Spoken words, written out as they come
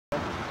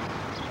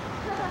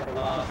Hey,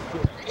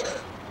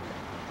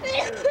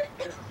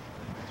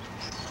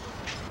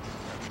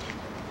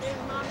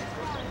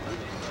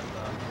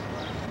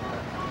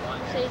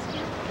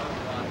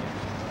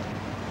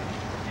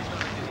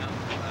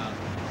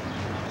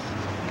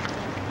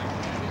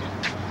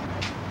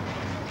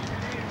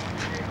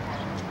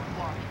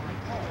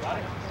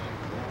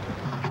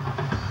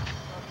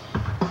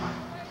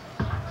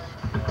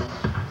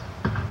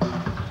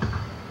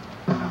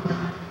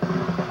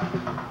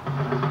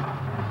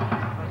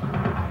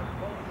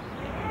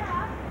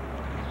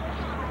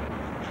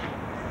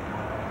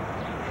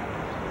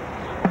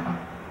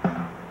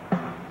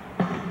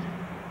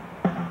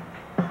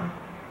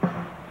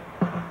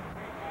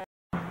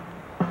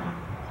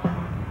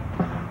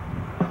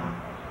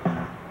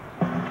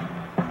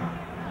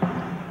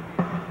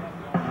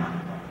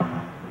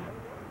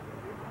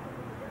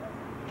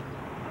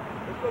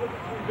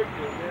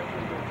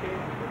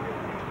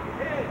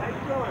 how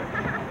you doing?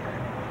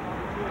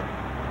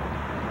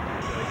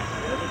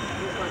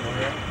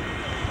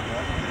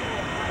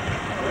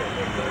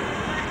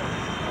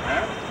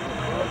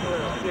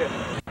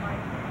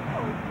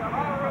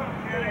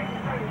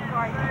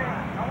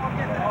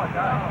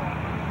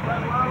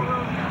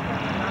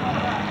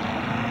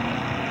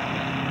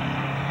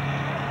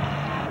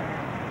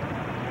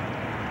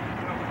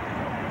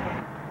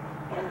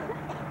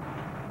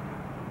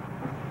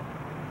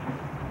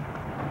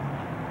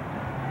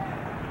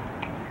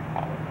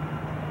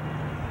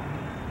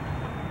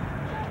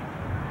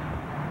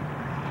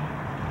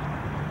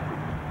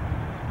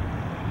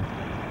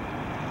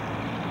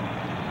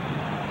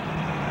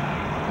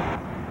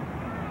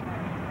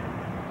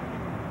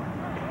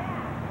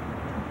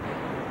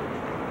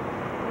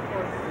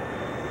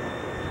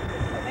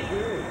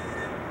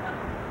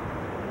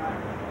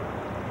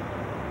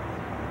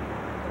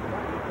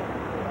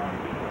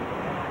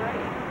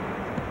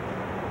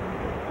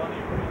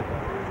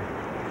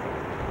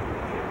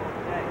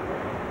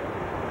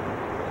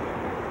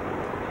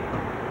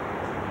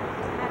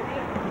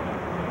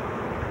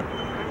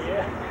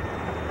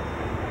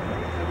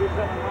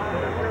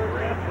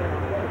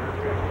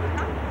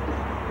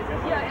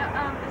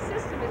 Yeah, the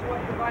system is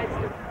what provides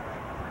the...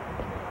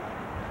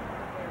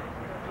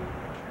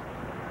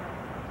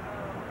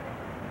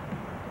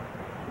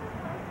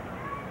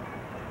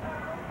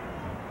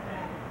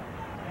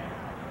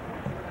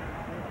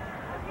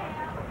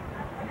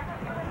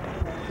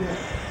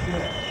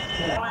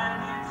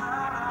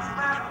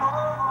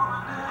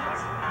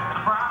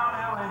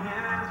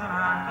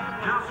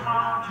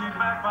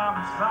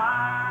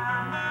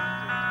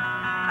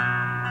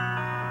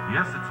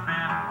 Yes, it's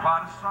been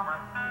quite a summer.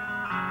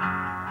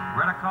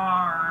 Rental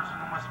cars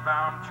and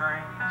westbound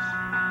trains.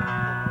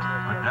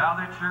 But now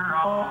that you're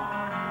off,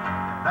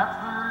 that's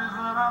the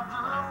reason I just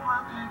let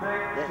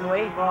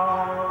you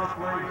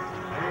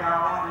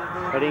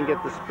I didn't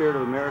get the spirit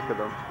of America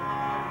though.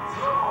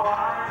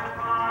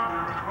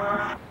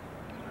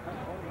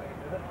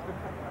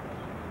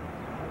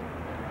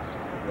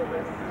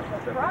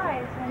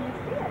 Surprise when you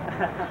see it.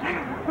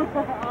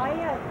 Oh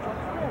yes,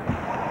 that's good.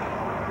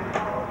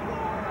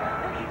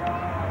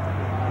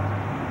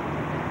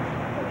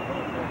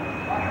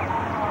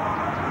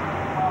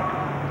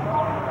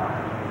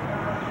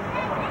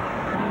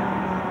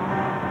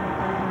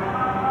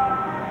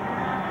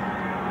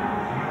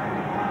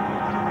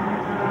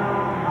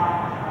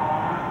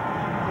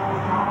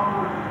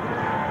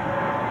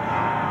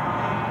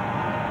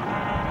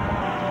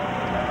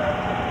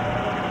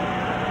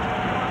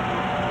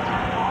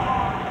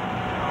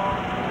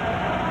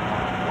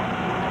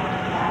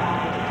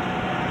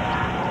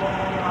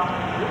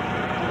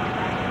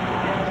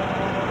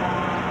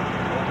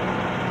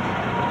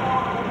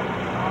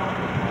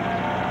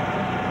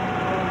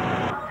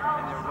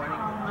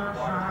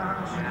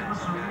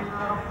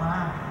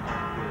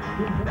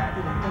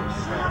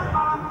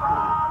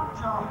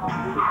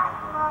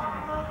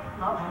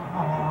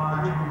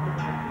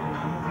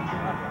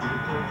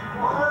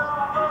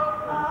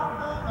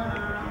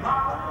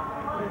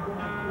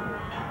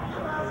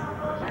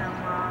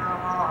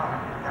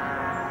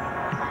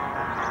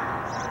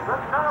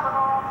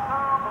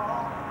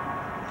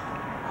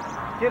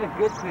 Get a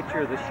good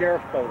picture of the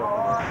sheriff photo.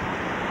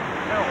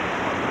 No.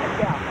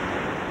 Yeah.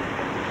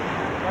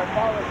 That's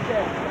all it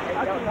says.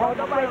 Don't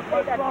nobody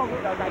say that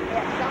because I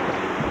can't stop.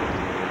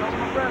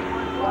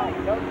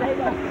 Don't say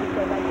that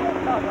because I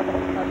can't stop.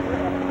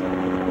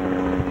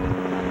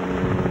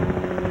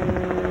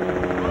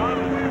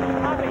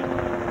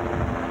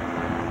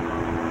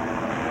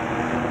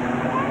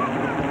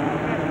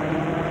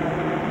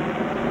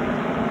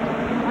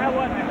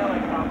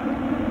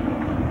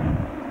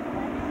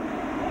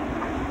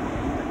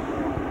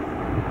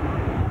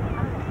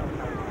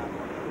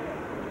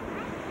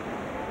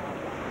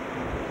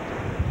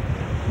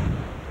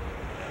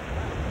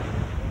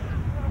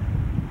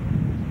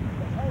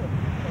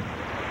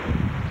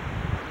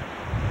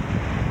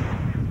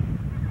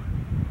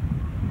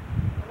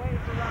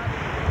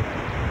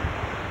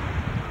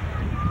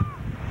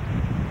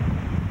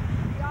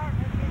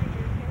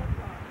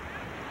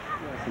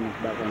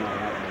 Back on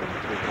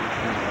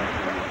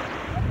that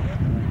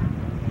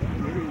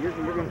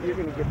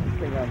you're going to get this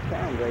thing on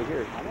sound right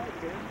here.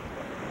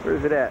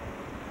 Where's it at?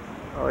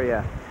 Oh,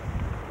 yeah.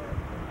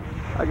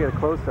 I'll get a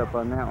close-up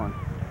on that one.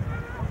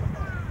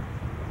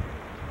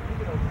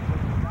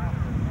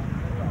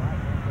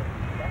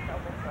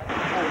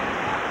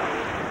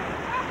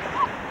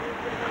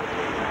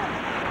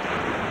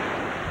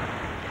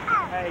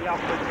 Hey, y'all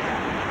put that.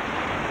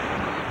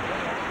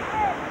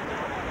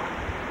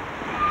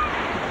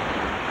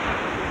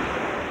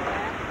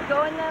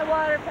 Go in that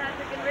water,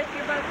 Patrick, and rip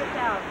your buckets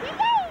out.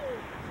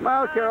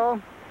 Smile,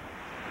 Carol.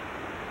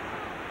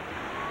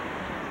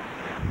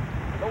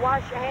 Go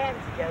wash your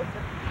hands, Joseph.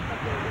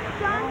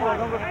 John, we're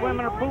going to swim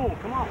in a pool.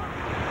 Come on.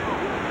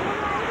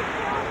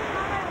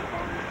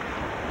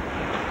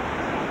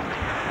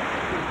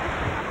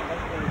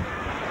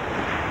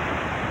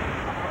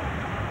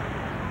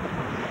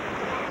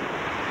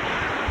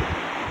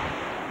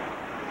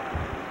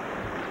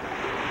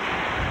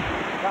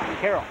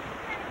 Carol,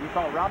 you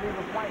saw Robbie was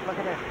white. Look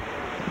at this.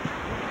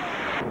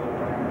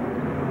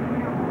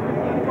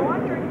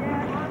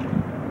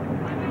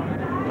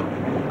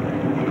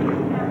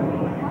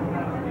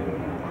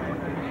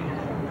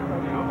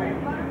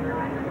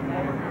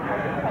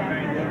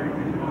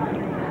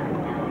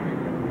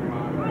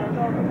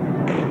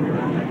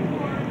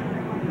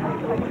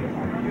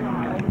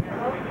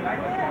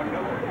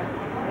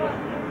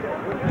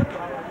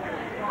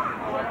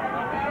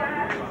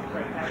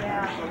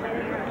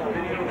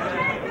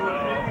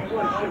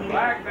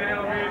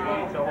 Blackmail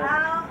people.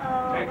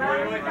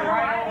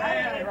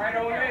 Right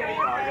on lady.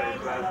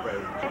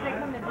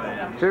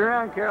 Turn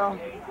around, Carol.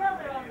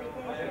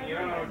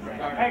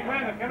 Hey,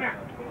 Glenda, come here.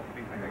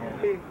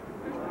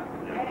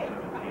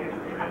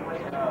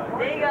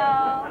 There you go.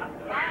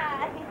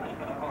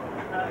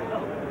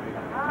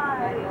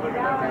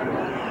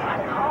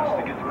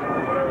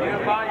 You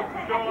have volume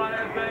control on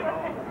that thing?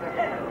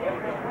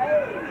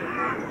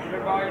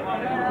 Your volume on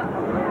that?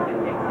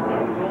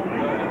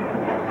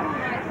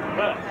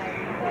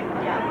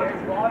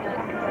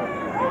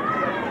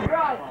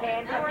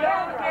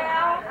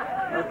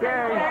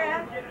 Okay.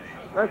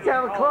 Let's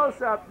have a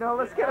close-up. No,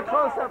 let's get a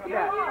close-up of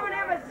that. You don't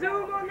have a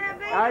zoom on that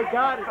baby? I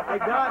got it,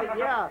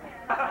 yeah.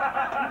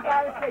 You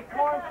gotta say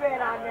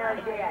corn-fed on there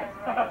again.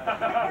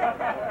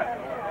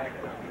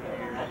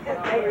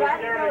 They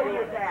gotta know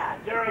you're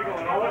that. Jerry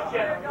going, oh, what's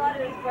that? Doing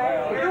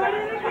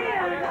it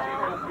again.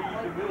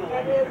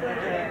 It is what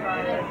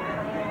it is.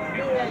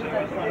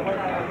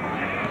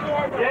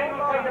 Jay,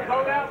 you take the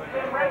boat out and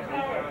spin right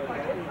here.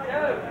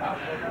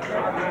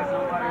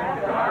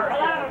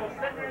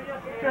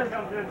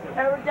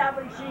 Every time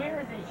she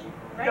hears it, she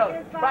goes,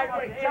 right,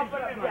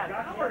 jumping up and down.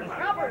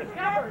 Scuppers.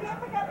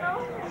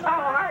 Oh,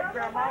 hi,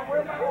 Grandma.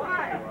 Where's my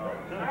wife?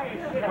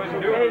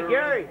 Hey,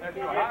 Gary.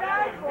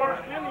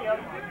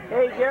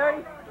 Hey, Gary.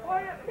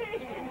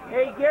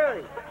 Hey,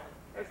 Gary.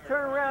 Let's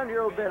turn around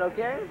here a little bit,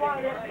 okay?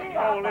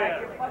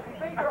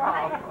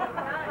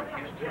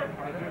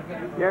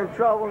 You're in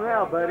trouble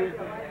now, buddy. You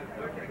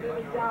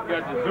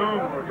got the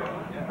zoom.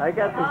 I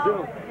got the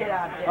zoom.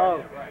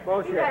 Oh,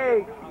 bullshit.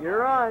 Hey,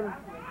 you're on.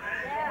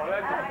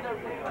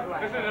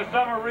 This is a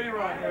summer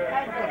rerun.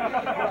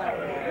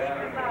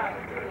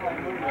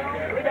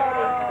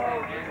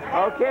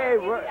 Okay,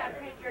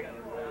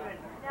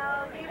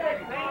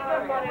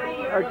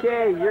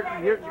 okay,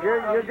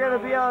 you're gonna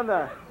be on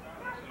the.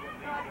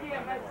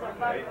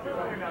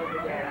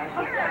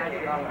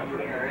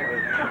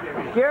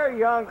 Gary,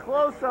 you're on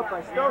close up.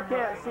 I still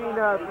can't see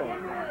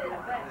nothing.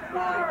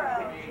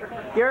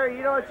 Gary,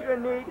 you know what you're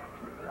gonna need?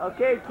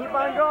 Okay, keep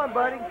on going,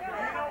 buddy.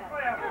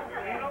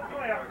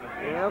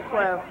 Ain't no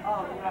clef.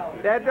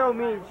 That don't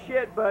mean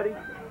shit, buddy.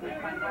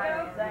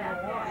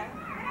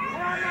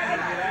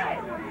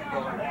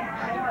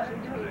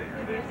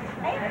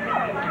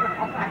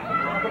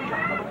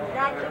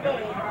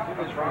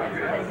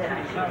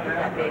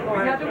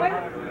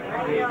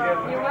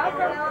 You're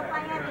welcome.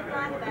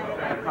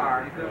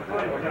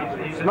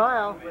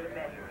 Smile.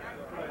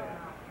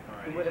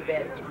 It would have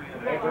been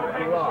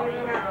every long.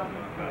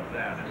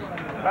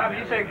 Bobby,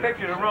 you take a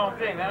picture of the wrong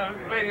thing. Now,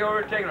 this lady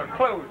over there taking her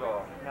clothes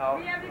off. No,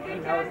 he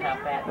knows how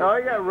fast. No,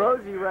 you got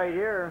Rosie right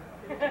here.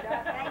 I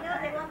know,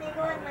 they want me to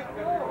go in my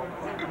clothes.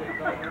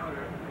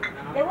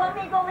 They want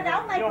me to go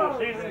without my clothes.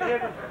 We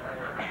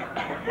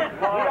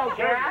don't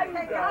care how you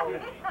go.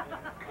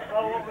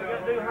 Oh, what we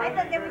gonna do? I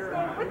thought they was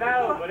going with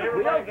No, but We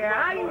everybody don't care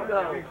how you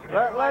go.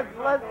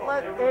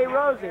 Hey,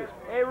 Rosie.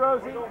 Hey,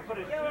 Rosie. We're gonna put a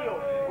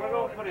shield. We're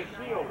gonna put a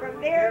shield.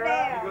 From there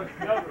down.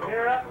 No, from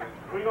here up,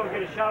 we're gonna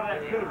get a shot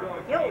of that cougar.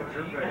 Yo.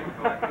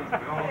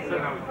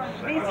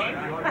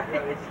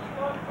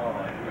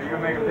 Are you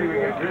gonna make a big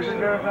grizzly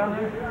bear or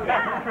something?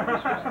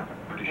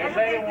 They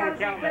say they want to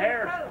count the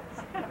hairs.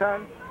 Son.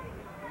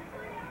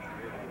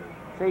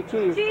 Say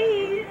cheese.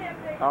 Cheese.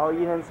 Oh, you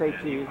didn't say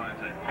cheese.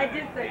 I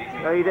did say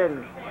cheese. No, you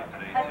didn't.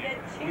 I said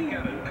cheese.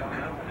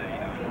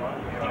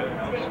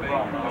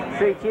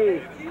 Say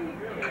cheese.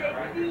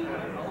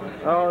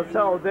 Oh,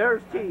 so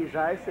there's cheese.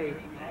 I see.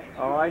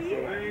 Oh, I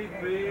see.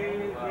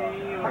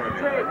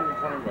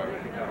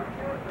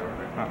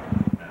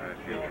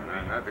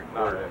 Not the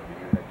quarter.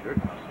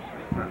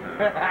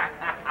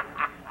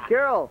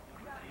 Carol.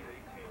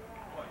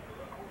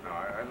 No,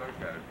 I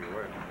looked at it if you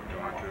would. You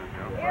want to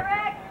jump? Here,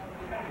 Rick.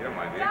 You don't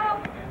mind, do you? Go.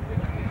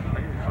 I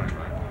give you 20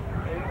 bucks.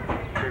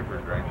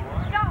 Papers, right?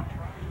 Go.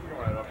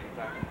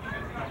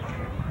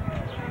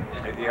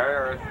 Hey, the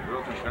IRS is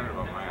real concerned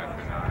about my ass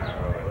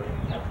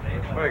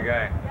now. What a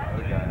guy.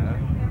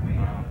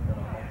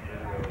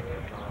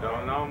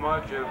 Don't know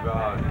much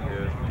about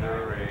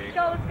history.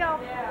 Go, let's go.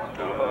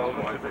 Don't know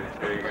much is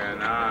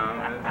taken on.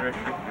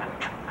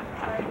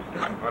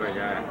 What a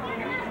guy.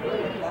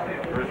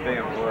 First day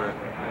in Florida.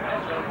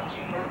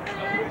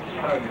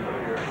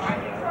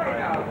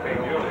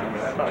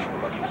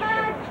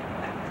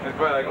 It's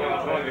probably like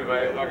one told you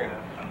by fucking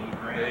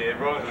the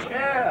roses.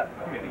 Yeah,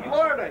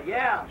 Florida,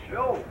 yeah,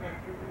 sure.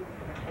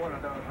 One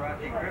of those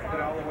right, he drifted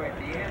all the way at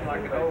the end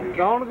like an old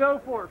Gonna go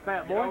for it,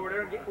 fat Get boy. over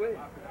there and get with it.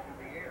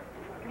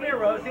 Come here,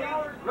 Rosie.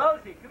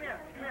 Rosie, come here.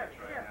 Come here.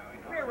 Come here.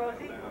 Come here,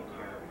 Rosie.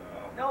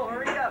 No,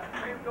 hurry up.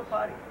 Hurry up, go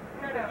potty.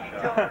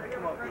 Tell her to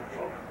come over.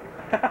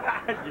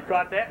 You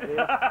caught that?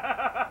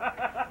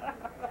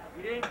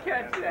 You didn't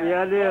catch that.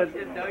 Yeah, I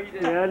did. No, you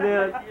didn't. Yeah, I You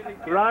did. didn't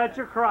catch Right at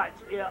your crotch,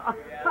 yeah.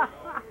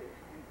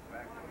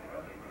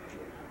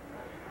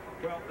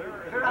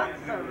 Turn off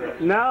the sunroof.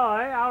 No,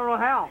 I don't know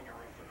how.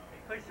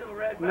 Push the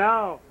red button.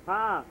 No,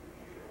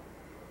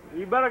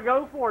 you better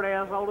go for it,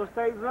 asshole. This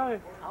tape's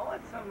running. I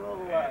want some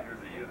little, I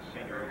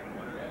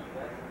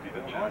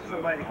want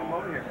somebody to come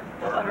over here.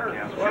 Let her.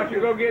 Why don't you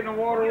go get in the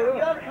water You with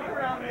us? gotta come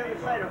around the other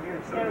side over here.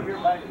 Stand over here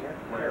by here.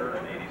 Where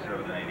in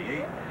 87 and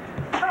 88,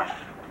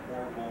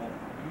 horrible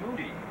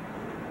Moody.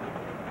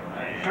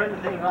 Turn the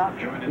thing off.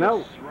 Joining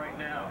No. us right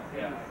now.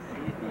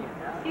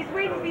 He's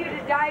waiting for you to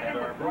dive in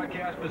Our the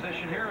broadcast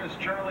position here is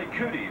Charlie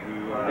Cootie,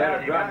 who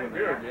Yeah, driving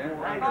good, yeah.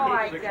 Oh,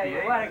 I tell you,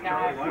 what a guy.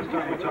 Charlie, last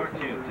time we talked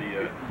to you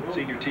at the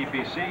senior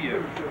TPC,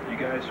 you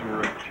guys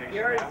were chasing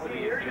You're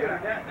Albany. doing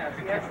that now.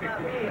 See, that's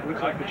not me.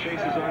 Looks like the chase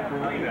is on for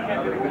Rena.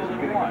 Now they're busy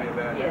getting money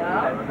back.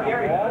 Yeah.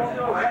 Gary,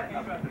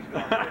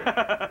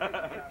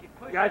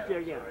 push so Got you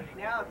again.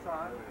 now it's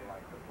on.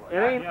 It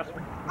ain't.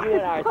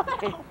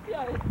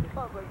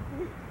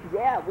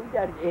 Yeah, we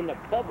done it in the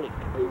public.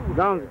 As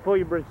long as you pull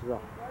your britches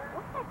off.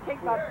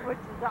 Take my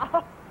britches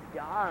off.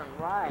 Darn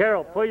right.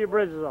 Carol, pull your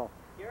britches off.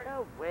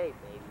 No way,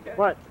 baby.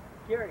 What?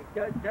 Gary,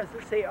 does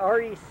it say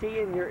REC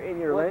in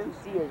your lens?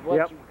 What you see is what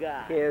Yep. you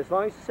got. Okay, as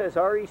long as it says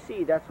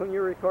REC, that's when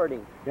you're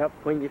recording. Yep.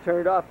 When you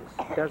turn it off,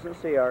 it doesn't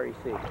say REC.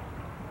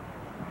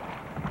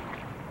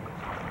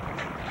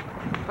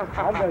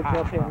 I'm going to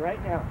jump in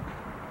right now.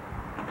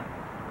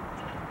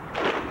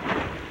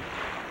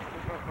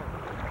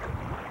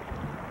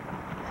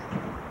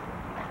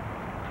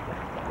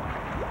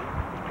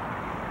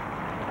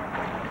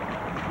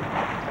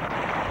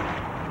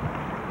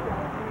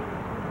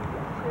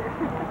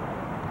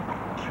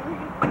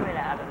 Get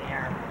out of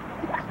there.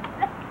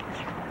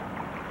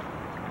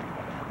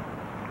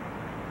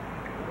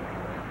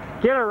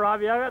 Get her,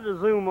 Robbie. I got the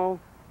zoom on.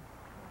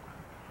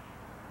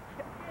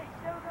 Show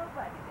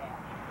nobody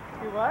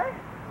that. You what?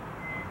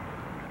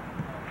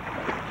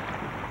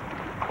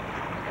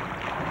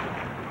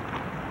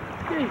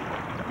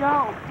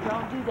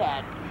 Don't do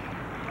that.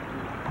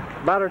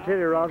 Bite her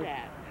titty, Robbie. Do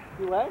that.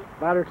 You what?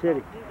 Bite her titty.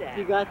 Do that.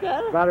 You got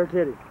that? Bite her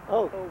titty.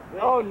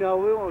 Oh no,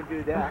 we won't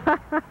do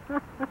that.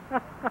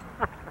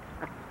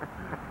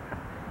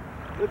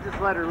 We'll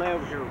just let her lay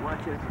over here and watch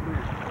us.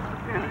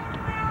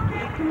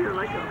 Come here,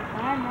 let go.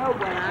 I know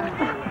what I'm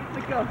doing.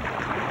 Let go.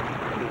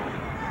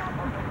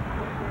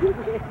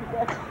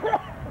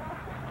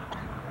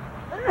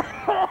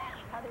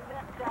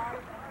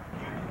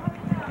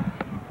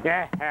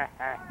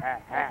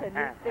 That's a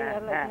new thing I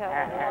like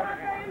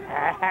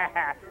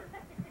how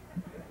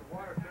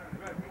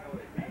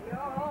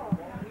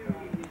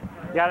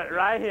Got it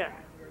right here.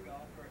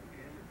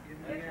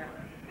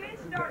 Fish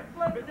start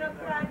floating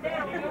upside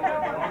down. We don't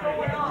know what's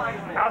going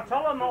on. I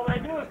told them all they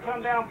do is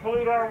come down and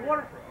pollute our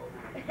water.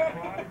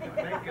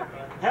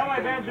 Hell,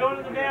 they've been doing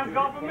it in the damn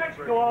Gulf of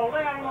Mexico all day.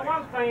 I don't know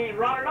one thing ain't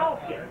rotted off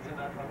yet.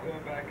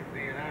 Going back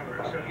in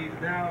diameter, so he's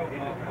now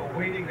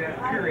awaiting that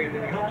period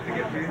and he hopes to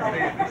get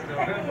reinstated this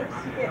November.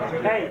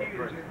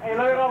 Hey,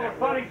 look at all the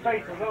funny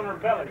faces on her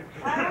belly.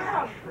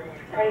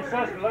 Hey,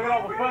 sister, look at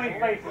all the funny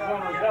faces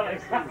on her belly.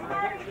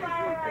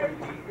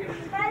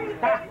 Smiley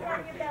face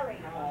on your belly.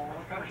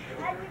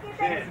 How'd you get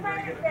that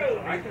smiley face?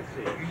 I can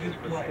see. You just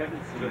play.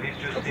 So he's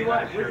just What you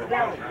want? What's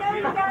that? No,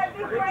 you gotta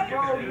be brave. you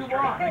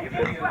want?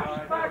 Just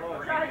rush back,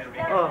 try to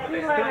get Oh, it.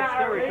 it's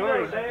still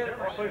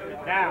recording.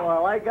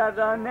 Well, I got it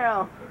on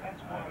now.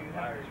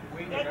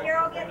 Hey,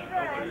 Carol, get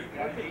dressed.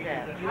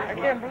 I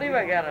can't believe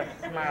I got a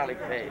smiley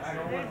face.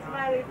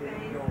 Smiley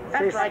face.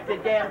 That's like the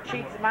damn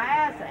cheeks of my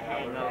ass a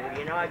hangover.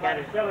 You know, I got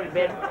a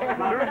bit.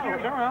 Turn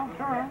around.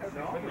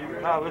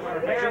 Oh, let's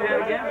see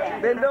that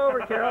again. Bend over,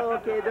 Carol.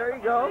 Okay, there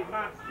you go.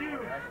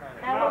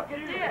 Now look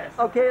at this.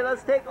 Okay,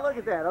 let's take a look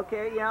at that.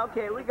 Okay, yeah,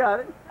 okay, we got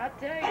it. I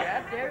tell you,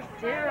 that there's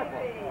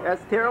terrible.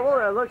 That's terrible.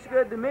 That looks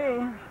good to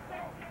me.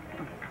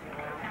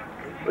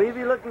 Well, you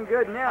be looking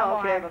good now,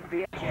 okay? That's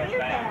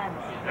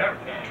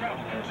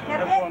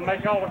gonna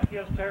make all the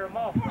kids tear them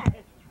off.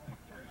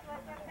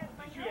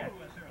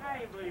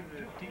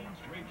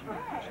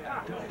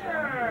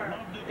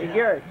 Hey,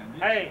 Gary.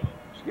 Hey.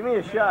 Give me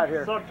a shot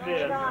here. Suck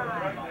this.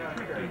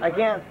 I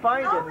can't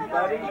find Oh, it, my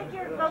buddy. God,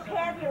 your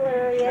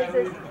vocabulary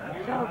is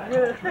so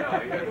good.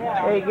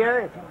 Hey,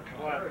 Gary.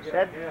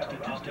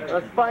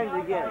 Let's find it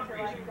again.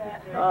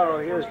 Oh,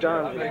 here's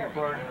Don.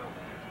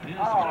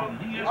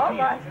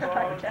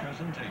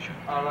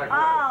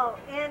 Oh,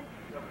 and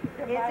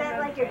is that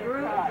like a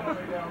group?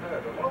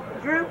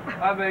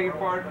 I beg your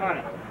pardon,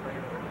 honey.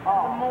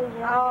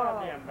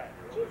 Oh.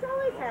 She's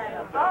always had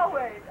them.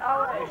 Always.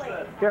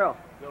 Carol.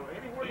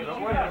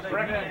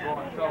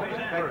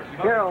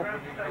 Carol,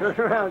 turn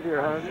around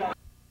here, hon.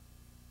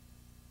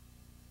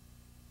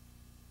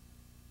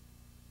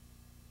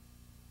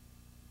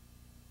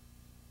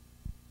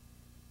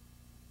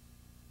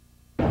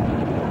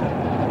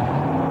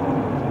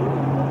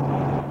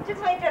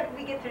 Just wait till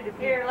we get through the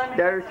pier.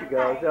 There she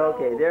goes.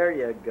 Okay, there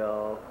you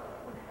go.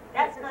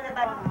 That's what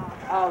about.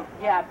 Oh,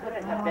 yeah, I put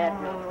it in the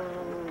bedroom.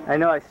 I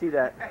know, I see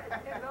that.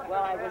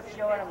 Well, I was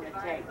showing them the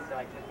tape, so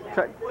I took it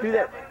Try, do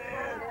that.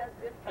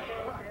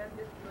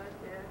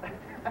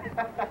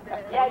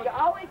 Yeah, you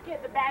always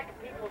get the back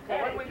of people's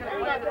heads.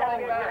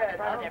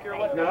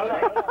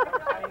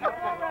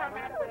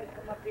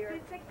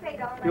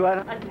 You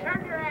want to?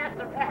 Turn your ass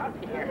around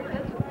here.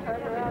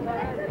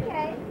 That's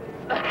okay.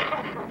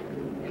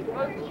 You're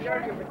supposed to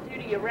turn your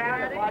patootie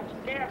around and watch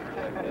the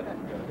camera.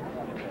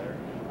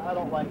 I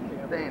don't like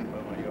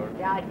cameras.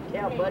 Yeah, I can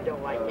tell Bud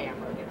don't like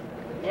cameras.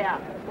 Yeah,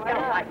 I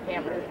don't like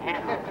cameras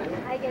at all.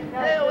 I get no.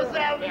 Hey, what's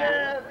up, Yeah.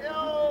 man?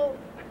 Yo!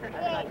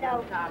 Hey,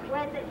 no.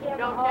 When's the camera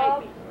Don't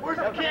home? take me. Where's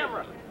the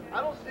camera? I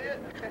don't see it.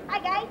 Hi,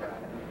 guys.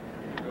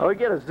 Oh, we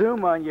get a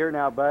zoom on you here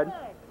now, bud.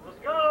 Let's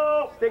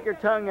go. Stick your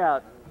tongue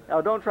out.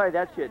 Oh, don't try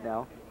that shit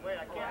now. Wait,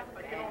 I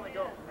can only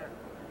go.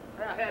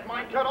 I had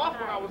mine cut off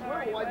when I was little.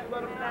 Why'd you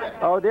let him do that?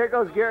 Oh, there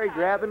goes Gary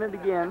grabbing it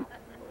again.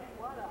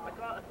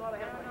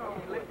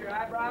 Lift your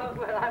eyebrows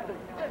when I was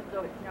good,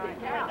 so it's not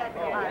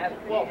out.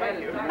 Well, thank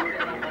you.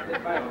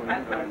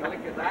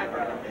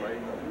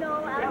 No,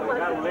 I don't want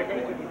to.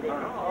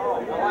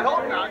 Oh, well, I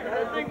hope not. The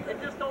things that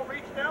just don't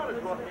reach down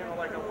as much,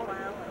 like a woman.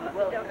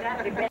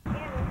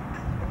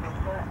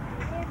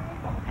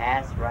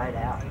 Pass right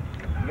out.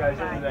 You guys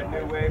into that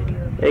new wave?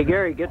 Hey,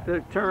 Gary,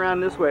 turn around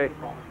this way.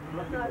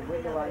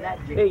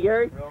 Hey,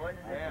 Gary, Really?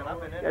 Man, I've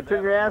been in gotta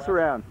turn your ass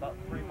around. about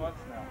 3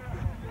 months now.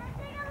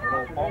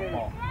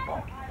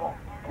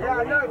 Yeah,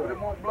 I know, but it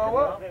won't blow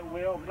up. It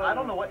will. I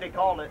don't know what they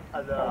call it.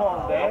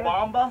 The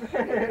bomba?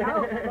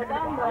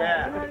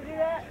 Yeah. You want to do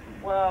that?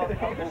 Well,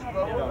 I'm just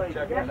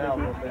checking it out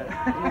a little bit.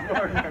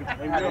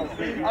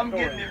 I'm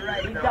getting it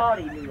right He now. thought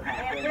he knew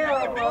how. It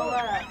will blow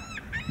up.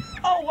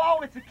 Oh, wow,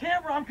 it's a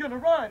camera. I'm going to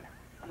run.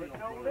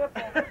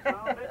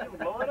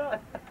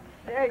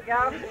 There you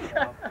go.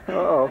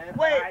 Uh-oh.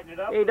 Wait.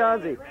 Hey,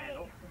 Donzie.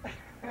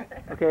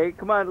 Okay,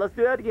 come on, let's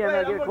do that again. Wait, I'll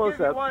I'm get a gonna give you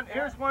close-up. one.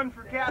 Here's one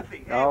for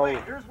Kathy. Hey, Oh.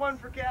 wait, here's one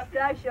for Kathy.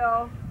 I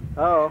show.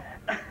 Oh,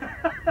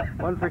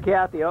 one for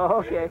Kathy. Oh,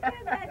 okay.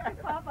 That's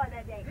the pop on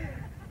that day.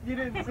 You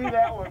didn't see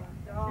that one.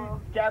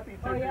 Kathy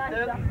took it.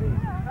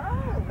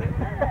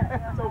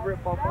 It's over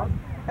at Papa.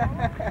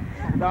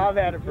 No, I've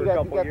had it for You a got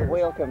couple the years.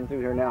 whale coming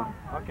through here now.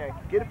 Okay,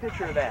 get a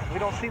picture of that. We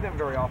don't see them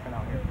very often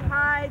out here.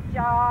 Hi,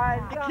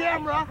 John.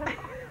 Camera.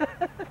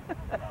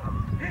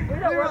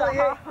 Literally,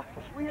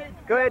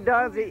 Go ahead,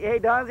 Donzie. Hey,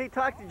 Donzie,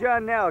 talk to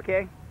John now,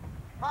 okay?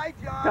 Hi,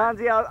 John.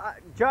 Donzie,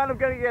 John, I'm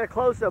gonna get a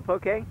close-up,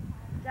 okay?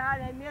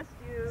 John, I missed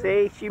you.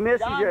 See, she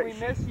misses John, you. we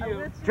miss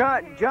you.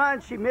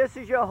 John, she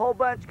misses you a whole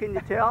bunch. Can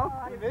you tell?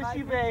 We miss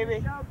you,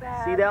 baby. So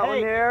bad. See that one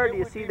Hey, there? it Do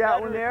you would see be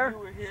that better one if there? you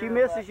were here, She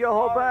misses you a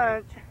whole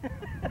sorry. bunch.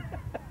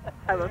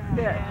 Have a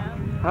fit.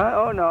 Huh?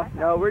 Oh no,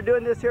 we're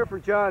doing this here for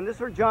John. This is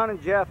for John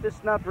and Jeff. This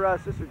is not for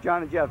us. This is for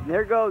John and Jeff. And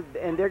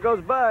there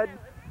goes Bud.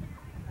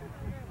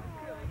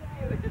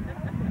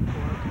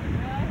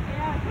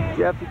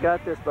 Jeff, you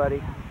got this,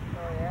 buddy.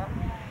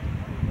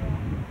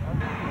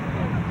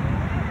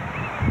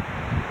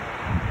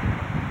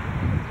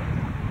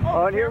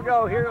 Oh, and here we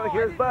go.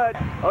 Here's Bud.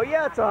 Oh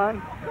yeah, it's on.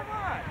 Come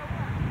on.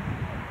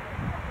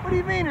 What do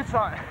you mean it's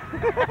on? I'm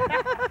going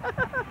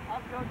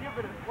to give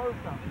it a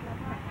close-up.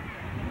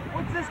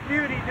 What's this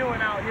beauty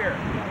doing out here?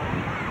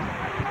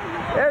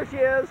 There she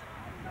is.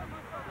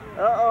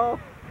 Uh-oh.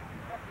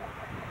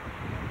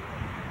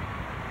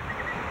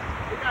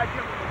 We gotta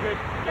give them a good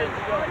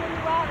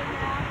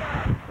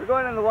We're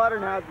going in the water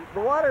now. The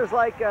water's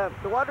like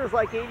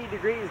 80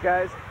 degrees,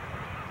 guys.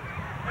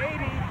 80.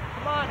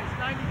 Come on, it's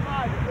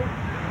 95.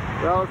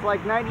 Well, it's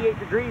like 98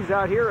 degrees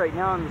out here right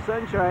now in the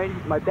sunshine.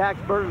 My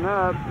back's burning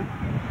up.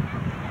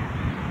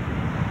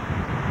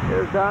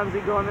 There's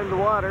Donzie going in the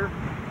water.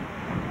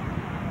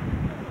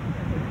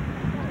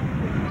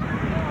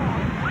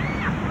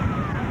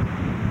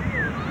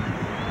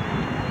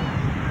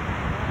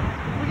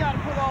 We gotta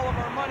put all of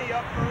our money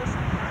up first.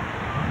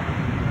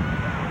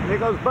 There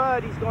goes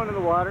Bud. He's going in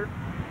the water.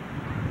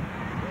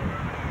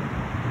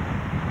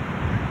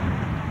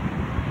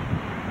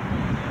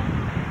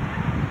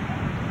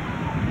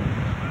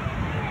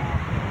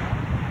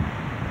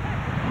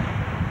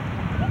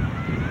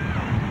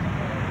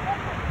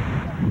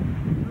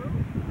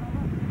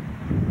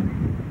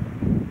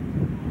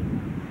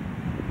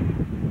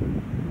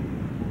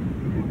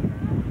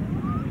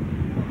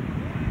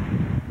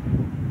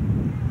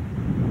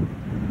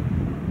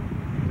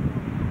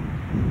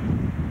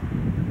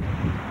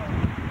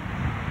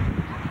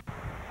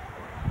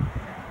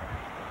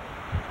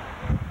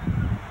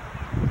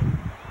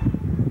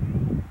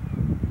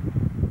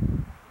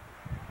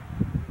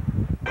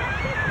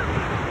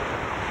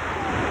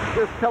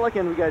 this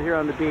pelican we got here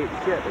on the beach.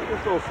 Shit, look at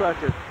this little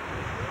sucker.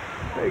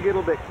 Gotta get a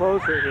little bit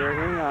closer here.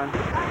 Hang on.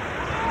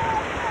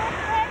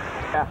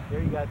 Yeah,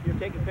 there you go. You're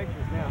taking pictures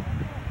now.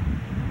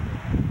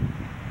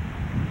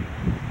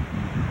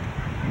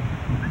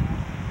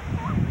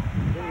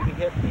 Then you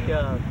can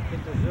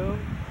hit the zoom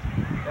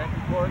back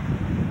and forth.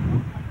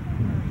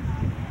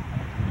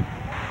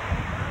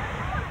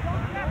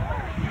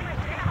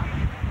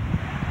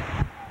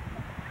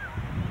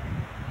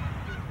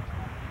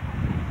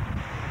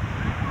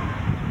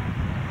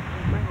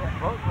 Bring that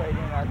boat right in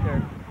out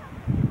there.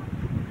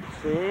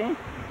 See?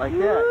 Like that.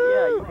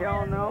 Yeah, you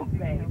hell no.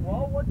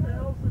 Well, what the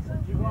hell is this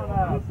that you want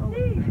out?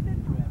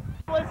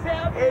 What's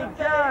happening? Hey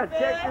John,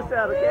 check this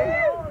out,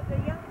 okay?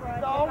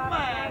 So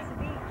mad.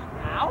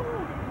 Ow.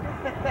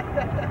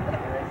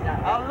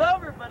 I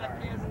love her, but I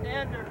can't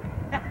stand her.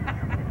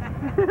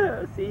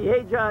 See,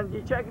 hey John,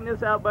 you checking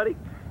this out, buddy?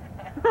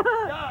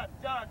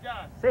 John.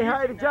 Say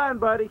hi to John,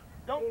 buddy.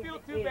 Don't feel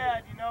too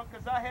bad, you know,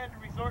 because I had to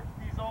resort to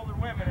these older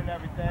women and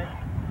everything.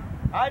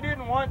 I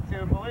didn't want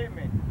to, believe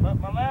me, but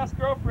my last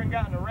girlfriend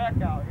got in a wreck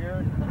out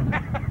here.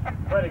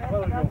 Buddy,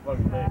 close your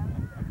fucking face.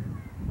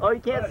 Oh, you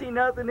can't see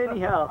nothing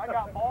anyhow. I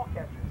got ball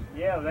catchers.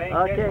 Yeah, they ain't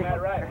Okay. catching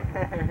that right.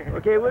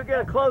 Okay, we'll get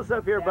a close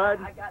up here,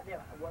 bud. I got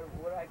them. What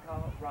do I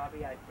call it,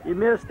 Robbie? You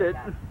missed it.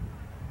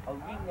 Oh,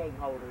 yin-yang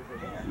holders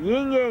in it.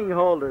 Yin-yang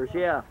holders,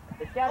 yeah.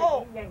 It's got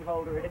a yin-yang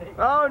holder in it.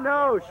 Oh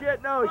no,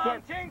 shit, no, you Mom,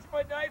 can't. change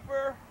my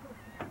diaper.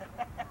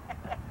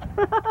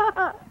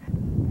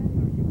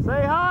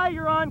 Say hi,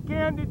 you're on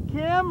candid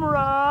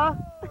camera.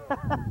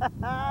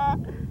 Ow!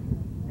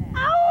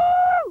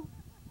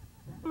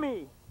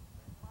 Me.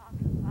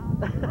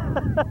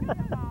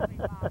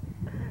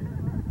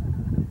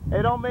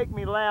 Hey, don't make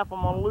me laugh.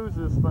 I'm gonna lose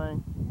this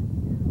thing.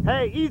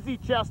 Hey, easy,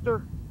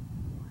 Chester.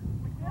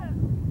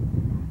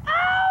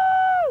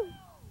 Ow!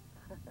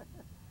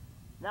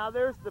 Now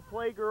there's the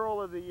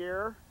Playgirl of the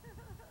year.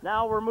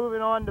 Now we're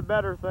moving on to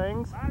better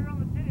things. Right on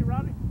the titty,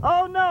 Robbie.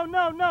 Oh no,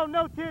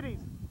 no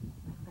titties.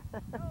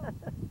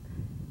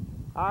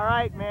 All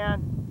right,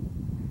 man.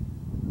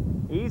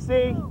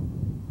 Easy.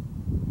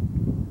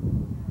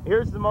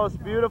 Here's the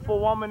most beautiful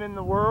woman in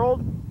the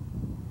world.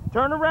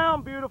 Turn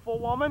around, beautiful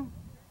woman.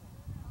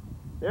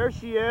 There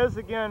she is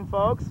again,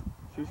 folks.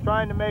 She's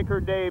trying to make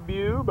her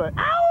debut, but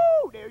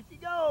ow! There she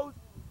goes.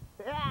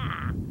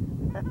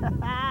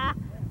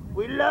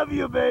 We love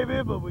you,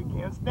 baby, but we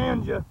can't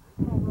stand you.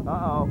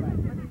 Uh-oh.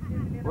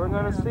 We're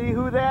gonna see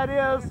who that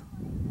is.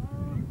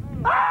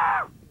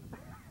 Ah!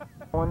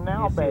 On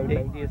now,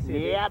 baby.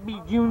 Yeah, it'll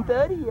be June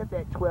 30th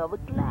at 12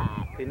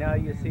 o'clock. Okay, now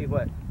you see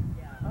what?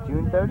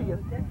 June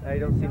 30th. I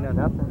don't see nothing.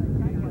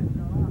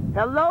 Nothing.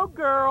 Hello,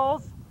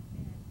 girls.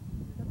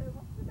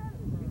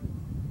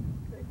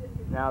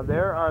 Now,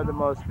 there are the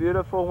most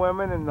beautiful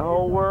women in the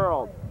whole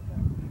world.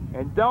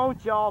 And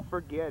don't y'all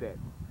forget it.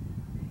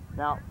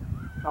 Now,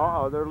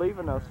 uh-oh, they're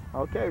leaving us.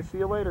 Okay, see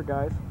you later,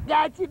 guys.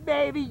 Gotcha,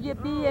 baby. You're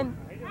being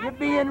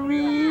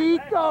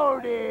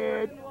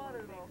recorded.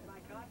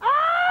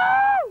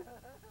 Oh!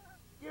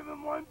 Give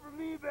him one for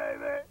me,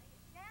 baby.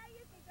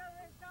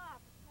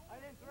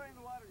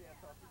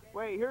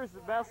 Wait, here's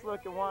the best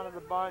looking one of the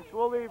bunch.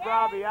 We'll leave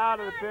Robbie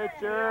out of the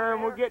picture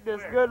and we'll get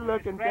this good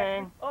looking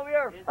thing. Over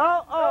here.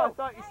 Oh, I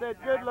thought you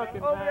said good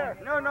looking Over thing. there.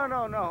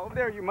 No. Over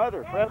there, your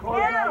mother. No.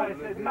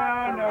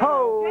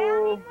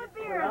 Ho!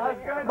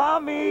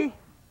 Mommy!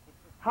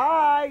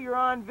 Hi, you're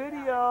on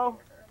video.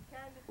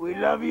 We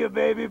love you,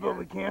 baby, but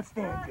we can't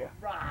stand you.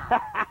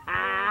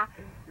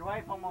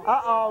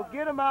 Uh-oh,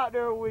 get him out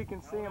there where we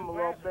can see him a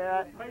little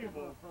bit.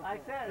 I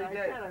said,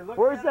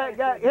 Where's that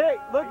guy? Hey,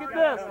 look at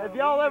this. Have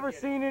y'all ever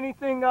seen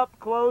anything up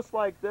close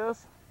like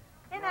this?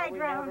 And I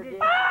drowned it.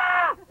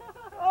 Ah!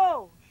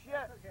 Oh,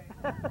 shit.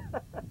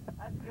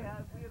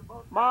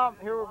 Mom,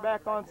 here we're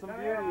back on some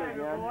Beauty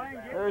again.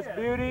 There's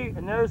Beauty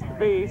and there's the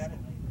Beast.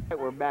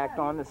 We're back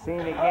on the scene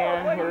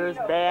again. Here's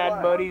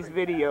Bad Buddies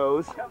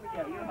Videos.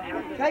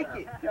 Take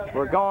it.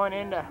 We're going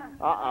into...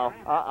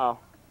 Uh-oh.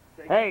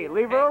 Hey,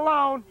 leave her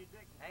alone.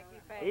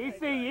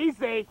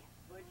 Easy.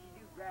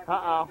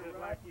 Uh-oh.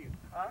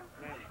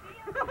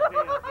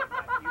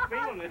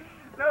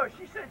 No,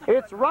 she said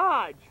It's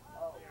Raj.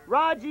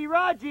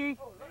 Raji.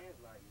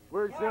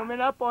 We're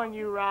zooming up on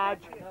you, Raj.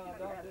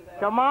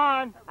 Come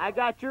on. I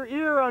got your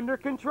ear under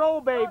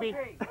control, baby.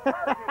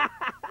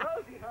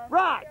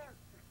 Raj,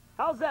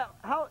 how's that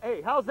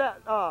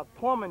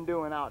plumbing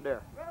doing out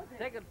there?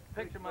 Take a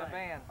picture of my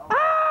van.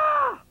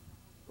 Ah!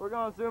 We're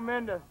gonna zoom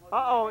into.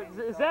 Uh-oh,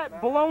 is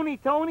that Baloney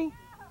Tony?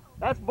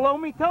 That's Blow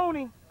Me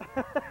Tony.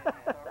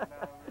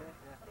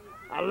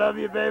 I love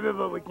you, baby,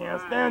 but we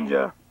can't stand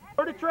you.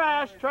 Go to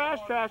trash. I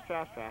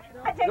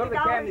take Go to the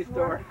candy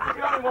store.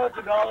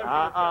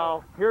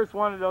 Uh-oh, here's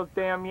one of those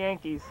damn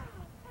Yankees.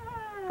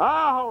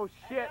 Oh,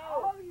 shit.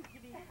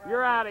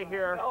 You're out of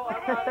here. All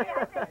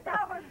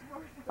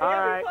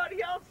right.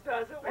 Everybody else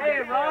does it.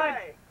 Hey,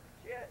 Raj.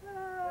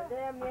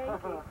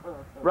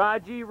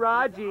 Raji,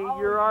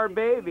 you're our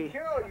baby.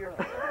 Carol, you're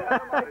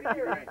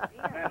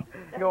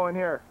Go in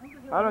here.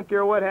 I don't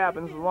care what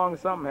happens as long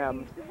as something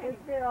happens.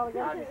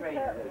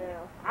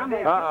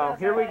 Uh-oh,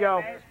 here we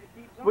go.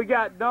 We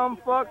got dumb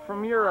fuck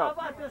from Europe.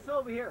 How about this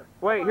over here?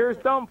 Wait, here's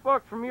dumb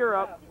fuck from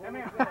Europe.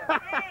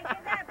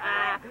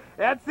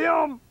 That's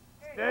him.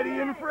 Steady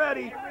and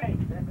Freddy.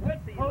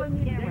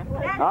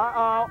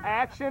 Uh-oh,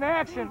 action,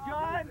 action.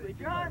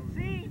 John,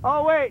 see?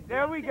 Oh, wait,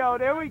 there we go,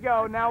 there we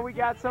go. Now we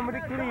got some of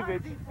the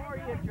cleavage.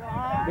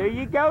 There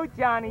you go,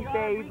 Johnny,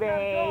 baby.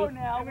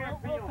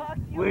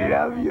 We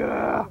love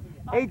you.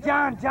 Hey,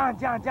 John,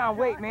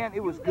 wait, man,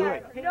 it was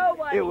good.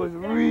 It was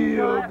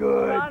real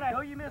good. I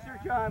know you miss her,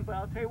 John, but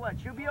I'll tell you what,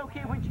 she'll be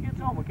okay when she gets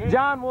home, okay?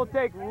 John will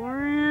take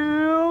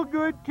real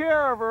good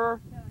care of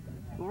her.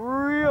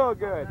 Real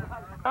good.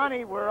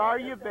 Honey, where are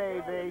you,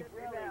 baby?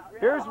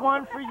 Here's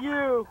one for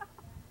you.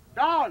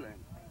 Darling.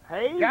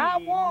 Hey, now,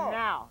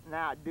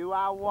 do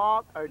I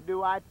walk or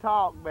do I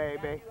talk,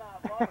 baby?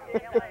 Oh!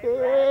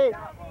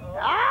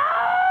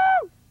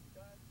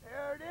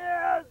 There it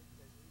is.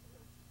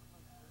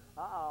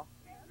 Uh-oh.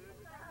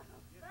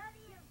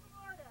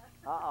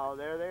 Uh-oh,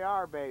 there they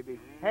are, baby.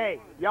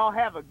 Hey, y'all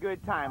have a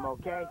good time,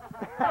 okay?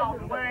 She's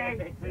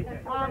hogging the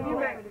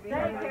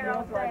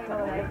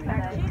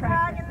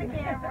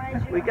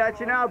camera. We got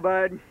you now,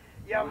 bud.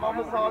 Yeah,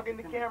 Mama's hogging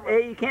the camera.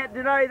 Hey, you can't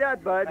deny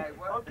that, bud.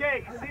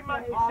 Okay, you see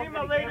my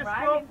latest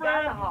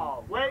girlfriend?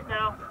 Wait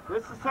now,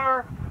 this is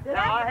her.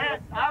 Now I've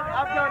had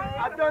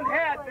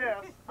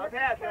this.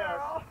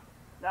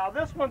 Now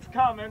this one's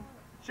coming.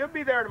 She'll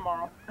be there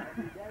tomorrow.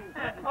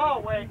 Oh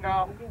wait,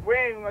 no, we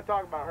ain't even gonna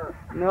talk about her.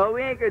 No,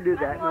 we ain't gonna do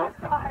that, no.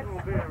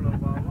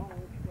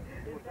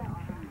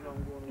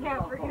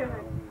 Yeah, forget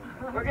it.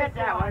 Forget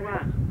that one,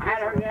 huh?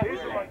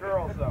 These are my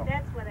girls, though.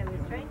 That's what I was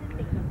trying to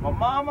think. My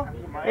mama.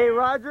 Hey,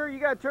 Roger, you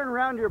gotta turn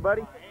around here,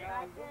 buddy.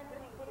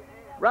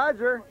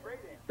 Roger,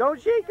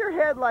 don't shake your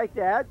head like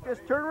that.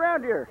 Just turn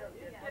around here.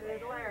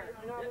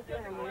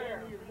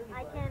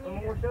 I can't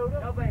even.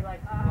 Nobody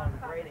likes to go on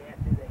the radio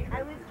after they.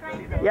 I was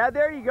trying to. Yeah,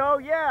 there you go.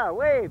 Yeah,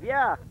 wave.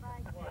 Yeah,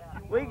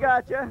 we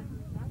got you.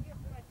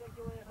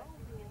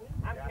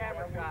 I'm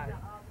camera shy.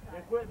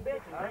 Quit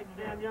bitching. Take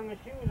the damn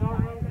youngest shoes on.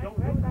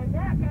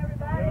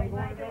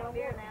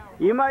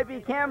 You might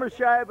be camera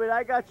shy, but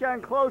I got you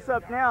on close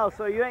up now,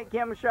 so you ain't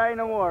camera shy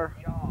no more.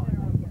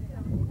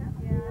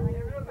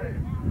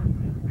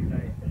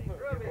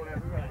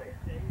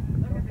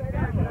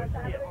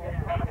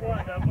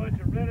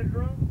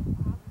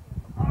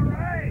 All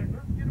right,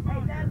 let's get them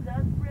out. Hey,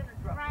 that's printer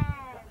drum.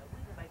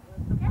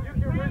 You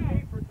can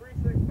repeat for 3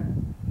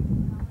 6-packs.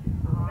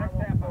 Next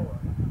half hour.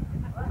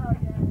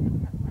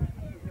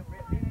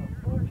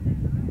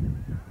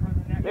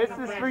 This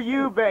is for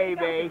you,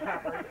 baby.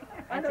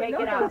 And take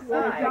it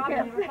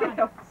outside.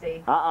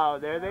 See? Uh-oh,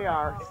 there they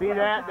are. See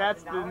that?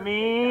 That's the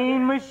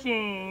mean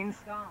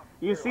machines.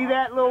 You see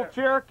that little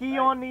Cherokee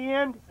on the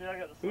end?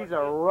 He's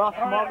a rough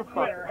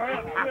motherfucker.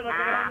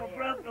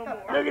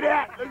 Look at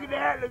that, look at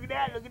that, look at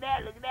that, look at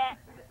that, look at that.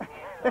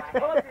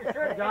 Pull up your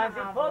shirt,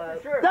 Donzie. Pull up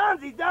your shirt.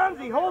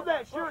 Donzie, hold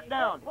that shirt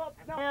down.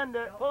 And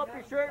Pull up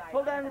your shirt.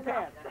 Pull down your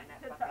pants.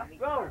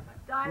 Go.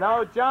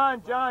 no,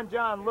 John,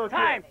 look.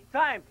 Time.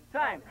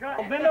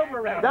 Bend over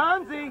around.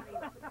 Donzie,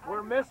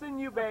 we're missing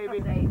you,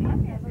 baby.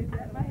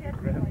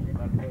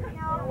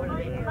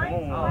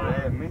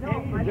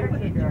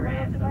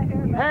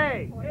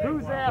 Hey,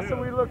 whose ass are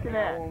we looking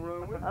at?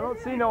 I don't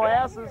see no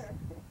asses.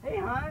 Hey,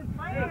 hon.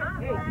 Hey.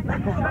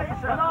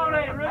 Come on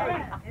in, Ruby.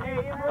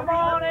 Come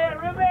on in,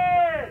 Ruby.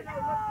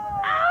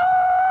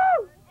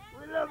 Ow!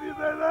 We love you,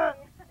 baby.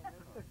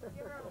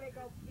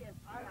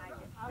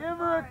 Give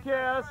her a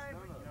kiss.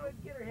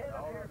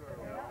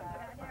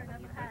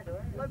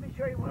 Let me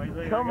show you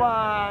what. Come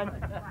on.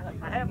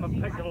 I have my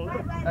pickle.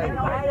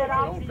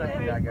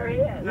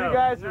 You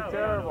guys are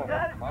terrible.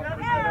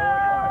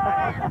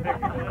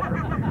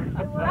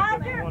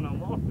 Roger,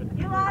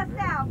 you lost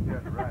out.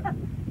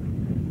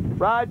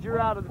 Roger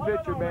out of the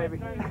picture, baby.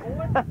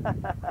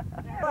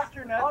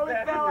 Only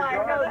fella I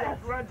know that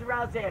runs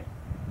around saying,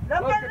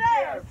 Look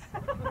at this.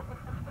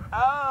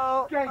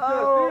 Oh.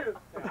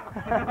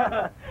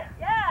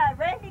 Yeah,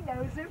 Randy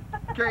knows him.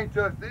 Can't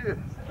touch this.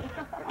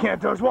 Can't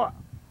touch what?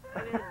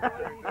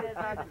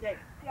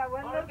 Yeah,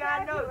 one Only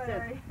God knows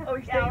this. oh,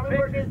 he's Yeah, taking only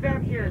working pictures. his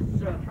back here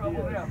is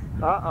trouble with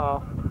him.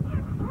 Uh-oh.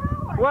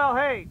 Well,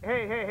 hey,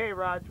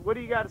 Raj, what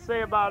do you got to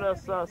say about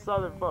us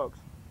Southern folks?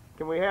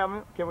 Can we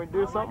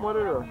do something with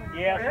it, or?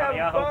 Yes, honey,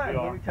 I hope you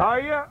are.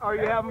 Are you? Are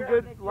you having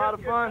a lot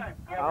of fun?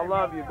 I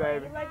love you,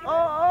 baby.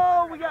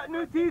 Oh, we got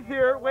new teeth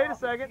here. Wait a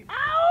second.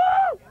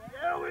 Ow!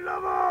 Yeah, we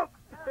love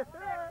them.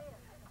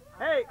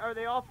 Hey, are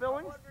they all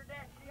fillings?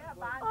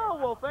 Oh,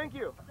 well, thank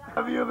you.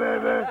 Love you,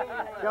 baby.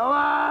 Come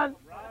on.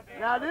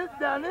 Now this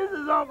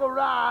is Uncle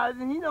Raj,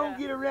 and he don't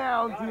get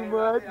around too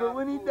much, but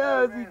when he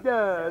does, he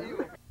does.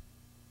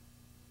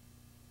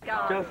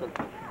 Joseph,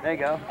 there you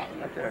go.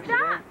 Right there.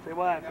 Say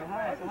what? Say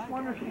hi. I just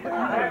wonder if you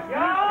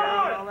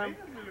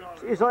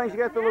as long as you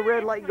got the little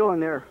red light going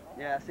there.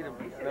 Yeah, I see the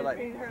red light.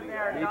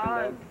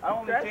 I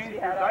only changed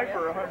your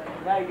diaper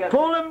 100.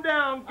 Pull him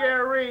down,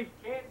 Gary.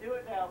 Can't do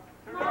it now.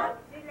 No,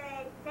 too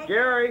late.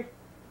 Gary.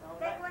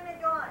 Take one of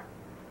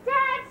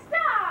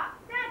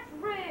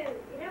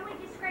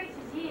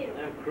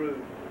cruise.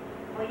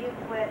 Will you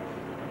quit?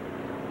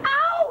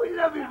 Ow! We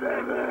love you,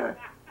 baby!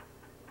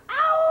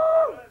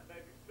 Ow!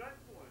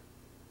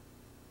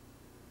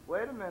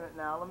 Wait a minute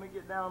now. Let me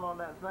get down on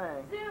that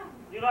thing.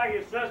 You like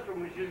your sister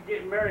when she was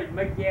getting married,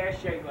 make the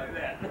ass shake like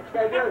that.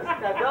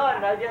 Now,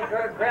 Don, now just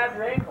grab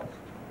your ankles.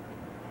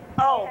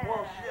 Oh,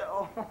 well, shit.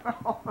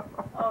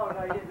 Oh,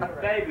 no, you didn't do it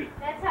right. Baby.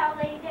 That's how a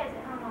lady does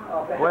it,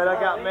 huh? Wait, I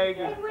got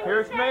Maggie.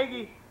 Here's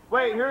Maggie.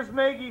 Wait, here's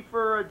Maggie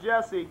for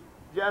Jesse.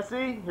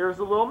 Jesse, here's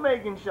a little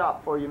Megan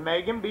shot for you.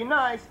 Megan, be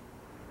nice.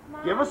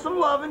 Mom, Give us some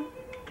loving.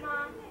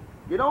 Mom,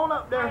 Get on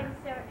up there. I'm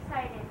so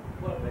excited.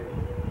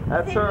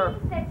 That's her.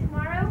 Cindy said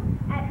tomorrow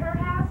at her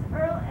house,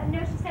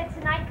 she said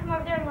tonight, come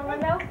over there in the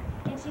limo,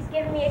 and she's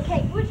giving me a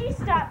cake. Would you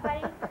stop,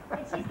 buddy?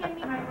 And she's giving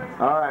me my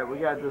birthday. All right, we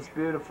got this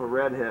beautiful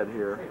redhead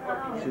here.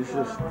 She's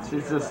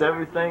just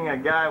everything a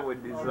guy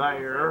would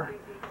desire.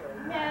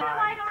 No,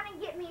 light on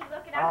and get me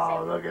looking.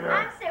 Look at her.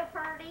 I'm so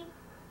pretty,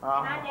 and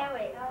I know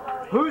it.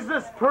 Who's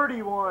this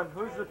pretty one?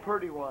 Who's the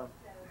pretty one?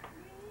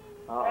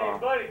 Hey,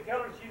 buddy,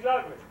 tell her she's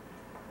ugly.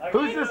 Like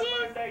Who's this?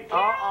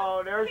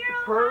 Carol, There's the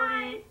Carol,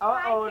 pretty.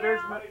 hi, There's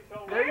Carol.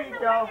 there There's you the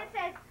go. one that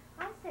says,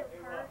 I'm so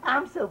pretty.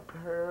 I'm so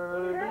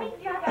pretty.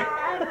 You're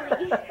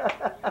ugly.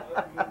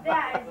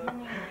 That is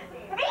mean.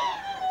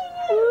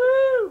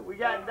 Woo! We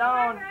got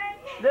Dawn.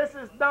 This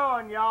is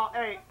Dawn, y'all.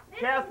 Hey,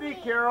 Kathy,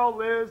 Carol,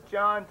 Liz,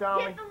 John,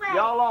 Tommy. Get the leg.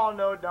 Y'all all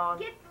know Dawn.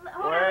 Wait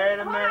Wait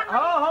a minute.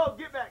 Hold,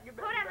 get back. Hold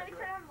on, let me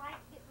turn on the light.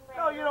 Get the leg.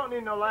 No, you don't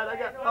need no light. I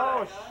got.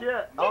 Oh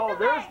shit. Oh,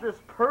 there's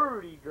this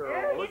purdy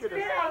girl. Look at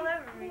this.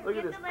 Look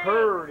at this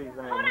purdy thing.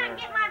 Hold on, here.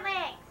 get my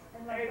legs.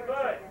 Hey,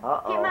 bud. Get my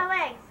Uh-oh.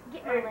 legs.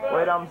 Get my legs.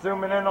 Wait, I'm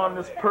zooming in on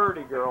this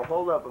purdy girl.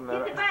 Hold up a Get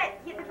minute. the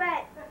butt. Get the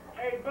butt.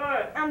 Hey,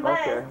 bud. I'm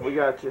buzzed. Okay, we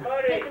got you.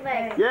 Buddy. Get the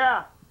legs.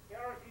 Yeah.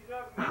 Tell her she's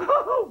ugly.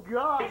 Oh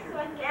God.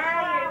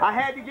 I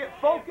had to get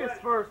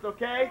focused first,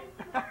 okay?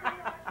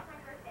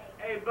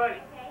 Hey,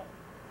 buddy.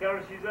 Tell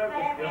her she's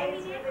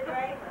ugly.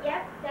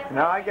 Yep. That's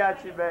No, I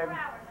got you, baby.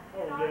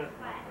 Oh, this.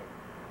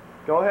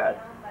 Go ahead.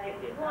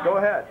 Go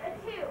ahead.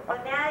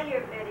 Well, now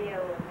you're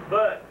videoing.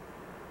 Bud.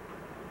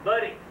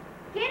 Buddy.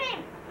 Get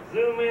him.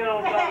 Zoom in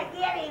on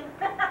something. Get him.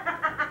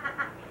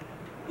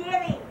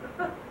 Get him.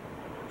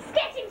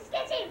 Sketch him.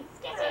 Sketch him.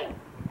 Sketch him.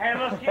 Hey,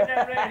 let's get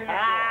that red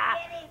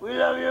here. We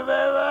love you,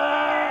 baby.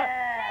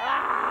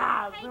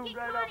 Hey, Zoom get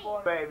right Connie. up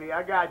on. Baby,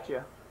 I got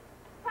you.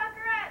 Pucker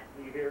up.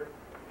 You hear?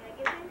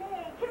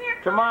 Come here.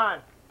 Come on,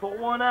 pull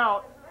one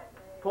out.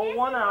 Pull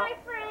one out. This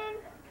is my friend.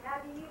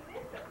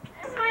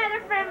 This is my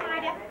other friend,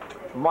 Mida.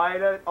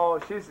 Mida, oh,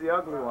 she's the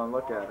ugly one.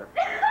 Look at her.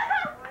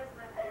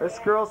 This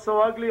girl's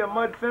so ugly, a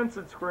mud fence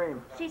would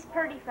scream. She's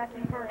pretty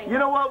fucking pretty. You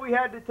know what? We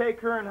had to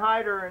take her and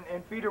hide her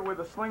and feed her with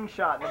a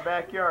slingshot in the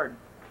backyard.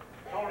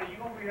 Tony, you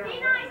gonna be here? Be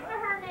nice to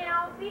her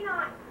now. Be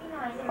nice. Be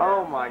nice.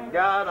 Oh my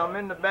God, I'm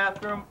in the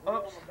bathroom.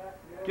 Oops.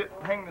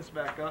 Hang this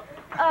back up.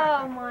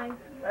 Oh my.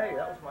 Hey,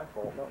 that was my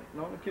fault.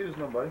 Don't accuse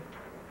nobody.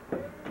 He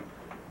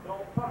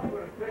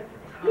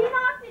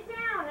knocked it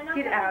down, and I'm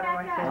Get putting out it of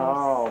back my up.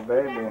 Oh,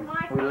 baby. That's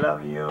my We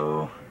love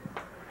you.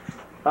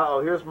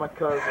 Uh-oh, here's my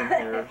cousin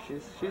here.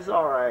 She's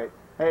all right.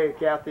 Hey,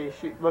 Kathy,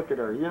 look at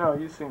her. You know,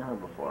 you've seen her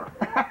before.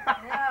 I'm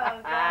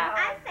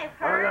so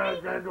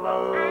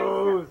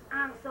pretty.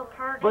 I'm so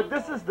pretty. But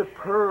this is the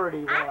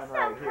purdy one I'm so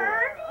right here.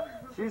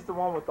 pretty. She's the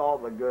one with all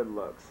the good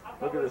looks.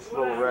 Look at this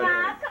little red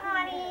Now, one.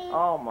 Connie.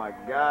 Oh my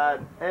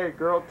God. Hey,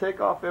 girl,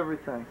 take off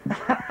everything.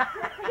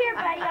 Here,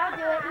 buddy, I'll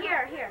do it.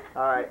 Here.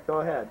 All right,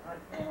 go ahead.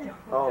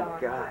 Oh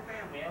God.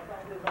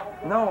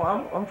 No,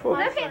 I'm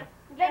focused. Look at,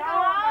 they go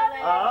all the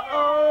way.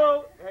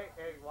 Uh-oh.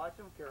 Hey, watch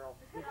him, Carol.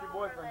 Get your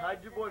boyfriend.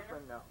 Hide your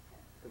boyfriend now.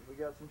 Because we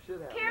got some shit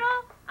happening.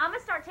 Carol, I'm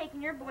gonna start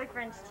taking your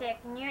boyfriend's chick,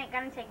 and you ain't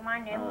gonna take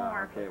mine no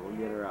more. Okay, we'll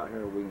get her out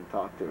here. We can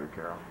talk to her,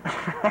 Carol.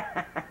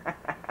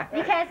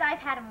 Because I've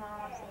had them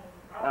all.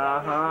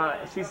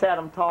 Uh-huh. She's had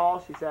them tall,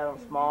 she's had them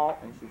small,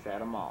 and she's had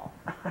them all.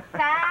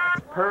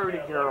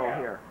 Purdy girl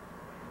here.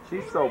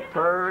 She's so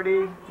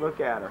purdy. Look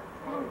at her.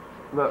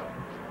 Look.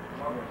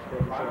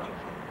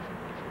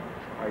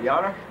 Are you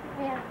on her?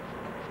 Yeah.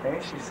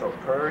 Ain't she so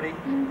purdy?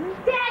 Dad,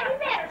 you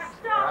better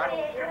stop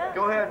it.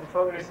 Go ahead and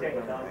focus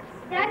it.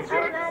 That's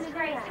your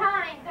disgrace.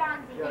 Time,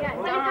 Donzie. You got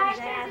Don's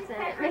ass.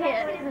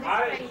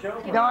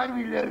 Don,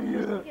 we love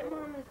you. Get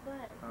Mama's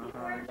butt.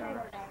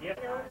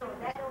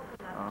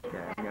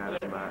 Okay, I got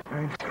it back.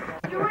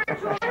 You want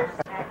yours?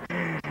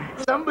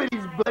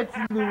 Somebody's butt's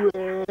in the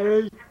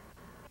way.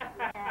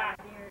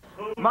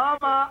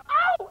 Mama!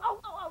 Ouch!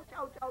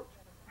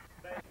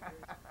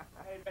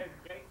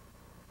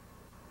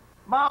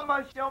 Mama,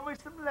 show me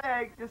some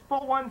legs. Just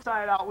pull one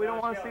side out. We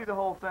don't want to see the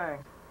whole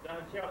thing. Oh,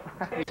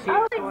 it's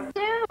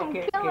Zoom.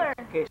 Killer.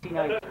 Okay, see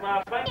now. Look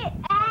at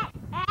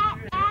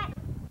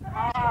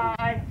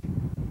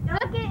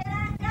Look at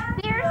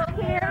there's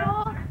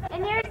Carol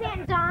and there's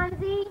Aunt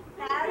Donzie.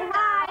 Say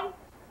hi.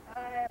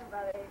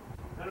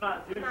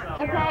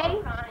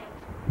 Okay.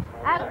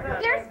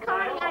 There's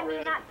Connie. I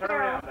mean, not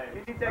Carol.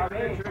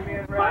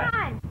 Hold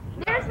on.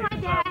 There's my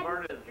dad.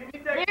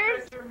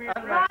 There's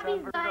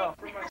Robbie's butt.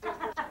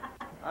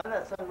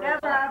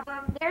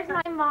 There's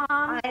my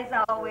Mom. As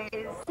always.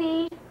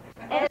 See?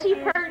 And she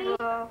pretty.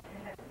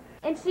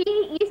 And she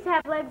used to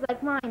have legs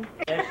like mine.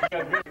 Yeah, she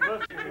got good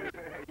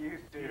pussy.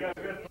 Used to. You got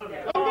good pussy.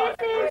 And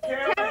this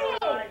is Tony.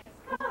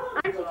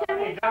 Aren't you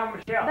Tony? Hey, Don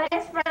Michelle.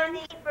 Best friend.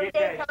 Get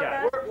that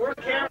shot. We're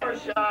camera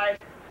shy.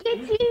 Get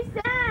you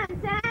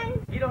some,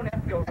 son. You don't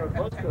have to go real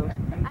close to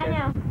him. I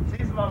know.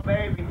 She's my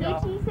baby, y'all.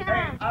 Get you some.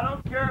 Hey, I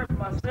don't care if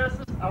my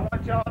sisters, I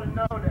want y'all to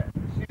know that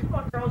she's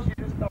my girl, she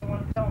just don't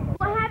want to tell me.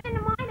 What happened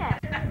to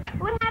Mida?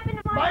 What happened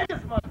to Mida?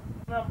 Mida's my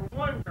number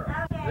one girl.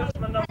 Okay. This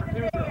is my number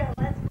two girl.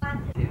 Let's watch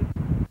it. You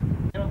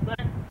don't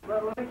think?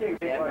 Well, let me take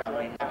this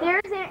one.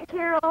 There's Aunt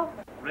Carol.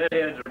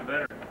 Redheads are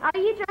better. Are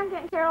you drunk,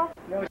 Aunt Carol?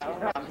 No, she's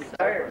not. She's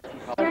tired.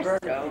 She's You're,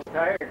 sunburned. She's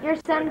tired. you're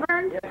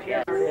sunburned? Yeah, she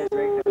has her head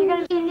raked You're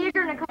going to be a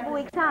nigger in a couple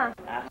weeks, huh?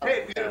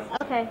 Hey, beautiful.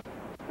 Okay.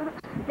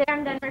 There,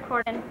 I'm done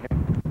recording.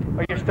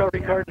 Are you still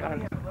recording?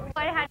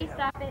 How do you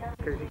stop it?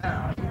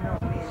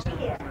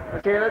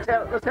 Okay, let's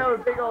have a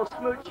big old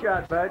smooch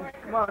shot, bud.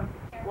 Come on.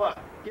 What?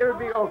 Give her a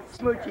big old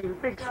smoochy,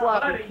 big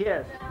sloppy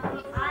kiss.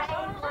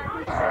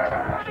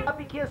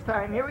 Sloppy kiss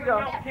time. Here we go.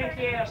 Look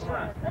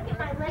at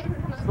my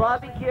legs.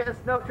 Sloppy kiss.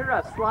 No, turn it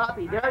up.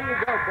 Sloppy. There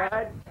you go,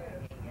 bud.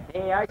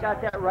 Hey, I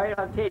got that right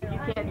on tape. You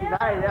can't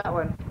deny that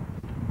one.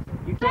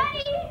 You can't.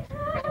 Buddy!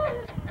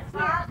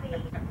 Sloppy.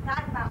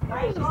 Talk about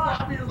white.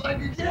 Sloppy is like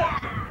you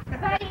get.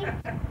 Buddy!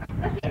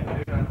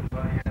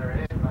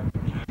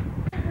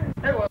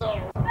 Hey, what's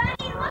up?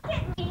 Buddy, look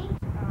at me!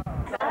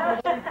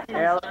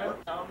 Yeah.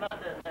 I'm not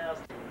that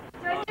nasty.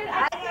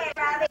 Okay,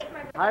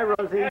 Robbie. Hi,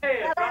 Rosie.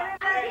 Hey, Well,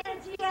 everybody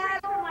in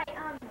Seattle,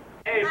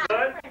 hey,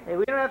 bud. Hey,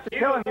 we don't have to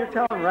tell him. You're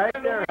telling right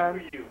there, hon.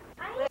 wish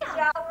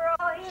y'all were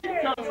all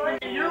here. Comes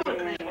to you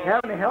with me.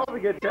 Having a hell of a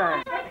good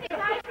time.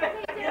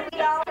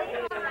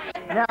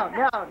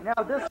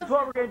 Now, this is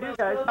what we're going to do,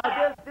 guys.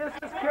 Now, this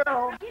is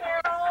Carol.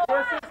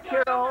 This is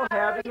Carol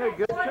having a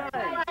good time.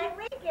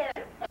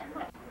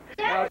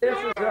 Now, this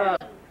is,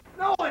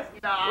 No,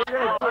 it's not.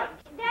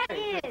 That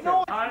is!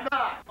 No, it's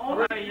not.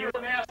 Only you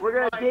nasty. we're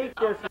going to date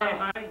this Hey,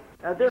 one. honey.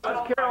 Now, this is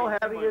Carol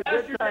having a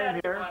That's good your time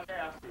daddy, here. my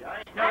nasty. I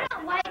ain't I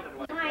don't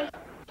like my...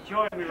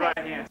 Join me right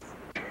here.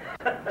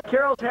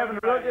 Carol's having a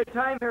real good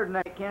time here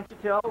tonight, can't you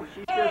tell?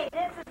 She's Hey,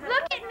 just, this is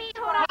Look at me,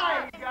 hold on.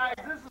 Hi, you guys.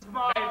 This is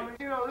Mom.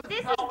 You know, This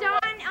is how we Dawn.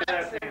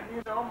 like to-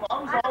 You know,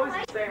 Mom's always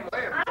the same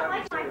way. I don't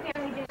like my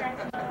family do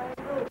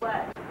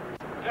that.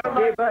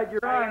 okay, bud,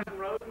 you're on.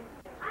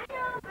 I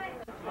know, but...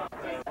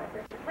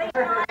 wait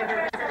till I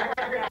dress up like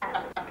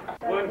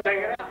that. Wouldn't take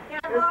it out.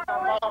 Now, This is my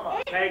Marlon,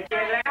 mama. Take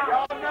it out.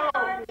 Y'all know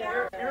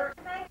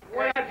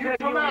you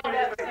come out of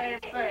that same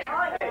thing.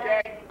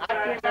 Okay?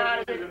 I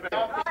cannot do it.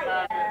 Don't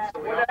deny it.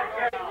 So we all When a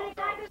guy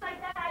goes like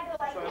that, I go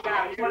like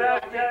that. What I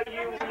tell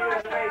you when you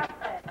was a baby?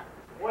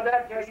 What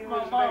I tell you my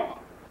was a mama.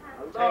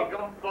 baby? Take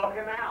them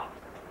fucking out.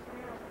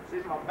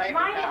 She's my baby.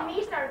 Mine now. and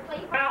me started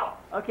playing. Out.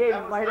 Okay,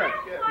 Mida.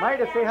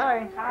 Mida, say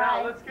hi.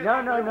 Now, let's get No.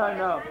 I know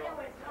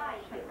what it's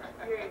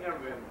like. You ain't never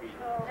been beat.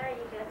 There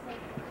you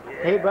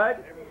go. Hey,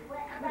 bud.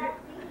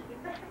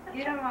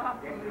 get him off.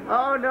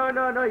 Oh,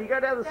 no. You got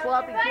to have the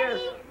sloppy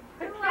kiss.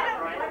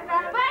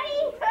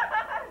 Buddy!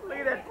 Look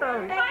at that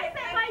tongue.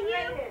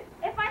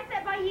 If I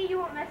sit by you, you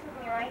won't mess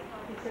with me, right?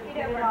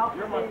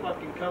 You're my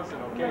fucking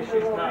cousin, okay?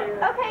 She's not.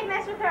 Okay,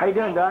 mess with her. How you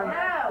doing, Don? No.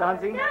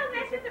 Donzie? No,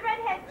 mess with the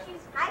redhead.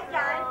 She's Hi,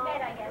 John.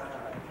 dead, I guess.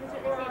 That's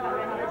what they say about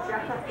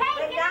redheads. Hey,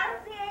 But get y'all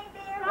see ain't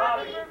there,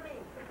 Robbie.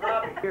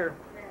 Robbie. Here.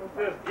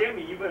 This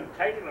Jimmy, you've been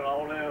taking it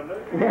all down,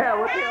 look. Yeah,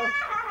 what the hell?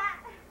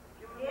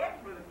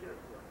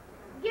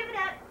 Give it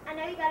up. I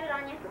know you got it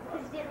on you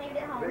because you didn't leave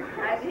it at home.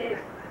 I did.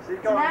 She's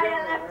going Tonight to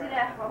I left it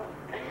at home.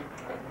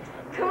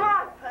 Come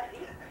on,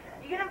 buddy.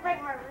 You're gonna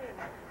break my rib.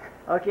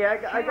 Okay,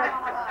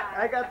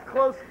 I got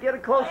close. Get a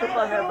close up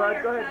on that,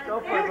 bud. Go ahead, go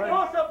for it, bud.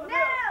 close up with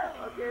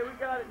No! Okay, we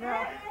got it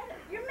now.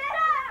 You're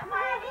messed up,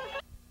 buddy.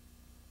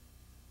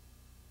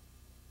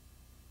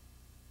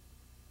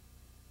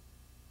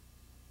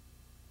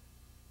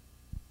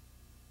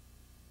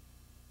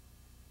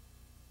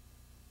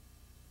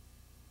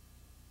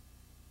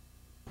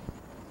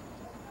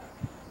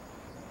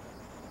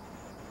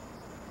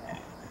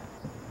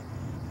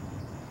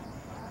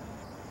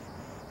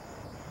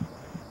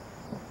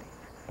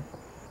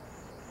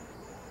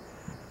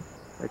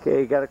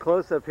 Okay, you got a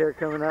close up here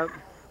coming up.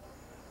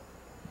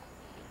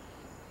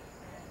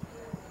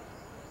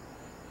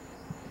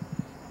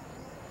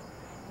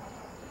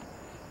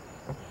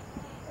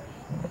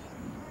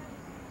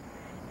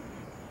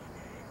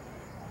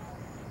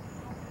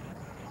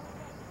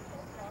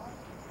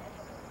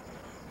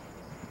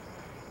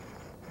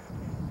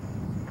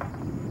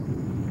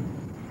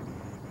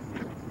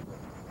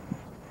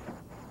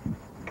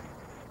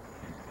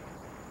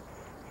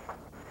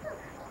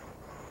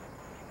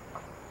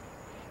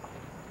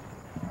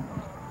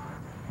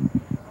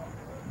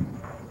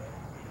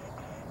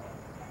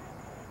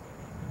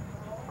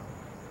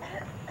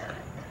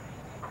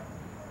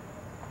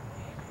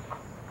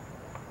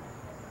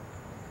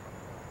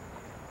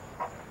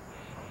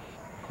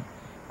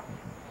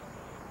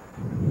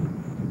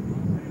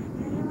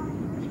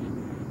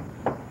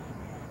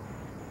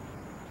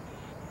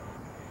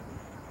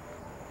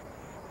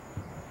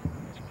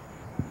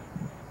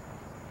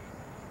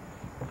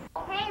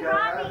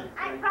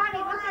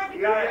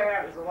 gotta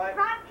have it.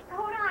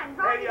 Hold on,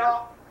 Robbie. Hey,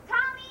 y'all.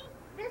 Tommy,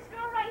 this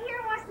girl right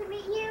here wants to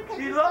meet you.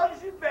 She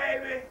loves you,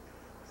 baby.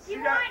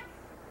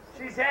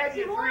 She's had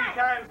you 3 wants.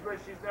 times, but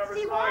she's never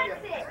She saw you.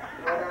 wants it.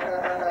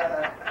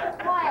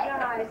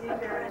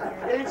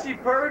 What? Ain't she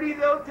purty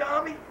though,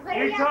 Tommy? But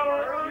You yeah, told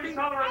her purty. they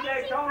told Ain't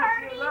she her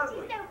purty? she was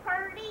ugly. She's so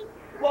purty.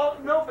 Well,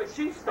 no, but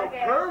she's so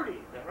purty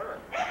to her.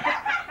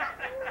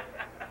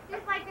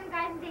 Just like them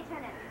guys in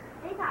Daytona.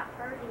 They got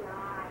purty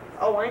eyes.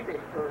 Oh, ain't they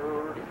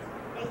purty?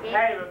 They did.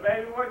 Hey, but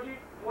baby, what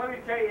did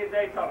he tell you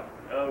they told you?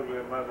 Oh,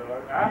 good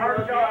motherfucker. I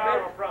heard y'all out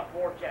on the front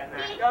porch that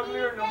night. Got me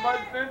in a mud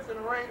fence in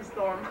a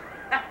rainstorm.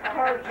 I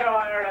heard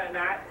y'all there that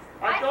night.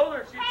 I told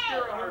her she'd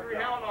scare a hungry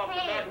hound off the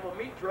back of a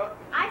meat truck.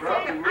 I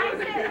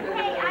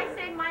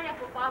said mine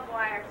up with barbed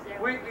wire.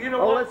 So. You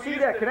know Oh, what? let's We see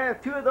used that. to- Can I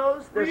have 2 of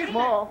those? we They're used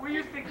small. To, we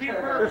used to keep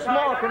her. They're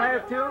small. Can I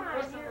have 2? Don't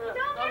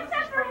mess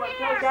up her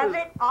hair. Shove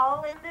it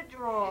all in the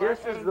drawer. This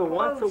is the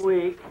once a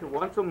week,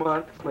 once a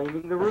month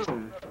cleaning the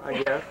room,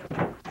 I guess.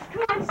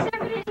 Come on,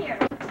 shove it in here.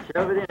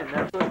 Shove it in.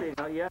 That's what they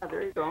know. Yeah,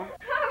 there you go.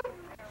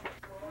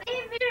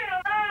 Leave me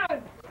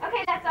alone.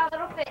 Okay, that's all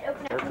it'll fit.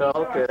 Open up That's the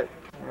all drawer. good.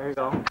 There you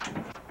go.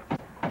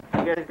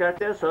 You guys got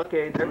this?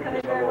 Okay. There we go.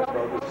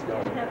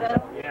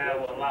 Yeah,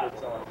 well,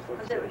 lots on.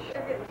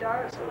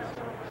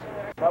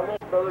 My little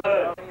brother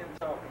Tommy and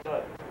Tom.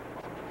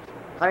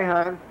 Hi,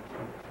 hon.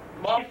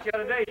 Mom, the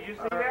other day, did you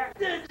see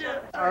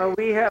that? Are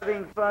we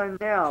having fun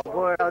now?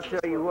 Boy, I'll tell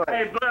you what.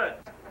 Hey,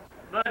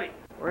 buddy.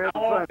 We're I having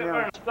fun walked up there now.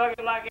 and stuck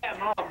it like that, and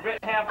Mom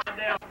bit half the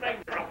damn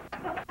finger off.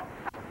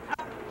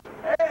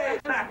 Hey,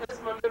 this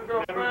is my new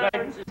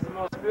girlfriend. She's the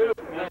most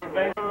beautiful.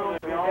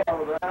 We all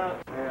know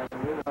that. And,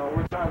 you know,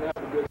 we're trying to have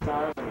a good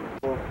time. And,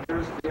 well,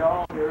 here's to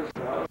y'all, here's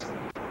to us.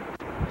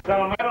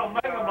 So they don't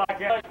make them like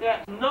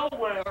that.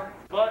 Nowhere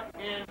but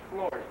in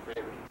Florida,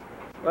 baby.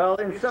 Well,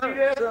 in You some see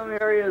this?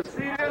 areas.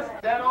 See this?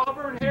 That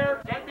auburn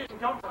hair? That didn't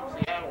come from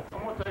Seattle. I'm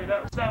going to tell you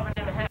that was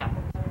 7.5.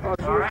 Oh,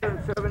 she's All right.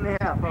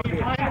 7.5. You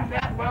Okay. find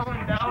that well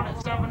and down at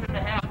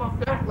 7.5 up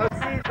there? Let's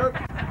see.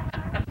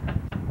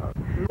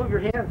 Move your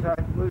hands, hon.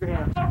 Move your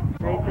hands.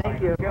 Hey,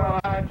 thank you. Go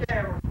on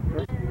camera.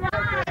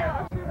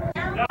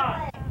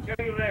 John, show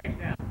your legs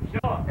now. Show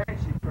them. Ain't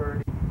she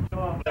pretty? Show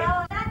them.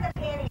 No, not the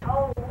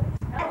pantyhose.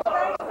 That's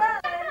my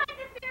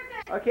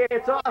son. Okay,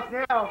 it's off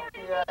now.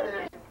 Yeah, it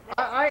is.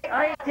 I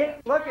ain't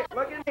take. Look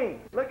at me.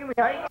 Look at me.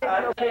 I ain't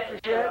taking no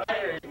pictures yet. I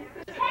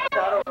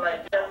don't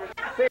like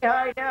that. Say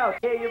hi now.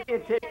 Okay, you're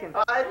being taken.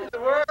 Hi to the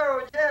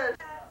world, yes.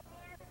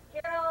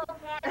 Carol,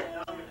 Patty.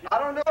 I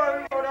don't know if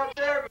we're going up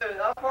there, but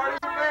I'm part of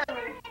your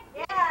family.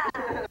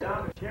 Yeah.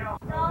 Don Michelle.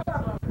 All of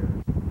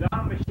them.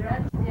 Don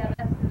Michelle. Yeah,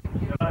 that's the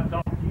Should I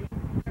talk to you?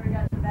 You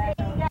got to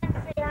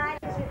say hi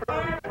to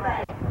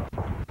everybody.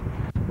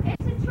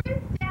 It's the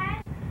truth,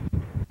 Dad.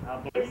 I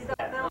believe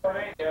that. No, it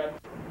ain't dead.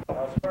 I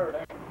swear it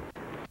ain't.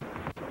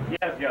 She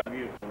has got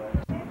beautiful legs.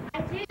 I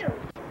do.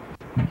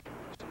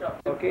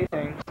 Okay,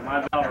 thanks.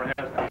 My daughter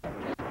has them.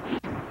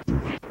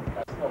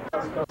 That's no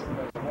best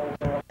customer in the whole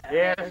world.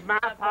 It's my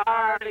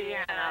party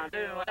and I'll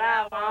do what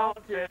I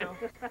want to.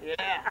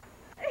 Yeah.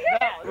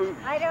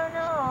 I don't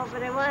know,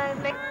 but I want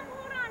to make...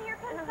 Hold on, here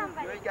comes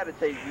somebody. You ain't gotta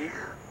take me.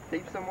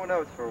 Take someone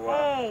else for a while.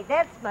 Hey,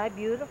 that's my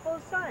beautiful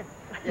son.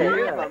 Yeah,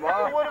 here's my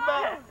mom. What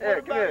about, Yeah,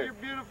 what come about here. your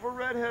beautiful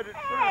redheaded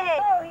friend? Hey!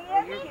 Oh,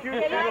 yeah. You're cute. You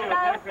like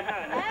those?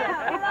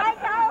 You like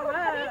those?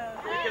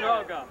 You can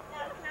all go.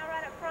 Now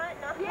right up front.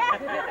 No. Yeah.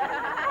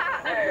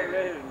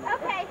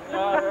 Okay.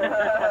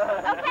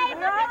 Okay,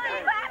 look at me,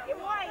 black and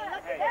white.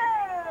 Look at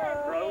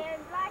that. Bro.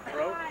 And black and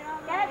Bro. white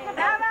on That's there. the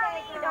best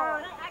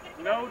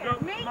thing. No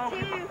dope Me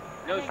smoking. too.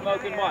 No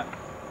smoking what?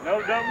 No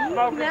dope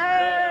smoking. No.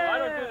 I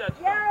don't do that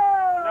stuff.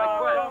 No,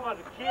 I'm talking about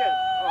the kids.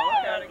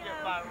 I gotta get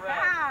my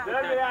rap.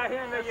 They'll be out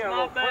here and they get a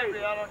Small little crazy.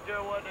 baby, I don't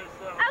care what they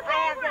say.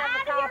 Okay, have to we're have a out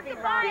of coffee here.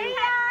 break. See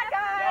ya,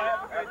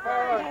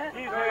 guys.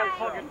 He's real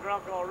fucking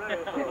drunk already.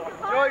 So.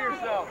 Enjoy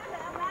yourself.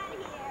 I'm out of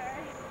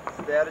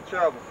here. Stay out of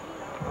trouble.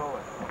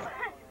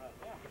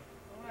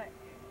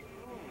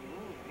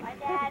 My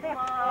dad,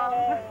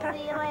 Mom.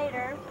 See you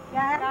later.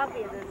 Got a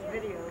copy of this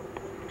video.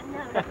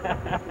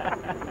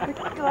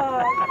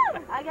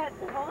 I got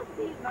the whole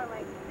seat by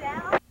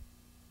myself.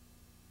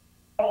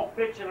 All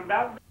bitching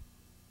about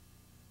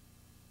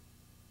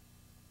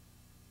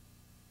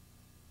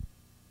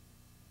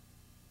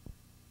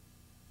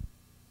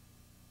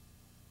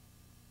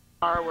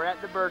We're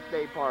at the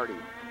birthday party.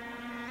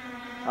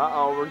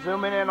 Uh-oh, we're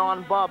zooming in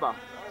on Bubba.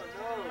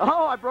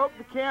 Oh, I broke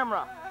the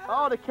camera.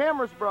 Oh, the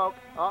camera's broke.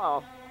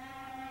 Uh-oh.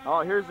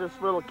 Oh, here's this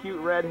little cute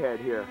redhead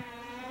here.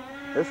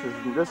 This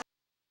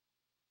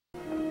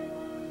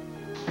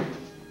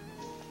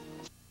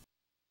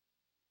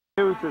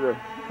new to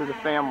the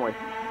family.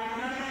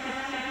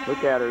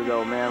 Look at her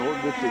though, man.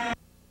 We'll get you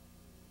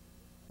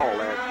all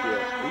that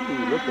shit.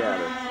 Ooh, look at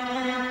her.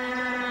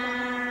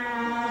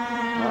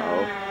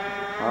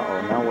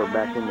 Uh-oh, now we're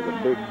back into the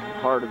big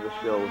part of the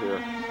show here.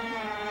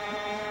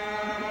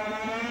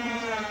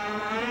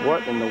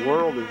 What in the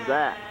world is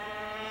that?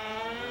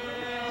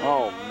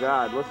 Oh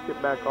God, let's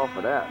get back off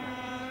of that.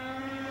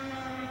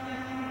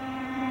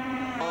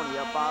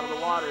 Up out of the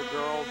water,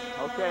 girls.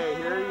 Okay,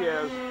 here he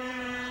is.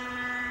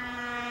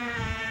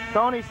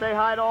 Tony, say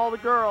hi to all the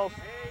girls.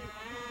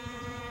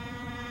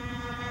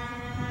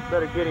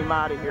 Better get him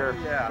out of here.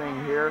 Yeah.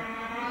 Thing here.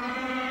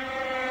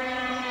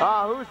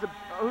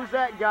 Who's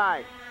that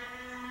guy?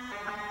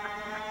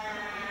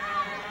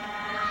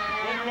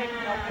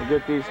 We'll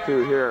get these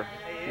two here.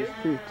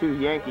 These two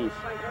Yankees.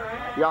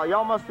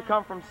 Y'all must have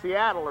come from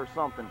Seattle or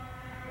something.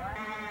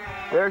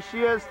 There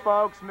she is,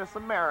 folks, Miss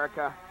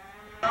America.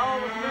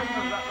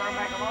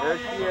 There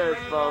she is,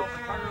 folks.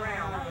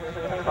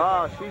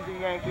 Oh, she's a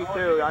Yankee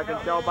too. I can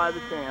tell by the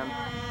tan.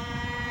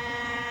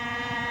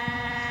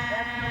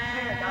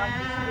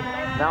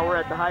 Now we're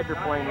at the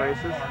hydroplane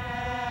races.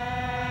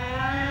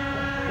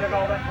 Look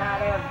all that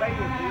tight ass baby,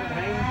 dude,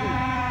 hangs you.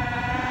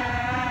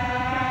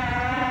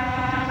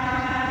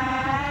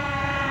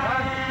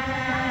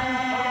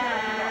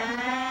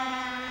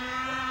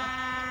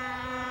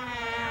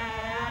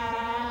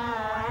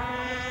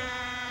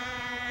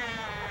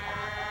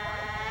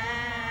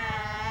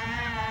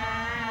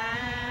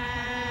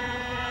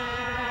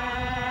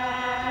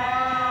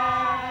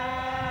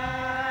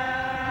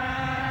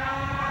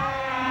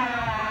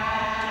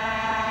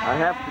 I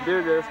have to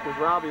do this because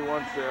Robbie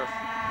wants this.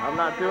 I'm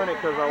not doing it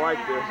because I like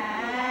this.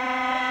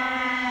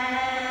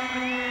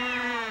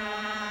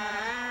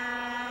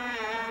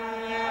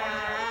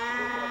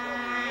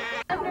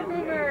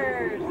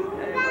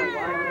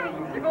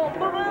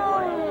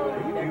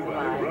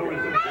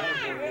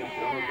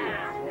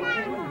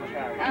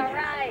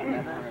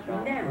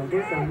 Now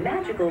there's a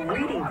magical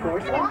reading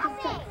course on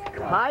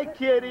the Hi,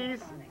 kitties.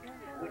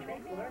 which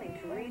makes learning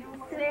to read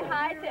Say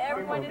hi to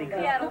everyone in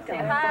Seattle. Say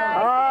hi.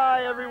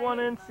 Hi, everyone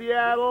in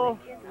Seattle.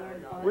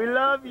 We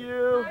love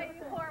you.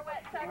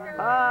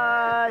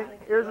 Hi.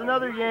 Here's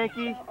another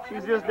Yankee.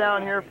 She's just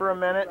down here for a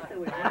minute.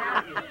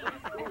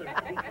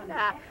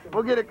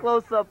 We'll get a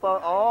close-up on.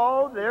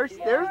 Oh, there's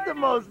the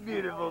most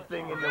beautiful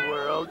thing in the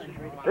world.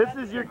 This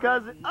is your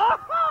cousin.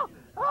 Oh!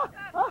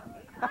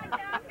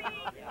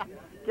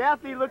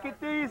 Kathy, look at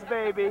these,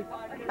 baby.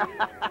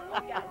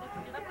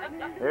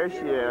 There she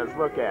is.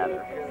 Look at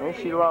her. Ain't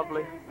she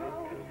lovely?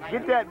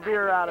 Get that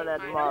beer out of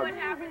that mug. What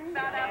happens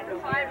about after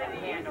 5 in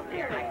the end?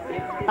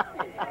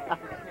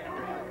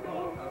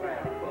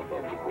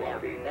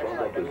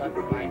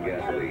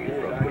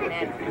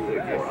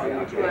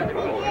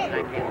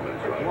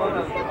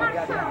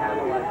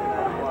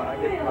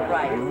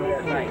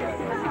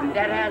 Right.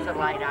 That has a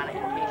light on it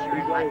in case you're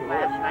in like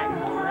last night in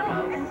the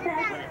limo when it's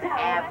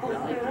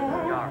absolutely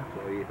dark.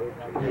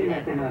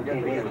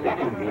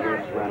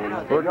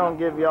 We're going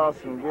to give y'all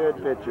some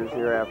good pictures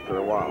here after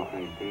a while.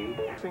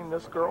 Seen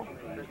this girl?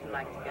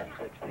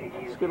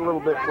 Let's get a little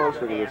bit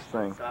closer to this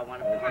thing.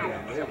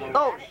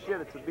 Oh,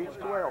 shit, it's a beach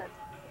 12.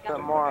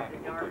 Some more.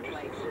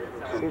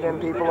 See them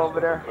people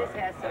over there? This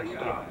has so you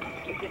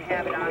can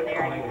have it on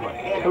there.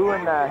 And Who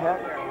in the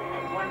heck?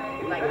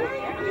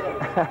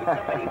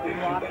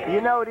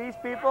 You know these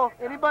people?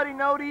 Anybody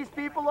know these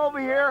people over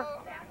here?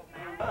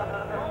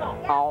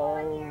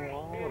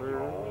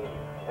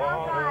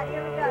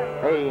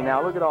 Hey,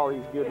 now look at all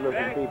these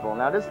good-looking people.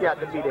 Now this got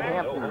to be the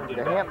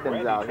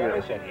Hamptons out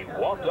here.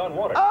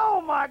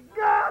 Oh my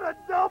God, a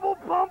double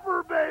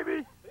pumper,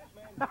 baby!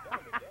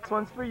 This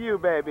one's for you,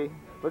 baby.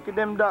 Look at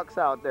them ducks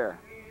out there.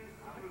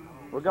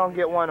 We're gonna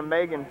get one of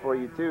Megan for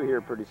you too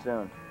here pretty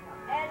soon.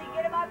 Eddie,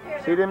 get him up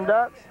here. See them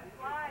ducks?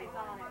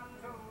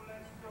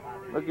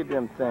 Look at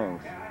them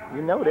things.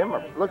 You know them.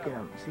 Look at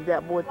them. See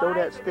that boy throw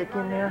that stick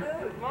in there?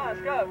 Come on,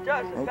 let's go.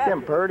 Josh, Ain't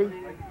them purty?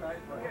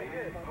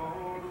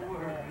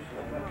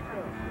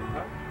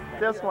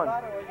 This one.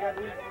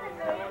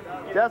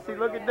 Jesse,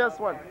 look at this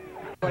one.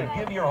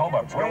 Give your home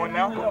a brand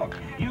new look.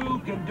 You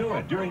can do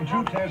it during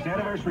True Test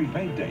Anniversary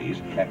Paint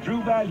Days at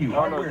True Value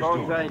Hardware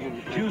Store.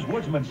 Choose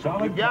Woodsman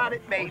Solid. You got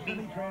it,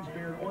 baby.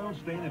 Transparent oil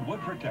stain and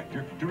wood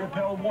protector to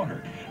repel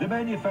water. The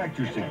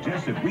manufacturer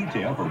suggests that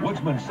retail for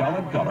Woodsman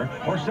Solid Color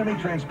or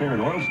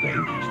semi-transparent oil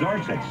stain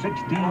starts at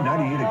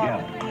 $16.98 a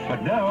gallon.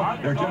 But now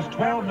they're just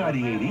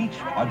 $12.98 each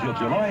until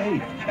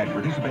July 8th at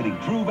participating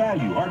True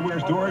Value Hardware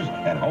stores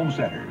and home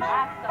centers.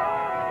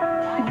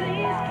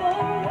 These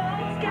four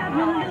walls got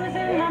me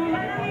losing my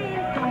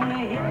mind. Gonna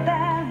hit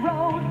that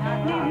road,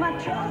 leave my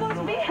troubles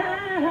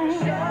behind.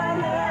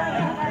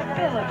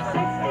 Phillips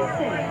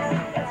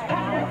 66, it's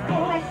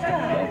powerful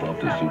stuff. Bump up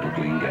to super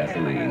clean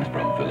gasolines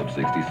from Phillips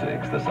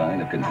 66, the sign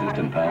of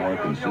consistent power,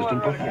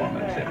 consistent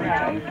performance every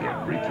tank,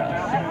 every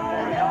time.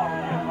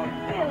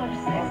 Phillips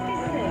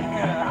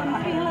 66, I'm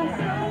feeling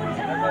so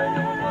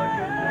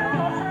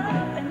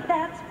tough, and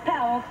that's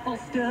powerful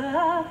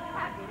stuff.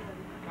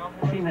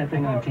 Seen that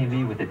thing on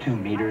TV with the 2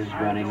 meters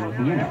running?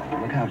 You know,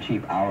 look how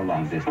cheap our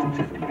long distance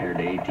is compared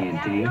to AT&T. The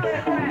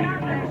meter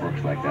never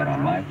works like that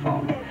on my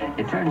phone.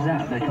 It turns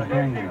out that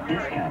comparing your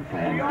discount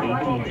plan with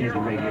AT&T's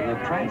regular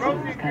prices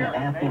is kind of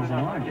apples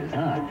and oranges,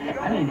 huh?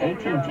 I mean,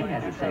 AT&T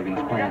has a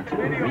savings plan too.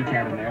 Reach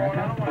Out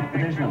America, but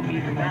there's no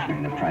meter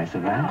measuring the price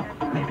of that.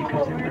 Maybe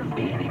because there wouldn't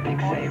be any big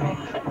savings.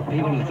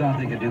 People who thought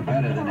they could do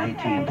better than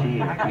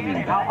AT&T are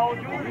coming back.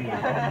 Aren't you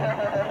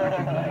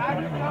glad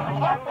you never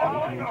watched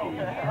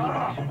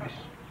AT&T?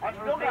 I'm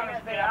still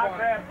gonna stay out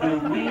there. The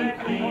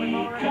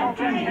weekly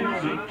country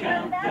music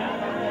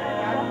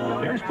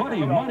countdown. There's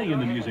plenty of money in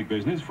the music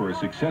business for a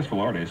successful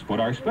artist,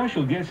 but our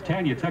special guest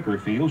Tanya Tucker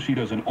feels she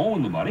doesn't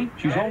own the money.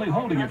 She's only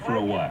holding it for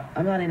a while.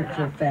 I'm not in it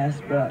for a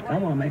fast buck. I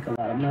want to make a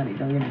lot of money,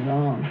 don't get me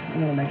wrong. I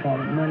want to make all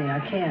the money I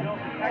can, so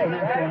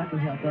therefore I can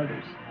help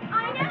others.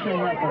 I can't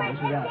help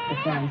others without the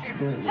funds to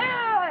do it.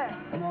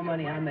 The more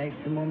money I make,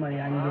 the more money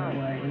I can give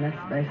away, and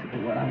that's basically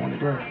what I want to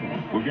do it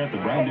for. We've got the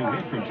brand new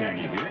hit from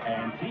Tanya here,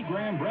 and T.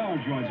 Graham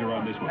Brown joins her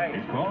on this one.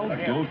 It's called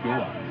Don't Go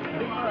Out.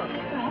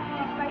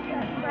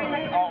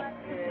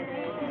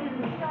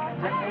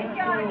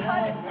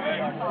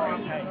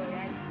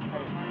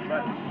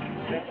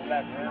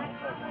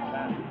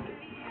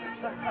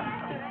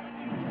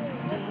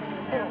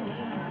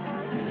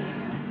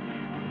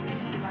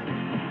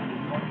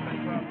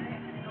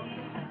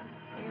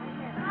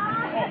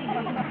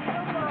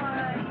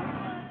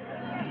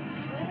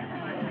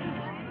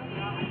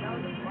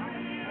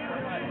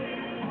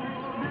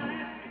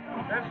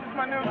 This is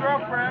my new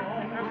girlfriend.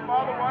 This is my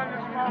other one.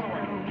 This is my other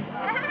one.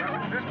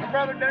 This is my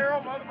brother Daryl.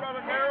 My other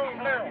brother Daryl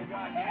and Daryl.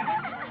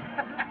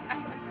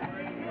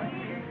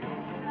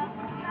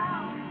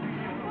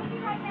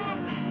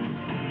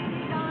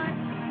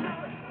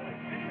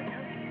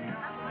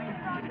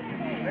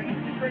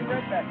 Bring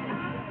Red back here.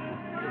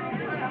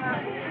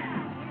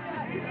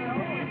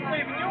 I'm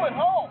leaving you at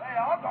home. Hey,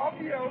 I'll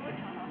be over.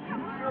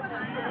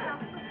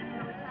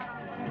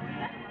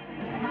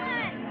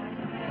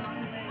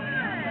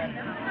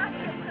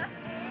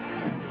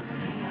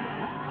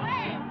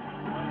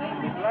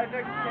 Right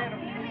next to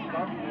Canada.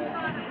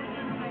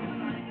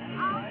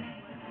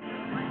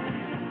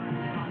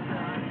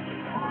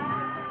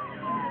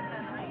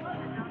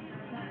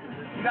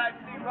 You guys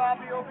see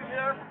Robbie over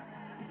here?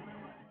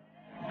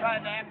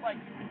 Trying to act like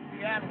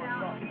Seattle or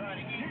something, trying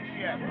to eat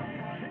shit.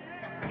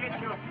 Get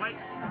you a plate.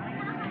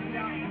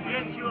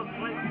 Get you a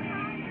plate.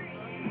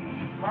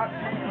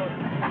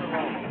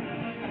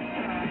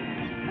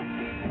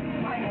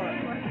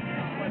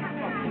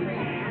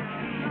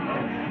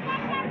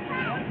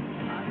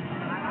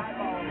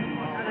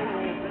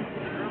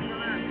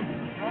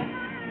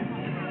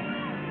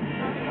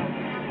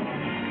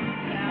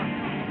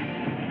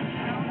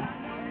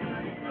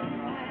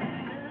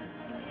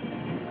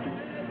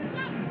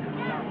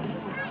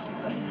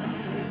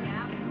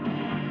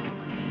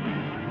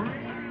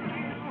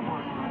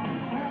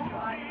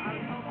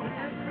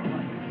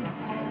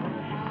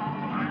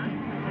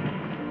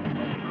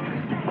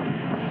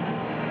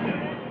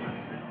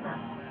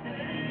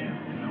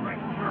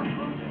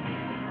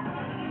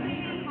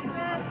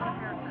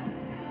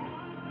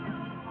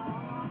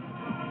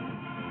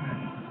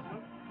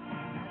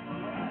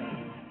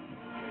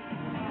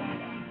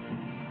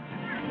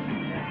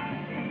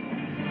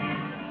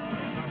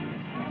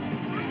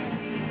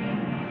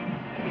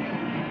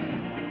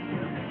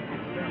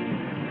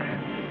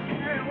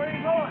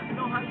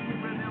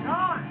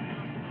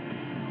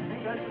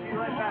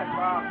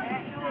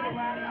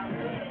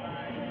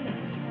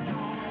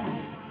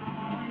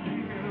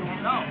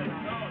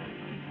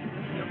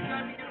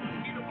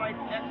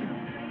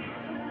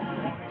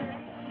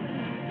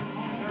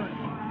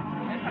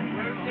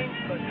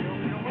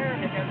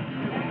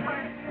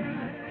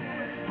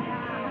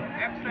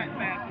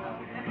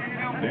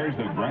 There's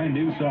the brand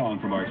new song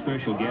from our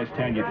special guest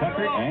Tanya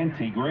Tucker and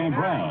T. Graham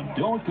Brown,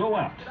 Don't Go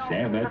Out.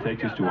 Sam, that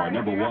takes us to our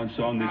 #1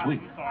 song this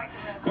week.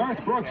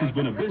 Garth Brooks has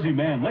been a busy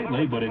man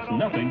lately, but it's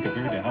nothing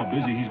compared to how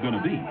busy he's going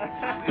to be.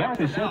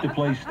 Garth is set to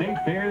play state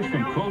fairs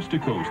from coast to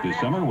coast this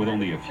summer with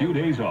only a few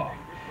days off.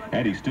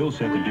 And he's still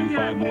set to do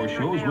 5 more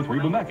shows with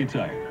Reba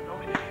McEntire.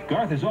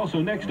 Garth is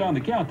also next on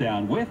the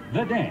countdown with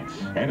The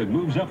Dance, and it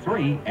moves up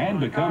 3 and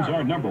becomes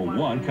our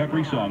 #1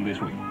 country song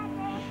this week.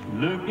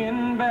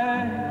 Looking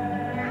back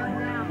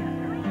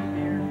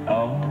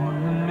on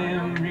the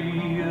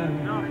memory of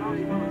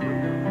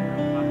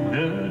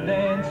the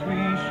dance we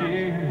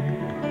shared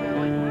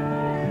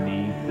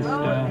beneath the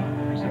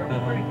stars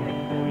above. For a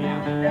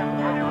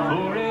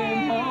moment,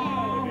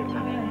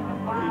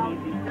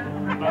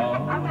 all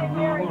the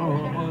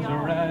world was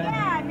right.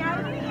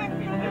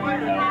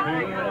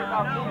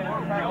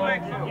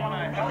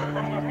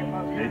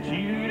 That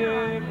you'd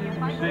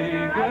ever say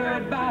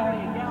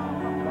goodbye,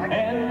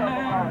 and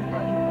now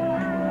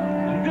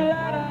I'm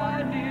glad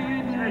I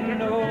didn't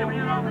know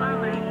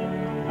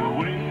the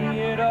way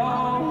it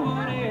all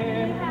would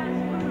end,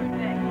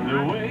 the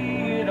way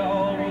it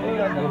all would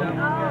go.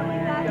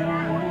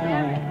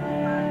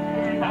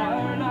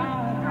 Our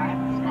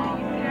lives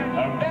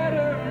are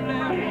better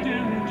left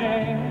in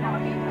jam.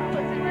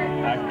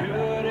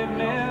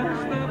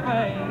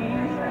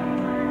 pain,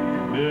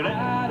 but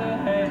I'd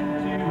have had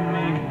to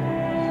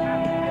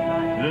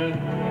miss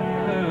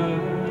the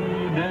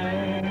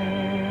dance.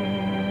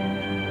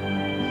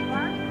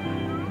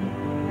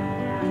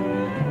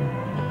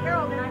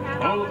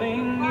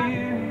 Holding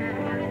you,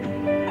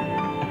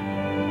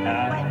 I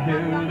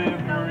held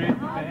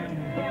everything.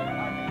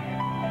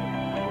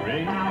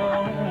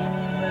 Rainbow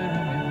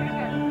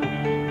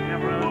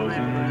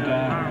wasn't I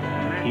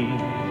the king?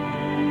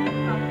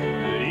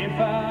 But if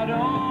I'd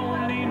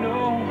only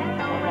known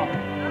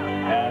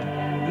how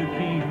the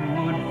king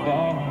would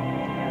fall,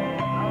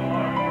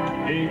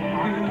 it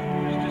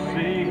who's to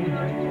say?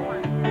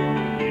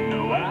 You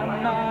know I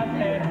might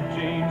have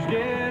changed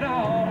it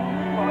all,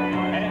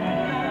 and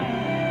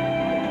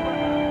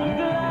I'm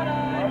glad I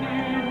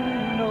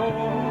didn't know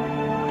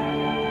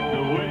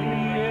the way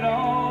it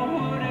all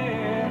would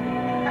end,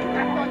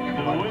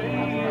 the way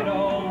it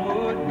all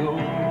would go.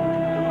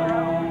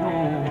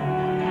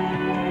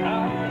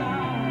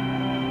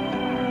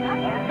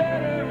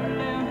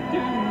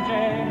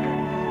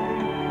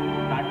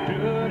 I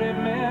could have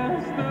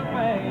missed the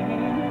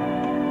pain,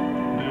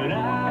 but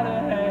I'd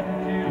have had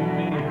to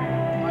miss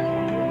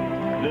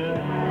the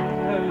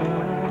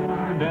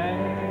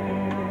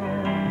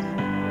dance.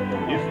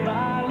 It's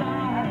my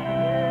life,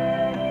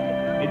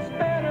 it's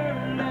better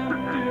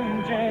left to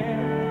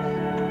chance.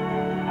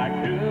 I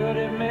could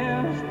have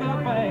missed the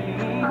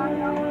pain,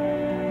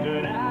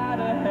 but I'd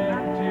have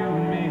had to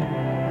miss.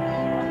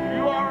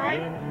 You all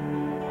right?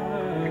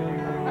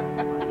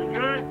 You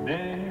good?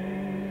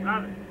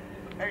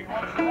 Hey, you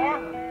want some more?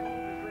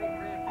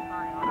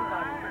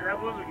 That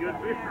was a good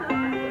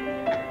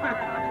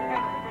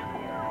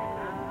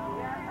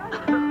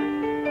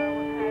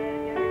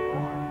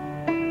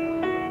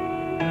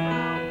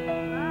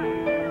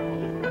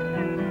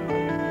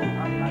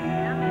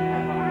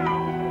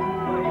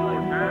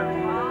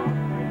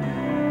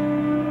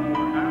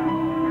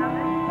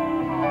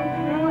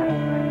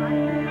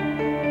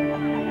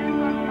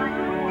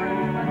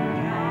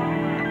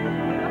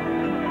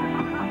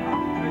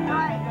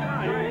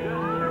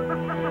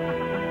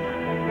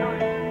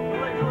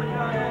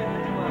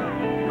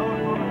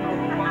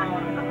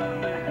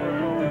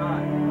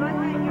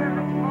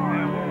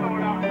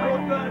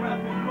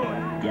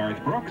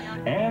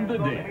and the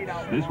dance,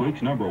 this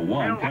week's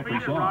 #1 country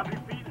song.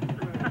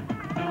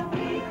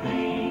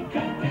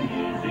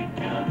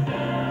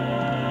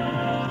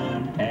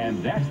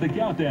 And that's the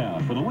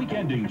countdown for the week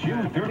ending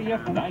June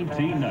 30th,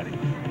 1990.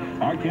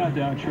 Our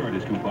countdown chart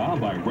is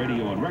compiled by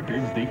Radio and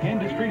Records, the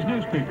industry's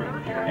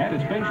newspaper, and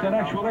it's based on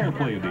actual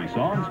airplay of these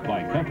songs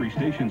by country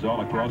stations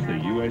all across the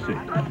USA.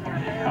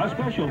 A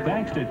special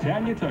thanks to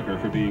Tanya Tucker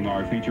for being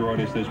our feature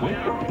artist this week,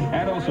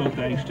 and also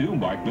thanks to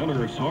Mike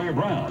Miller of Sawyer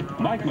Brown,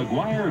 Mike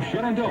McGuire of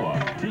Shenandoah,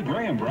 T.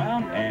 Graham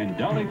Brown, and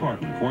Dolly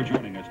Parton for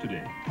joining us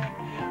today.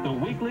 The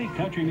weekly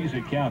Country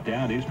Music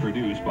Countdown is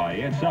produced by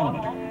Ed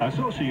Solomon,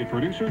 Associate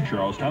Producer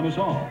Charles Thomas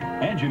Hall,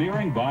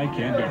 Engineering by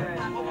Ken Barrett.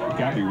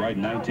 Copyright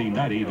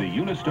 1990, the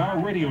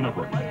Unistar Radio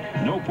Network.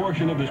 No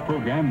portion of this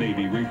program may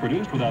be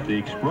reproduced without the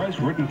express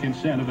written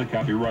consent of the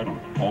copyright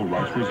owner. All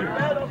rights reserved.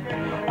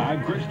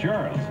 I'm Chris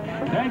Charles.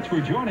 Thanks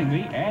for joining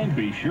me, and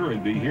be sure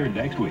and be here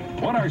next week,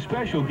 when our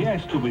special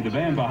guests will be the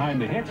band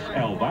behind the hits,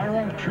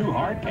 Elvira, True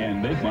Heart,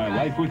 and Make My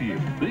Life With You,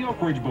 the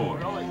Oak Ridge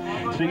Boys.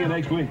 See you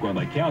next week when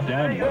the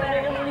countdown...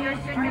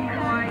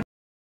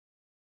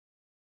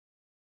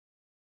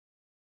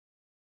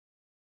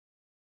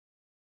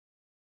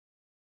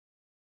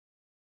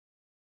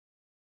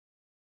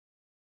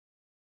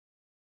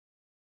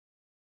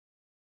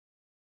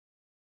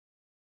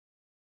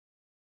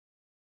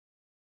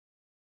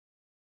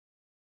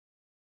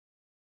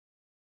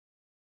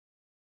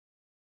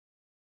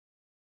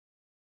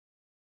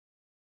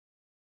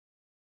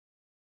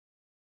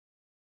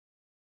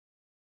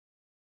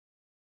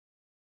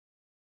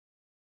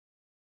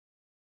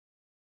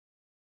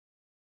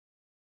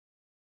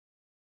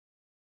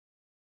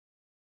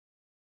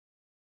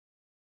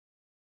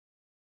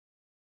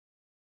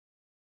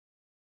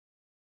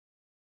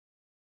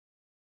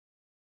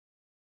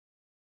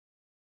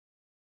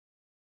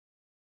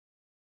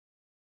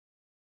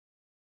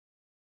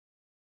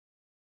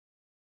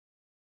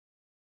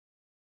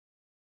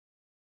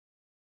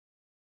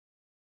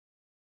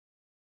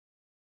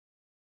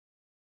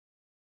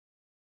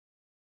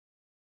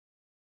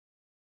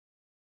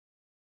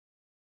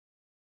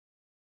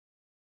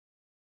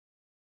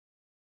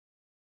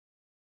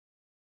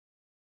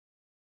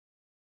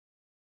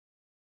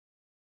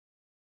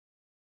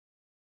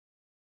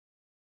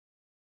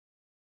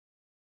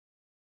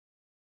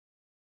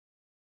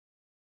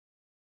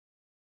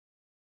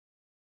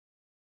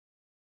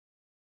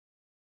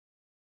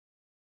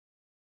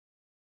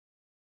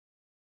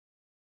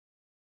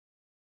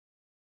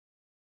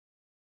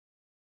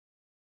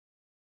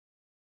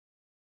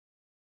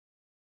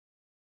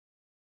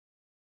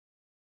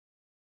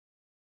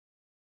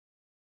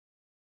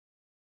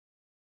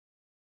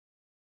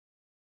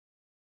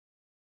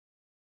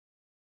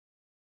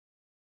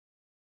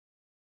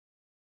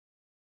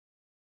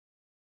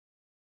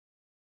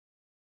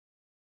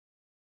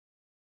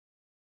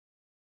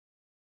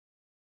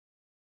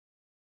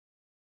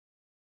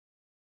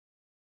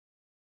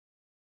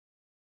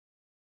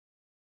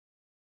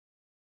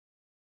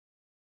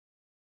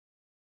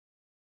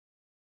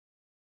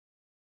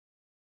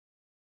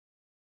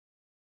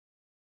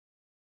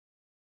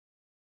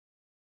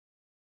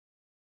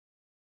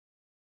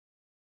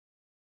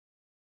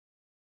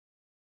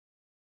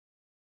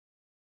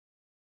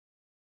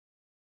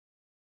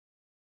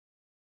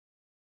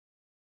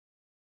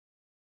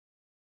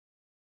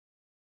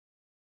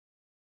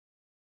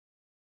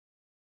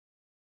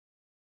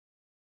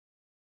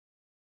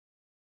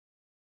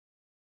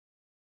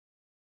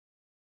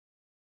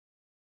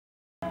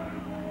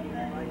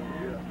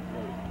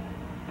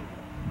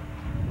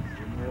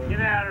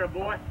 there,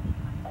 boy.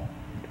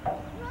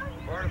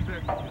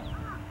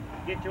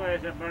 Get your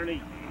ass up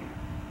underneath.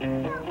 You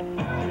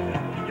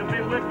want me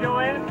to whip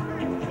your ass?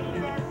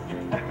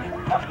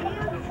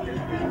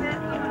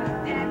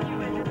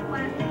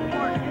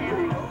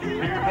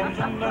 Here comes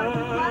another.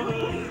 You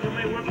want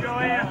me to whip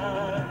your ass?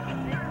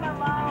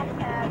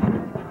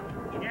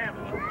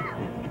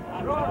 Gamble.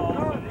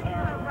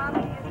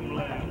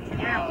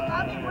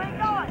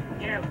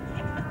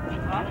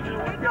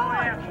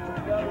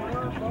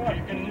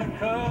 Kicking the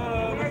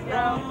covers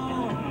down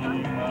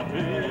my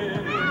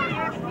bed.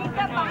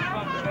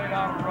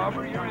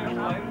 Rubber, you're in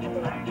place.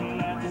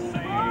 That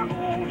same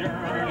old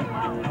yearning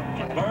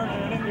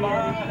burning in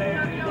my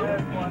head.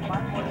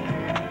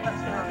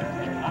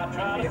 I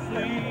try to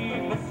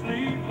sleep, but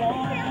sleep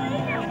won't.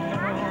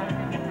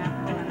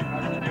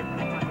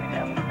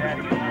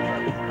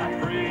 I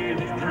pray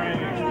these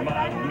dreams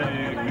might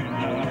make me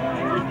know.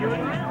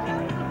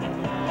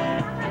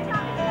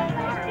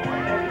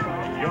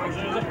 Yours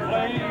is a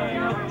flame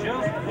of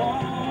just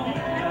one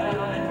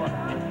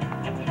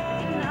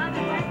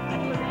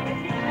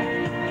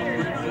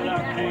bridge that I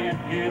can't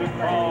get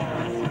across.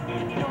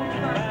 No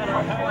matter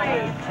how I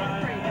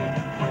try,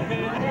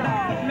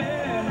 midnight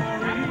memories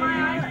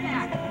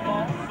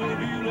won't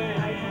save you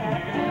laying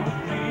with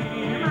me.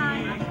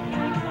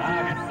 I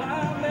guess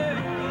I'll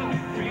never be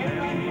free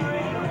from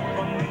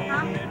these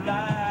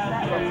midnight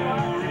memories.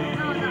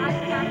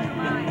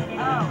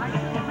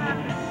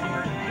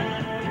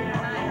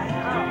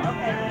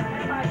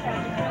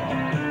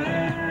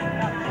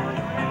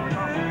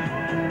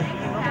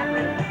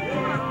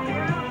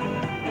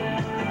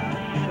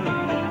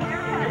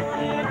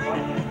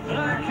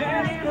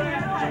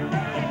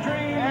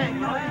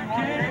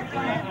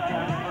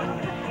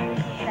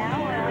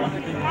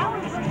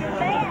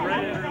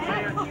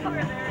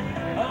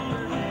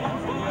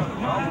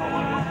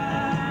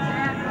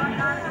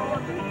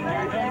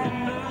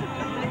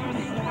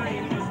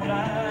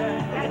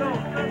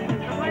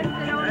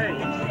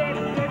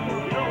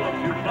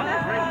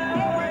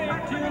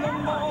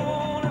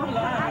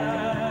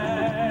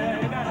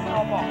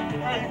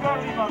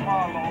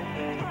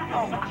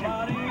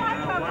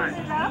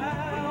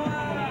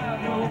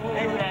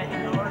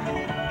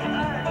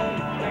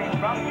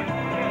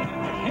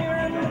 Here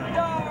in the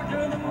dark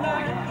of the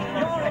night,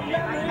 you're a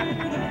memory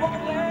that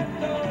won't let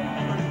go.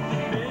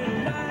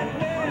 Midnight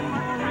memories,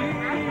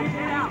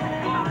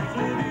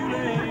 so you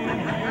lay here with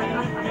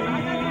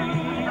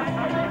me.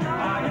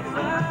 I guess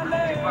I'll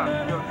never be from these midnight memories. Midnight memories, so you lay here with me. I guess I'll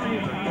never be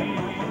from these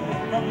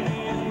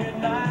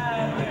midnight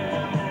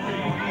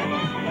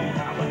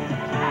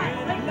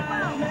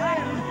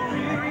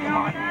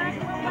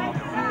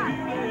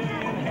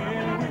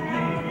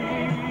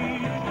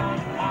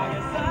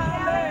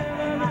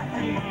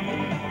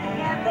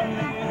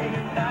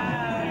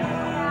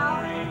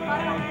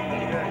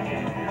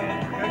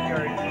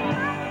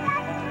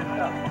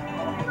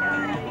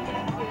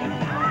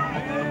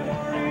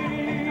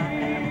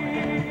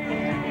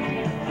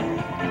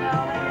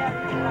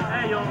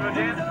Hey, you want to go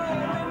dance?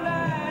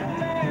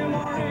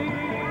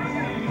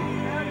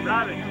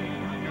 Robbie,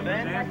 you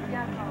dance?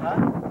 Huh?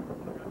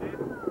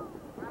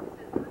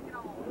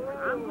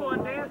 I'm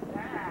going dance.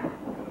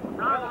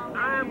 Robbie, I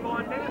am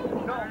going dance.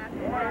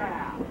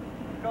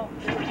 Go.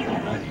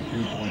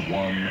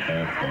 92.1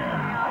 FM,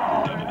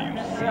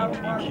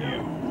 WCTQ,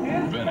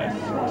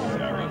 Venice,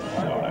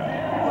 Sarasota.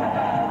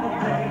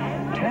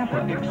 Tampa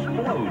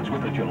explodes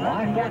with the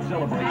July 4th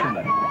celebration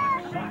that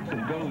rocks, socks,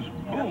 and goes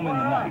boom in the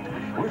night.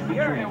 We're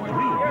featuring 3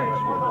 events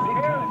for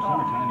big-time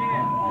summertime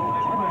fun.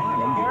 Harbor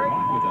Island will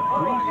rock with a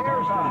free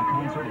Sarasota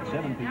concert at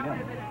 7 p.m.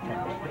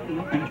 Tampa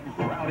Stadium features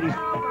rowdies.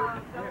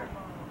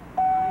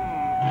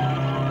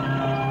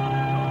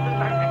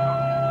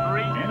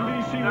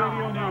 NBC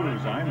Radio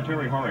News, I'm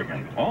Terry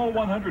Horrigan. All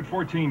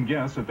 114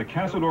 guests at the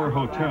Castledor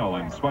Hotel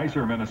in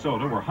Spicer,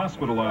 Minnesota were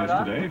hospitalized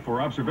today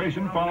for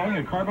observation following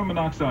a carbon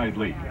monoxide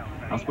leak.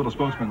 Hospital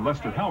spokesman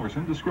Lester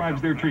Halverson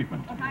describes their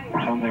treatment.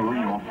 Some they were,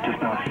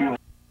 just not feeling.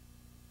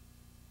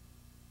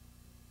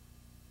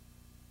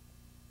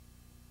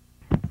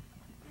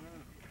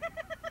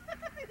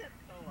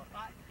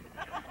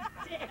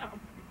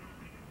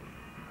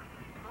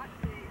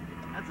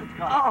 That's what's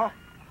called.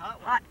 Oh,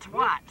 hot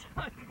twat.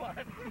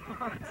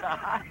 It's a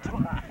hot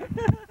twat.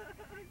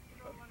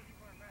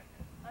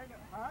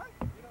 Huh?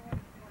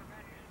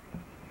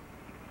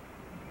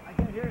 I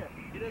can't hear it.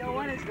 You don't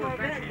want his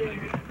Corvette, do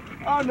you?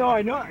 Oh no,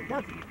 I know.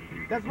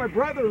 That's my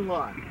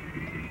brother-in-law.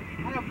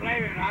 I don't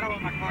blame him. I don't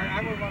want my car.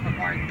 I wouldn't want my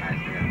car you guys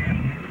do.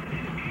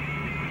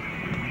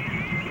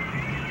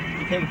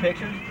 You taking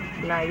pictures?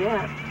 Not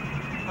yet.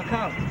 How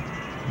come?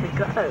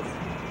 Because.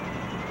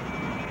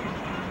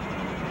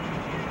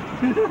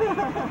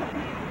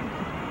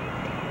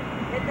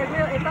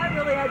 If I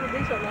really had to do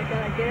something like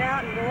that, I'd get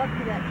out and go up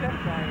to that truck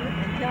driver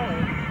and tell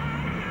him.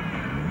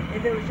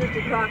 If it was just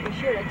a crock of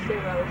shit, I'd stay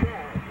where I was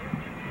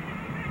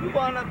at. Move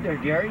on up there,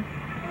 Gary.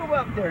 Move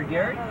up there,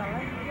 Gary.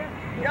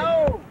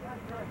 Go!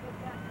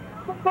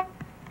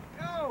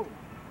 Go!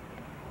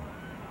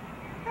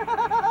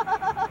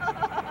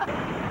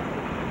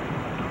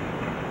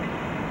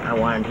 I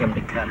want wanted him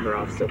to cut her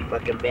off so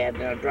fucking bad,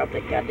 and I dropped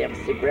that goddamn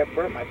cigarette,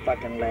 burnt my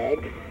fucking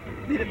leg.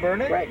 Did it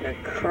burn it? Right in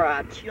her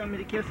crotch. You want me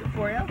to kiss it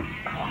for you?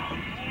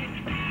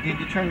 Did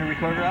you turn the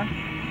recorder on?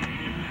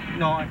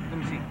 No, let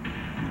me see.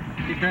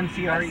 Did them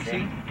see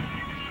REC?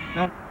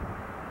 No.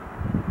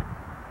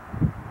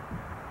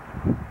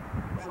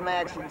 Some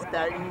action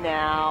starting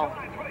now.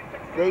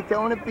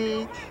 Daytona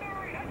Beach.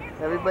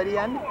 Everybody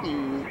on the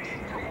beach.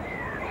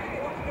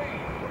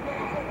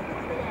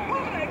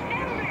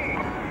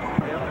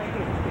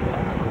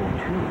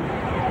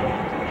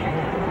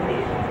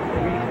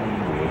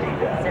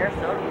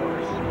 Sarasota.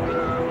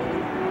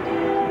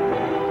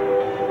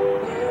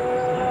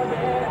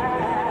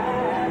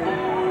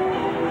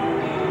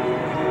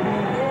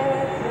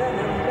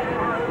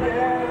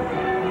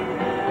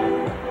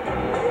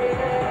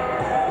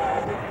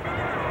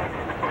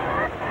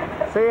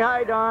 Say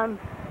hi, Don.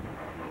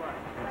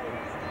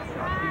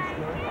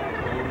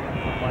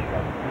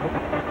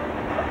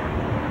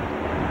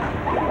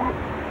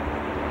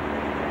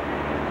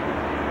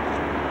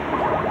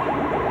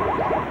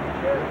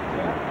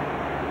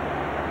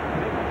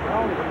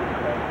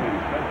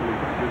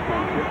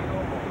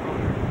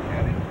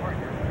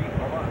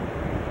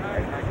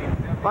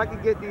 If I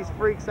could get these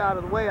freaks out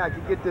of the way, I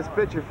could get this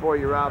picture for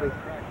you, Robbie.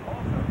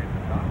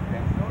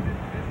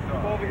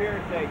 Over here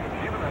and take it.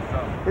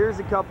 Here's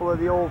a couple of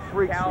the old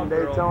freaks from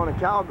Daytona,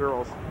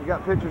 cowgirls. We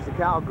got pictures of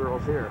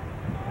cowgirls here.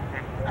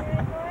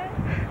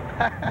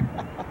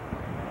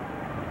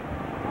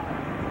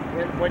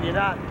 And when you're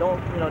not,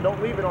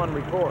 don't leave it on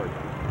record.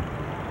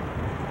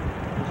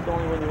 Just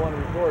only when you want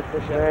to record,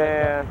 push that.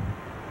 Yeah.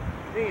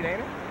 Neat,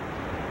 ain't it?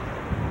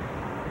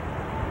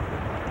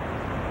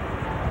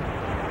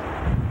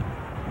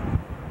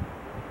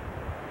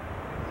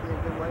 See a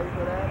good way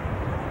for that?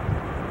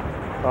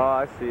 Oh,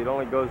 I see. It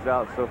only goes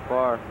out so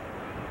far.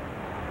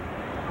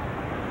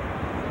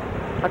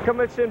 How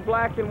come it's in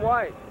black and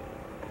white?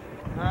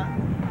 Huh?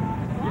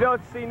 You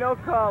don't see no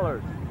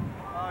colors.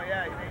 Oh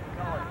yeah, you ain't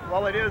color.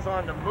 Well, it is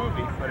on the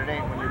movie, but it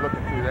ain't when you're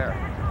looking through there.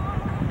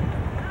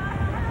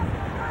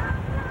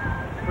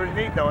 It's pretty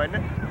neat though, isn't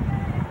it?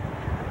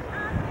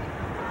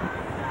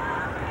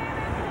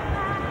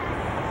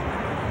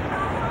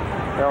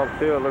 Hell,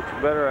 too, it looks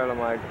better out of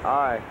my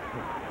eye.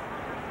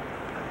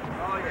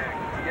 Oh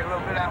yeah, you get a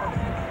little bit out.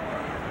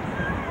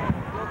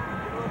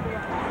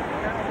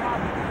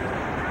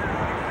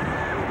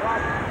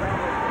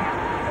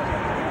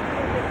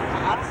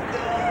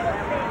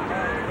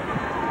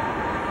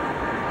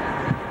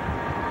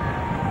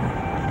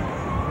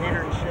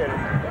 Neater than shit.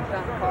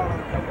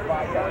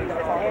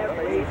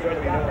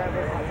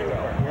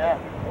 Yeah.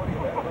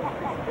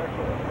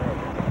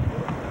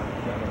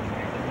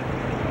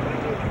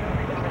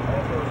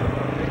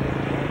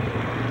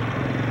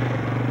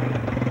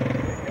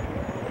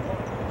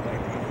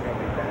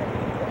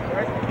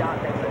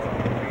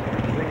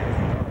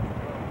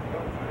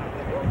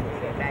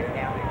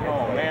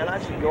 Oh man, I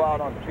should go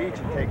out on the beach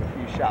and take a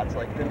few shots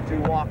like them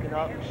two walking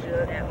up and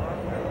shit.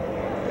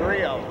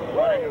 3 of them,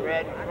 one in the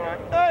red in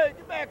front. Hey,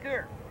 get back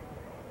here!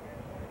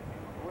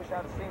 I wish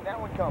I'd have seen that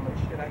one coming.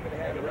 Shit, I could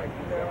have had it right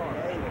from there on.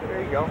 Hey,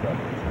 there you go.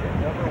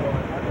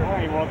 Oh,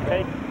 you won't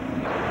take.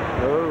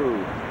 Oh.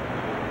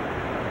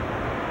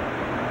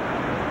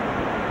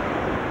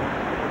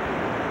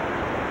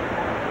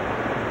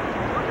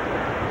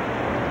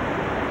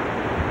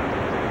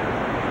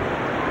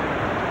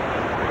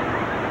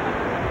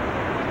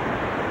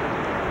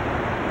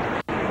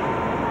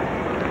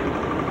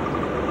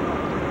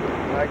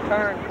 Right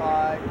turn,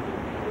 Clyde.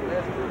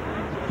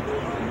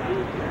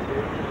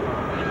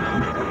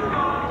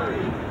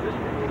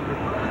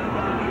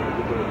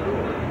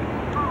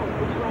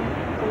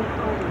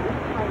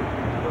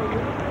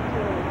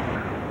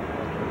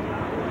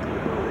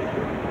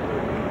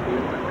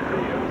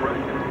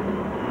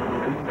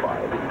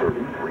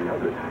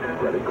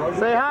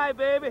 Say hi,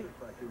 baby.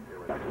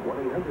 That's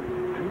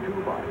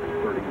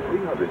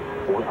 1-800-225-3300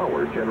 for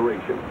our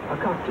generation. A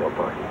cocktail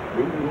party.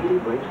 Maybe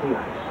breaks the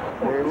ice.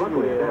 There she is.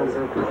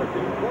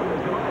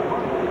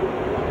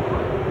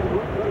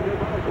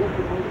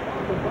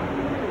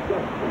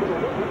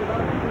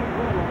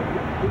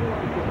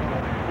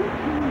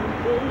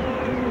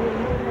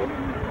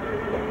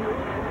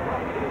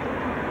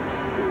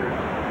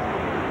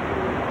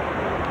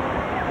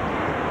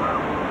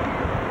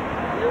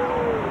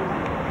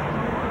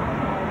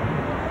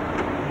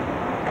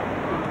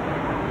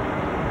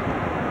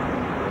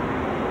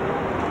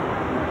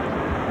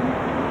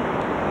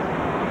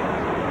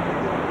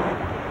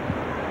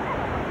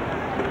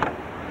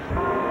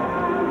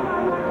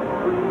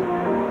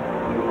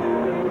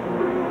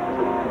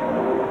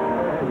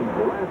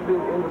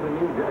 Into the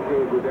new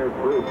decade with their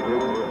first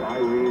hit for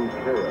Irene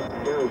Cara,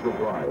 Air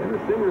Supply, and a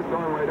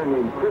singer-songwriter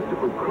named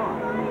Christopher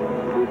Cross,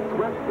 who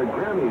swept the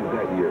Grammys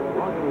that year,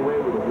 walking away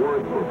with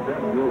awards for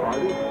Best New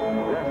Artist,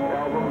 Best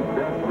Album,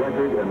 Best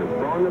Record, and the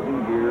Song of the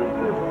Year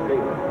for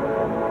Taylor.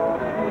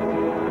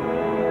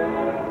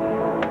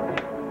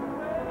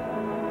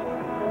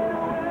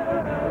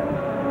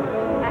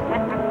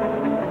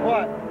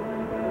 What?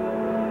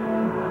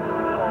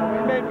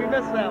 Oh, we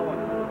miss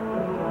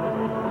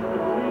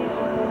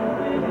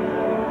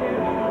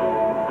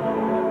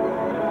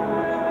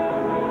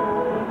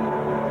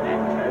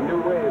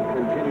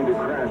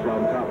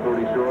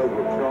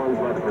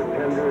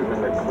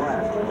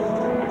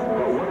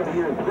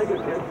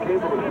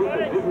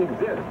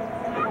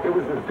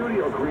a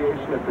studio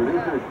creation of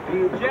producer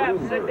Steve Jeff,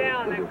 Greenberg. sit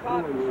down and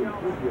coffee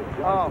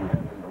Oh.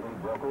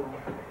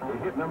 They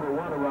hit number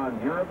one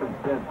around Europe and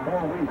spent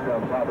 4 weeks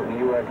on top of the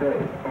USA.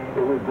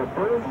 It was the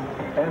first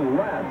and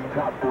last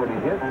top 40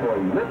 hit for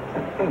Lips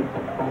Inc.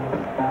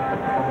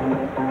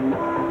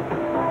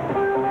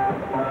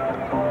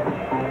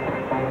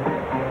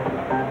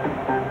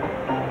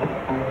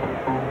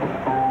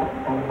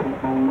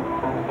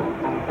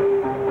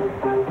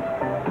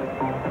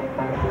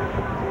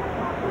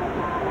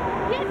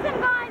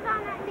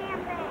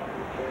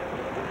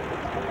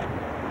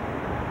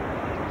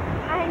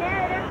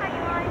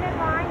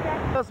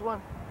 This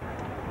one.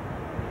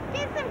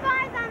 Get some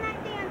guys on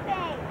that damn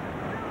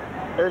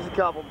thing. There's a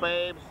couple,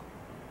 babes.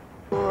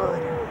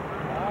 Good.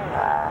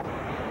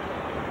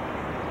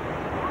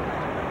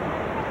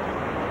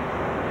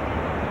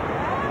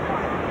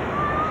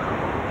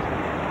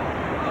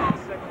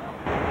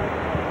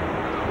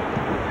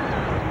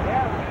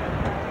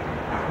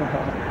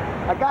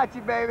 I got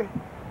you, baby.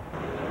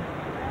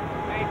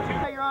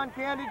 You're on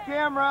candid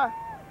camera.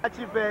 Got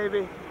you,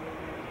 baby.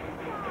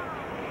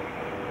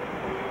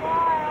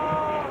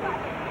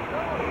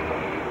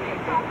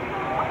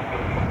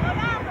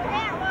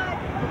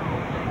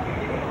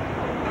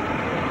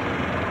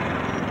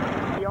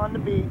 On the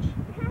beach.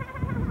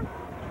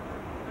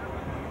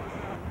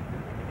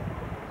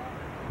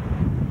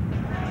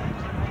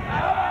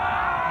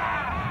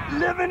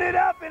 Living it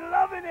up and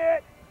loving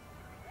it.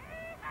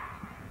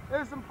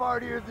 There's some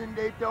partiers in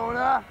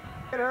Daytona.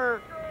 Get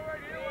her.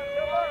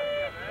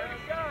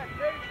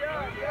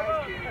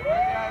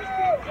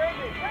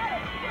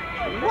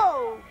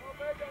 Whoa!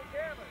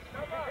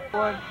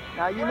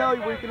 Now you know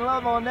we can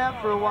love on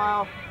that for a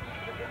while.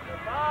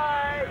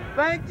 Bye.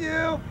 Thank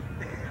you.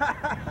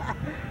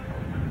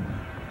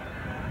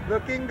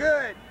 Looking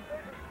good.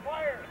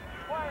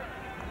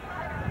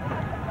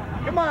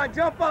 Come on,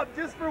 jump up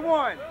just for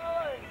one.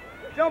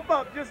 Jump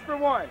up just for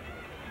one.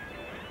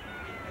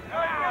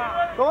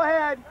 Go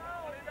ahead.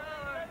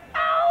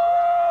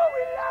 Oh,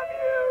 we love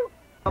you.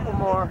 Couple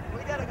more.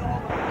 We gotta go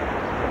home.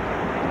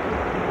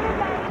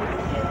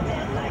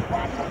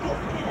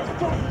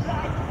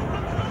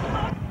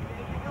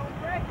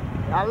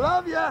 I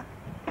love you. I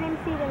can't even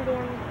see them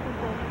damn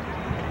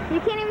people. You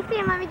can't even see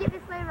them. Let me get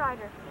this low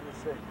rider.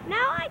 No,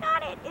 I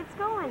got it. It's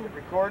going. Is it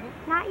recording?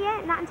 Not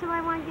yet. Not until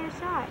I want to get a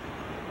shot.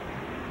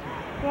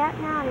 Yep,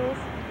 now it is.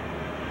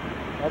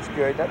 That's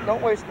good.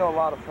 Don't waste a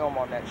lot of film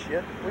on that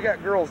shit. We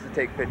got girls to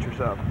take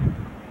pictures of.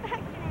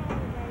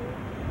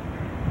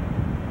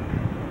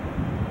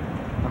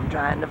 I'm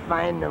trying to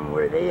find them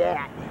where they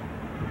at.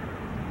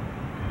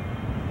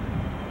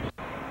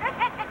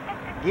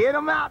 Get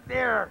them out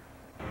there.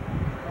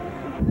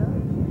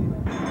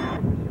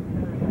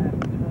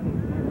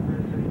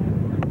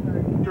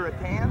 A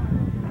tan?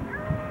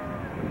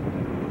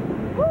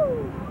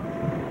 Woo!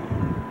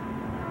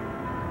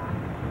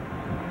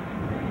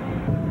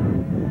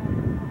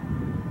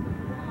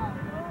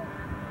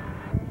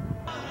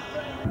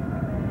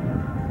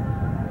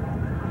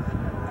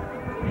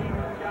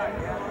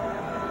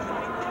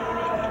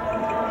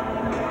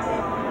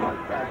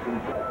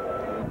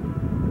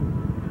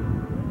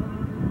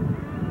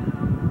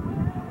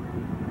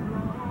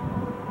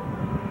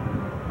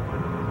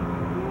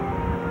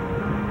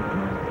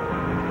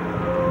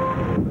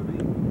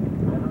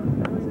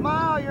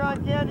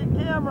 Candid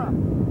camera.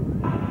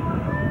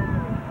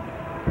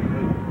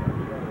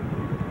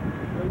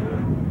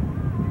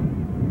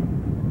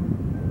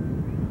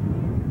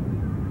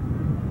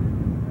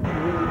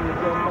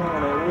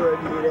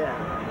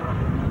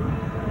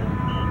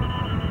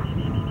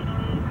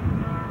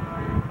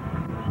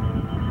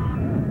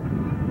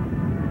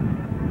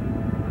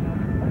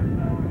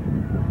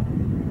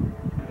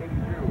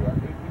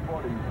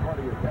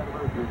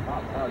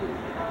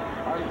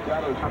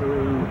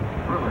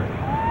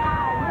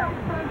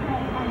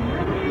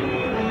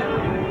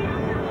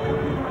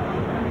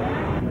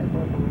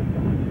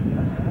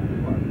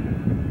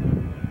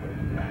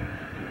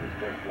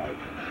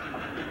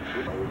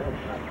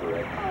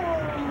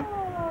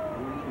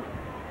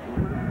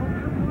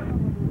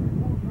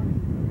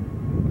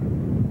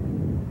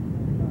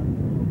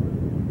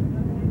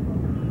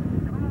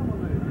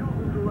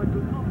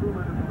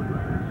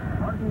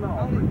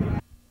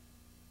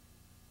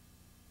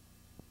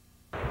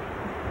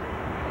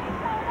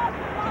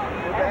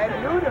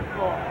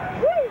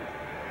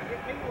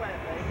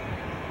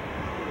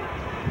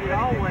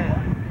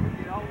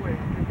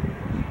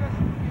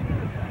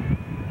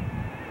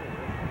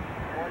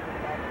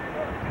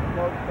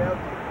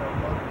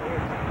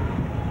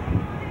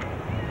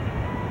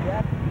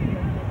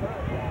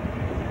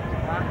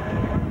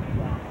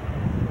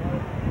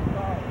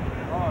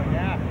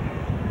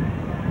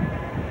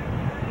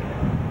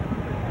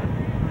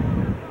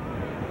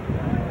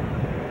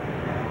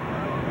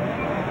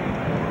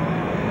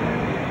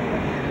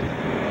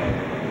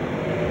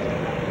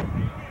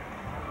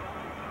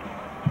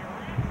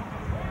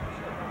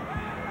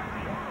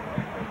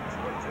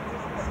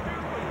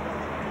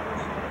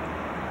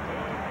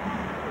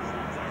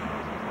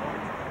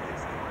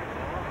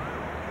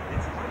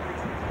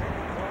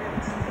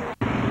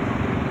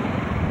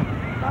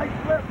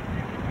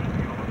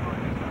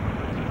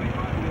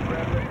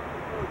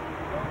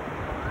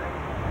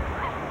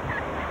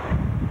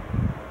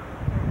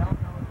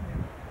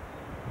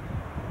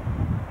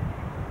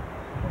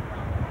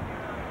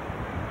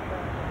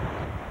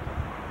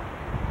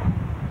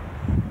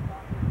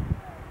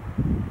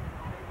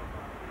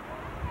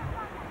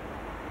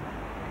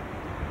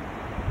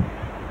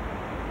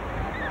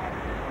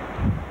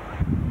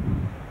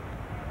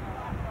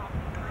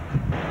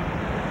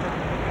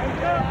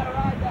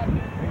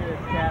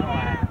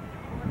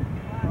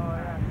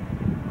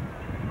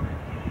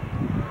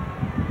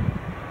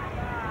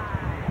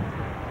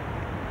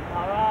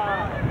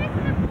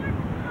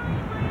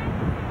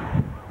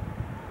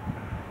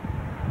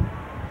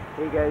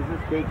 Hey guys, this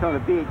is Daytona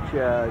Beach,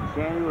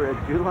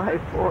 July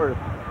 4th.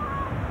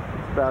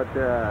 It's about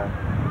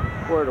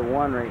 4 to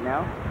 1 right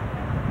now.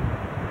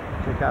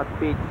 Check out the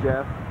beach,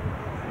 Jeff.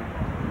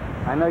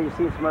 I know you've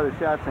seen some other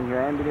shots on here.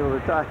 I haven't been able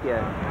to talk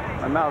yet.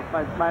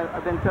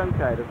 I've been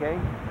tongue-tied, okay?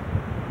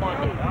 What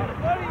are you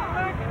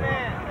looking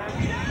at?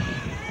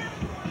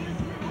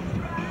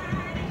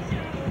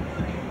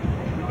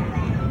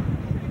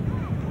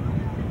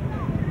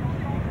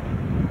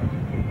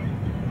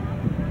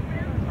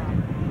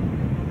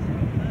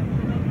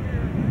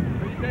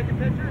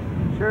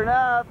 Sure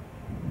enough.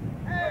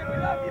 Hey, we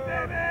love you,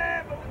 baby,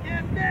 but we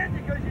can't stand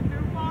you because you're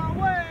too far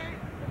away.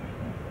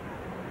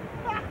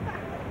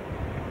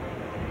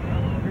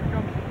 Here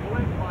comes the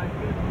blimp, my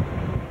goodness.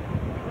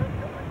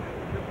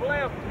 The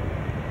blimp.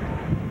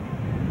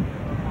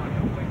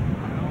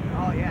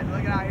 Oh, yeah,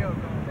 look at how you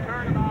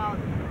turn them out.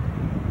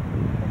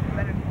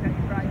 Better than you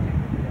try to.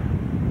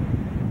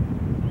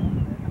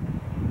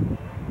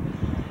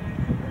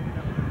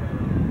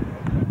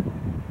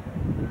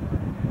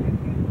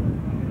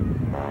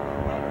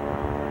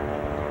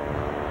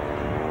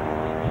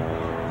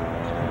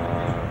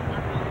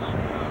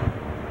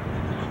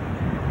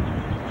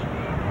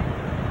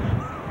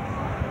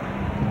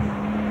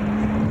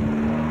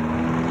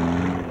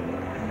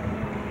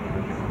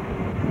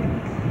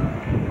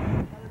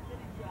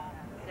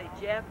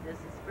 Jeff, this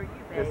is for you,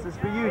 baby. This is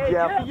for you,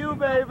 Jeff. For you,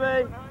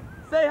 baby.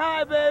 Say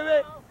hi,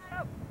 baby.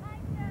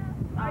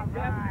 Hi,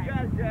 Jeff. You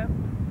got it, Jeff.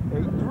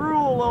 Hey,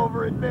 drool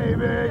over it,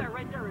 baby.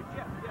 Right there with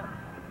Jeff.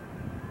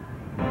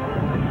 I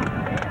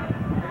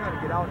gotta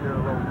get out there a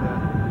little bit.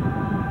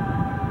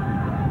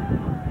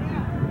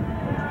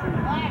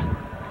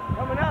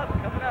 Coming up.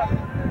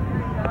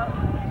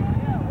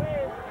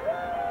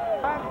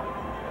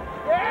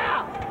 Yeah!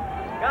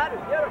 Got it,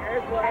 get him.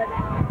 There's one.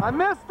 I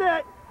missed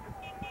it.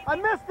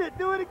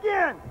 Do it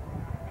again.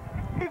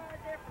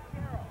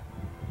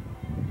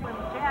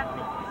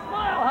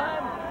 Smile,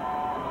 hon.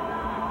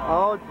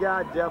 Oh,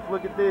 God, Jeff,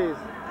 look at these.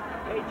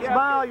 Hey, Jeff.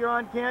 Smile, you're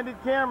on candid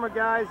camera,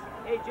 guys.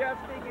 Hey, Jeff,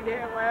 think you'd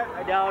handle that?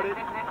 I doubt it.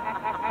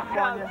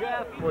 Ciao,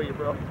 Jeff. For you,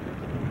 bro.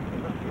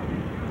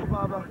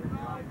 Bubba.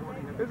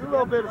 There's a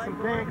little bit of some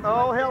pink.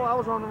 Oh, hell, I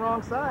was on the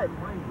wrong side.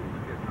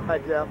 Hi,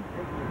 Jeff.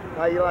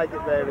 How you like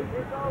it, baby?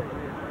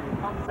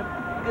 Some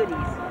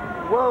goodies.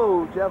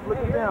 Whoa, Jeff, look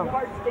at them.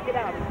 Part sticking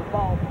out is the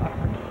ballpark.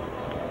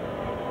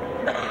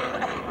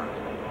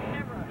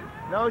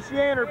 No, she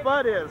ain't. Her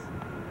butt is.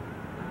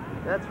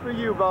 That's for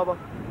you, Bubba.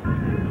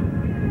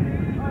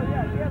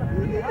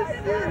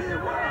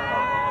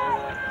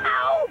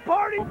 Ow,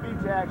 party!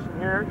 Beach action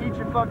here. Eat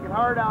your fucking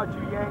heart out,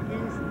 you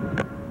Yankees.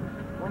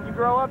 When you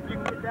grow up, you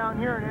can get down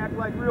here and act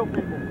like real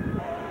people.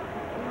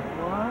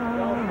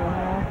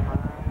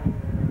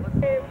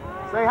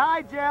 Say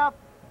hi, Jeff.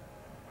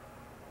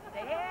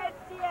 Say hey,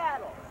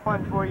 Seattle.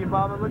 One for you,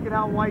 Bubba. Look at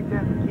how white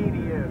that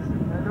bikini is.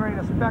 And there ain't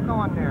a speck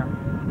on there.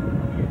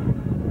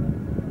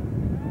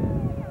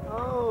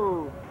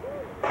 Oh.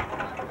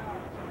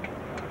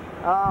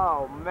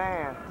 Oh,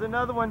 man. There's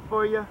another one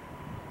for you.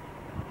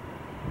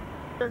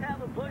 Let's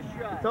have a bush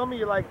shot. You told me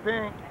you like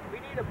pink. We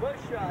need a bush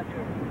shot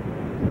here.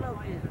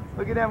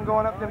 Look at them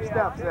going up them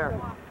steps there.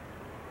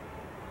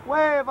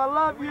 Wave, I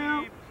love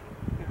you.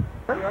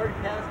 We already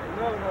passed it.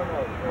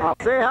 No.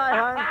 Say hi,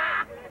 hon.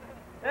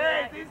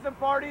 Hey, these are some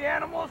party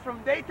animals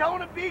from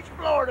Daytona Beach,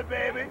 Florida,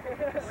 baby.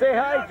 Say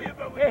hi.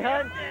 Hey,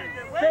 hon.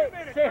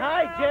 Say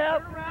hi,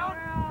 Jeff.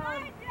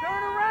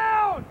 Turn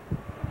around.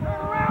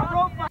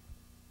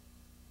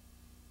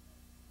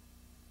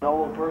 An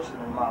old person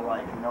in my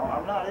life, you know.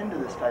 I'm not into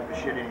this type of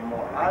shit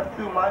anymore. I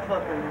threw my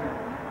fucking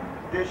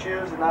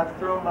dishes and I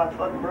broke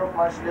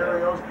my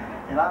stereos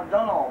and I've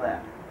done all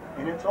that.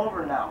 And it's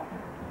over now.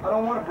 I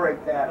don't want to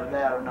break that or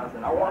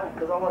nothing. I want it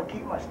because I want to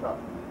keep my stuff.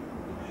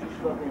 She's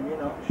fucking, you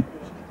know, she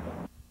just...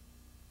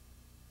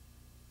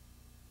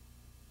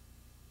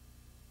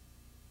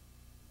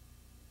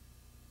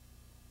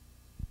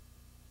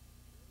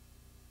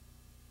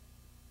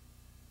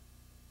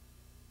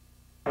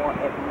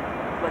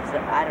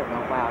 I don't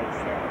know why he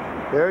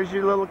said. There's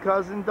your little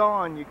cousin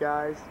Dawn, you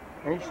guys.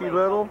 Ain't she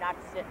little? Not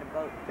to sit in a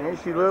boat. Ain't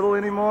she little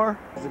anymore?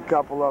 There's a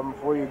couple of them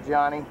for you,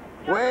 Johnny.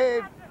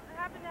 Wave!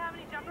 Happen to have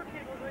any jumper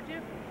cables, would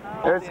you?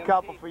 There's a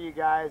couple for you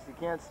guys. You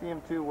can't see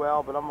them too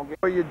well, but I'm gonna get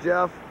for you,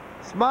 Jeff.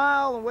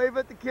 Smile and wave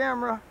at the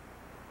camera.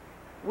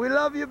 We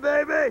love you,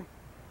 baby.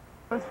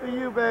 That's for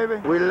you, baby.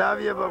 We love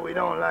you, but we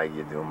don't like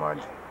you too much.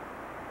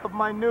 Of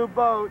my new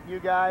boat, you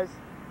guys.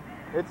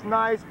 It's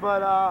nice,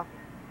 but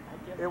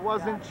it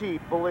wasn't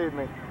cheap, believe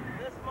me.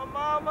 This is my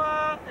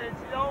mama, and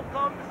she don't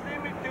come to see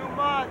me too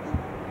much.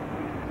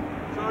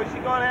 So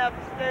she's gonna have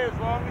to stay as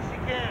long as she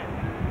can.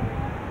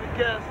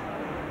 Because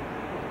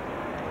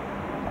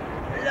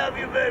I love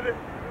you, baby.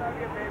 Love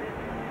you, baby.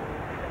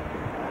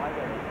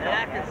 And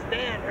I can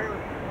stand her.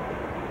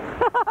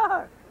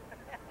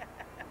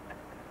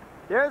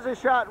 There's a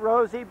shot,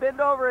 Rosie. Bend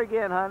over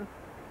again, hon.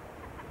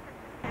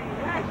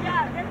 Nice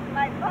shot. This is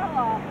my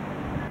polo.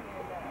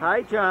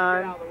 Hi,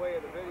 John. Get out of the way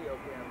of the video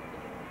camera.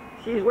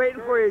 She's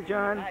waiting for you,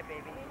 John. Hi,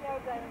 baby. He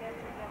knows I miss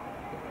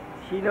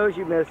him. She knows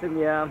you miss him,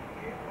 yeah.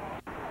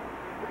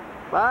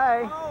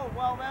 Bye. Oh,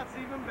 well, that's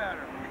even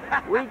better.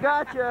 We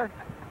got you.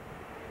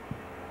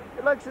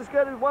 It looks as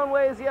good as one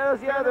way as the other.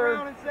 Turn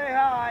around and say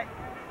hi.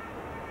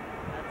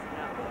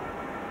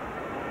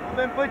 Well,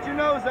 then put your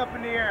nose up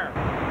in the air.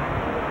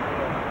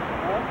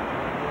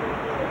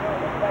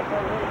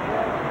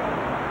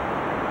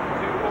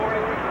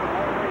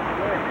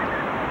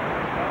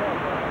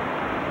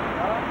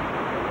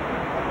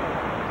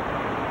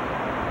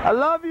 I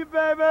love you,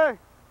 baby.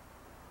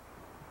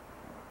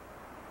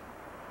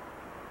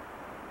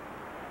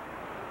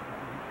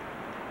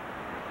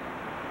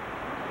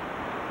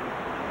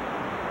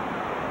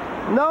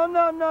 No,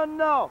 no, no,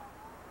 no.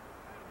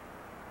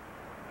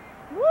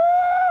 Woo!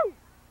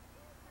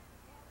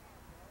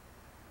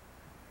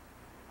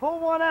 Pull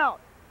one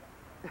out.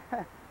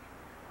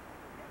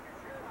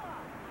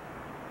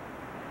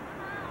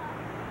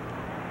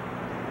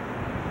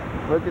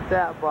 Look at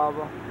that,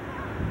 Bubba.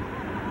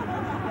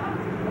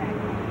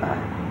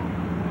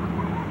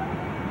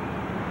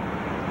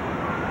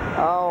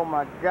 Oh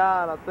my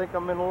God, I think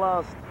I'm in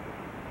lust.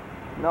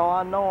 No,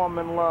 I know I'm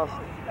in lust.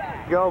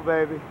 Go,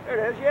 baby.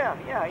 There it is,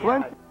 yeah.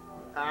 Flint?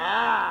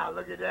 Ah,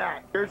 look at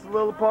that. Here's a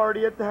little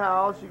party at the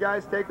house. You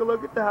guys take a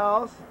look at the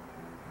house.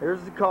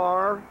 Here's the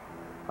car.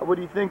 What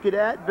do you think of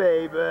that,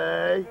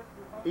 baby?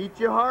 Eat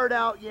your heart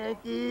out,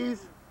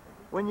 Yankees.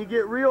 When you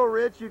get real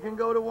rich, you can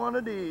go to one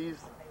of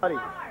these.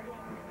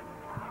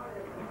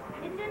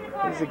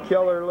 He's a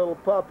killer little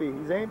puppy.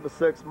 He ain't but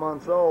 6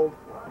 months old.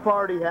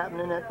 Party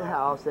happening at the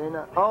house, ain't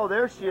it? Oh,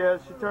 there she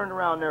is. She turned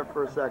around there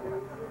for a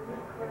second.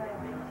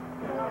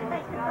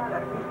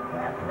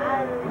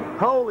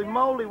 Holy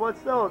moly,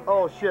 what's those?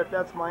 Oh shit,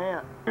 that's my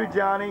aunt. You,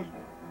 Johnny,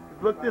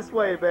 look this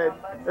way, babe.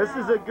 This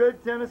is a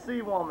good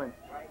Tennessee woman.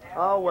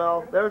 Oh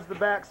well, there's the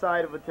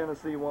backside of a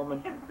Tennessee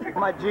woman.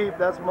 My Jeep,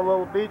 that's my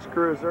little beach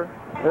cruiser.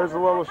 There's a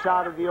little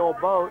shot of the old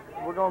boat.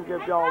 We're gonna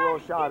give y'all a little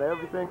shot of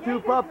everything.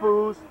 2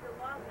 papoose.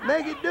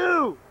 Make it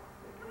do!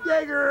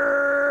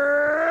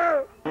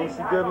 Jaeger! Ain't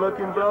she good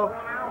looking, bro?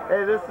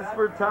 Hey, this is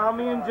for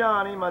Tommy and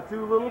Johnny, my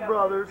 2 little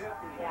brothers.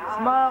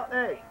 Smile,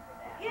 hey,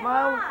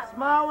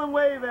 smile and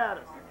wave at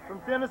us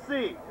from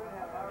Tennessee.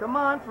 Come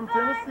on, from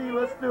Tennessee,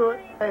 let's do it.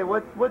 Hey,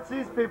 what's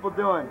these people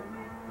doing?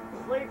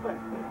 Sleeping.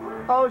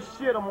 Oh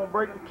shit, I'm gonna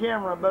break the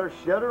camera. I better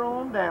shut her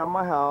on down.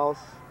 My house.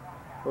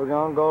 We're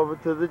gonna go over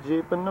to the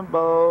Jeep and the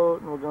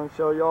boat, and we're gonna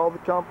show you all the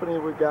company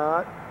we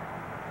got.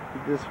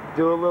 You just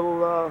do a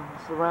little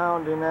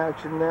surrounding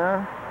action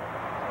there.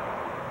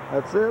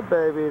 That's it,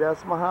 baby.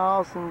 That's my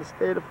house in the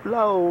state of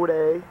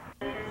Florida.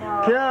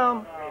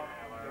 Kim.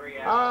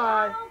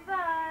 Hi.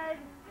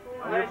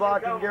 You're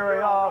blocking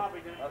Gary off.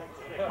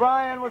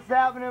 Brian, what's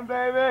happening,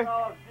 baby?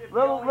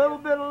 Little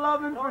bit of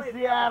loving for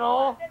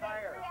Seattle.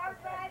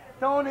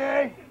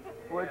 Tony,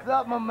 what's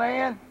up, my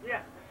man?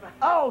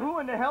 Oh, who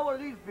in the hell are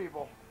these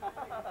people?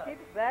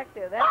 Keep back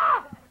there.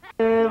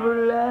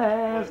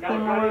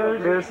 Everlasting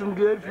words. They're some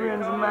good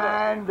friends of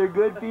mine. They're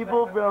good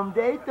people from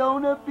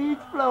Daytona Beach,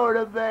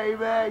 Florida,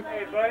 baby.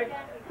 Hey, buddy.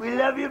 We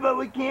love you, but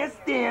we can't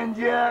stand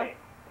you.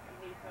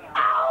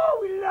 Oh,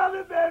 we love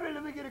it, baby.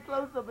 Let me get a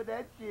close-up of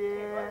that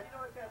shit.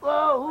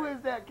 Whoa, who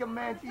is that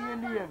Comanche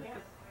Indian?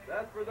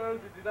 That's for those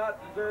who do not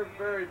deserve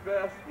the very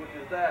best, which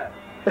is that.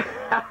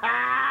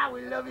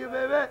 We love you,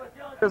 baby.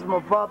 There's my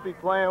puppy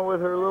playing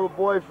with her little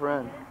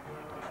boyfriend.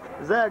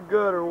 Is that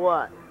good or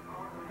what?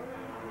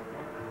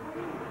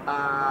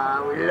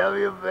 We love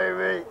you,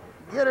 baby.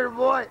 Get her,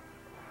 boy.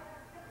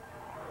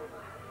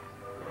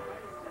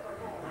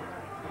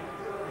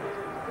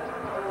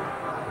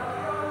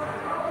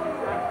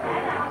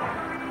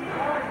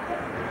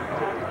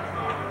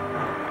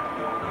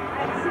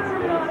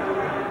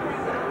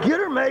 Get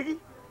her, Maggie.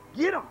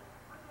 Get him.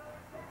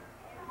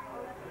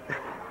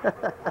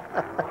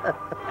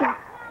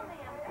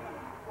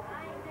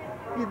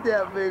 Get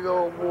that big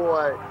old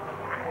boy.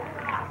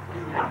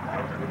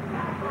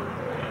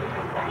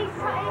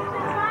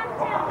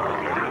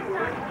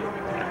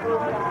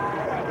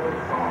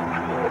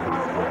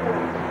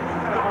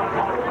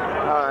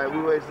 Alright,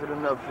 we wasted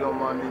enough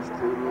film on these 2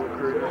 little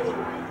critters.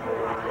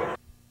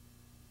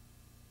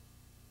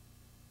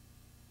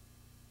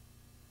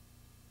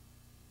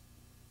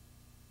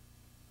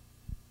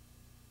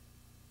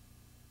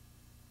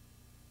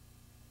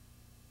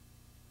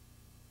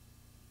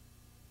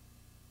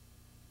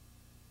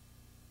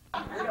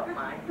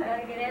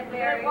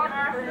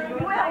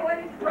 Well, when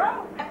it's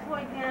broke, next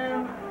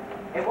weekend.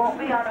 It won't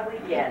be on a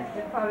weekend.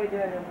 She's probably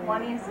doing it.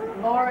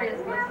 Lori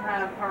is going to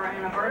have her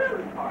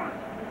anniversary party.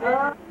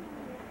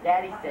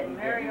 Daddy said he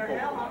did. He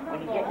said,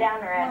 when you get down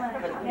there, ask her,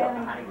 because we don't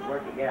know how to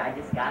work it yet. I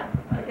just got it.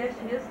 I guess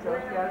she is still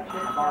got it.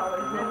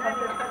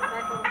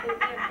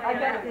 I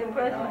got the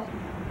impression.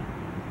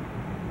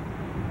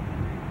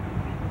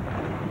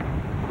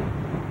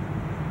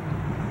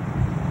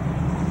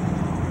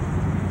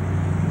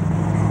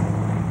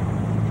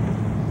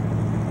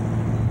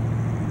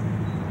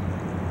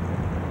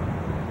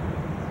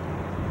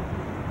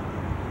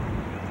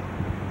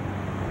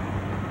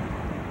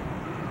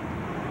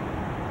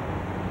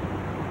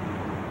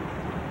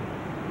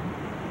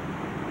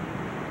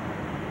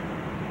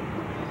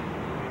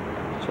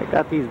 Check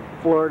out these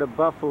Florida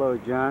buffalo,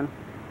 John.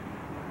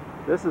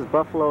 This is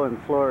buffalo in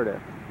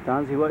Florida.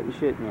 Donzie wasn't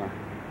shitting ya.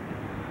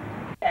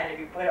 And if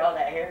you put all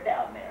that hair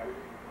down there.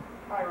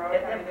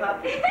 Get them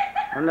puppies.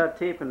 I'm not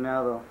taping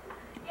now, though.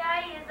 Yeah,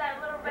 I use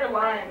that little bit of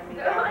lying to me,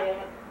 goddamn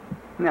it.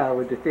 No,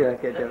 with the thing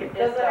like that, Debbie.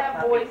 Does it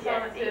have voice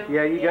on it too?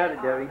 Yeah, you got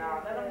it, Debbie. No,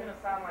 that don't even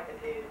sound like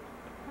a dude.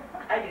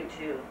 I do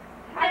too.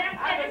 I don't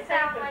get it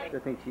sound like. I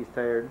think she's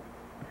tired.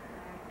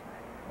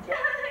 Look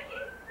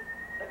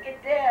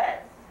at this.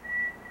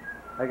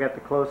 I got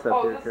the close-up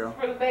Oh, here, this Carol. is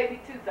for the baby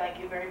too, thank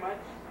you very much.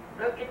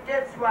 Look at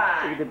this Look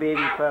one. at the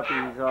baby puppy,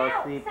 he's all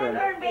sleeping.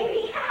 Sunburn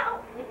baby, ow!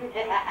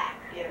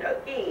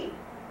 Looky.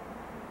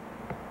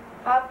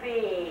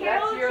 Puppy.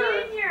 Carol That's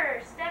yours.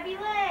 Jr., stubby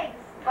legs.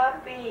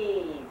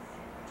 Puppies.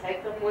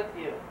 Take them with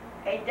you.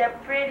 Ain't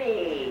that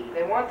pretty?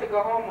 They want to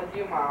go home with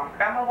you, Mom.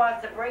 Grandma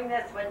wants to bring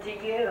this one to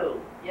you.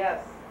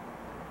 Yes.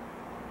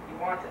 You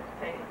want it.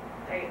 Take it.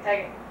 Take it.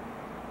 Take it.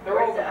 They're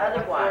Where's over the there. other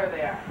That's one? where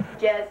they are.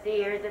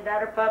 Jesse, here's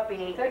another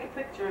puppy. Take a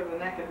picture of the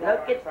naked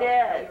Look woman. at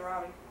this.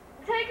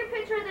 Take a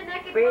picture of the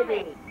naked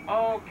Pretty. woman.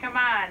 Oh, come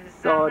on.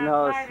 Oh,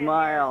 no,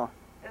 smile.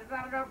 There's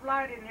not enough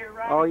light in here,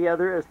 right? Oh, yeah,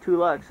 there is 2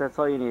 lux. That's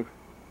all you need.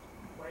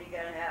 What are you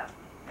going to have?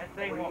 That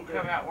thing won't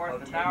come out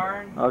worth an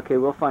hour. Okay,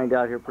 we'll find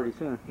out here pretty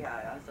soon. Yeah,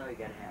 that's all you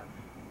got to have.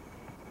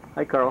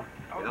 Hi, Carl.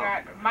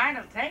 Okay, mine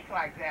will take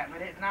like that, but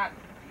it's not,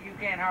 you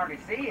can't hardly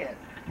see it.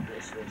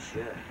 This one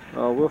should.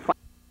 Oh, we'll find.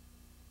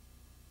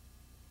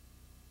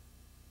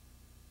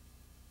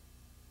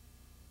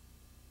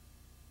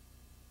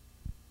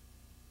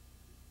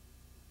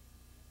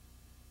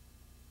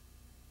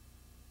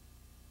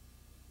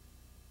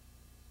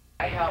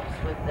 It helps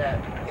with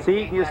the...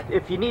 See,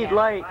 if you need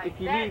light, if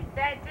you need...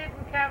 That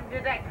didn't come,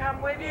 did that come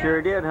with you?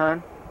 Sure did,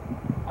 hon.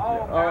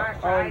 Oh, gosh.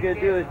 All I'm going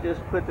to do is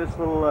just put this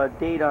little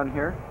date on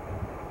here.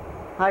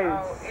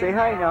 Hi, say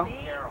hi now.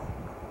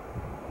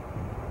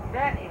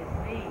 That is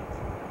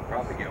neat.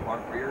 Probably get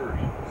one for yours.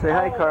 Say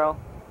hi, Carl.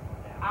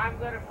 I'm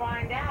going to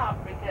find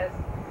out because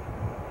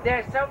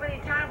there's so many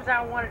times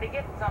I wanted to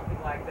get something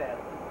like that.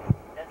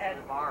 That's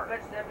the bar. But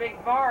it's a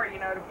big bar, you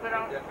know, to put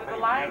on for the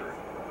lights.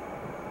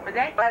 But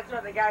that's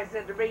what the guy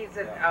said to me. He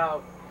said,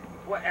 how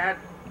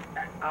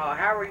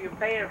are you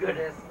paying for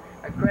this?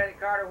 A credit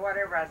card or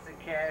whatever? I said,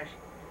 cash.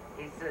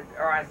 He said,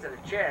 or I said,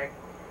 a check.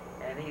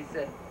 And he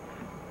said,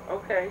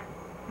 okay.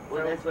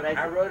 Well, so that's what I said.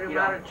 I wrote him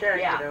out a check,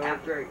 you know.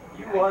 After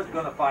you was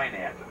going to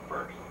finance it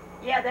first.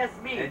 Yeah,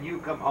 that's me. And you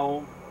come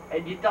home.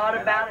 And you thought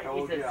about it?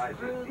 He said,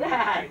 screw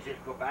that.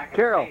 Just go back and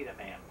Carol. pay the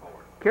man for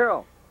it.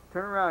 Carol,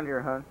 turn around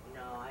here, hon.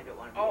 No, I don't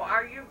want to. Oh,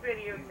 are you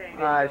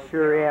videotaping? I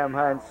sure am,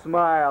 hon.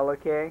 Smile,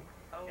 okay?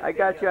 I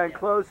got you on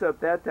close-up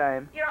that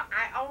time. You know,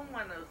 I own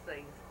one of those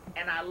things,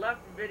 and I love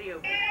to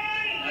video.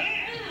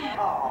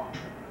 Oh.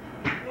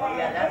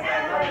 Yeah, that's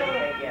my mother's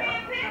thing, yeah.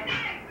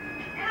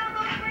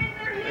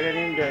 I got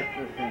index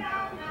this thing.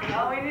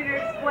 Oh, we need to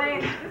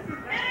explain. This is the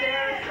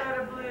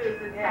Sarasota Blues.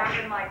 It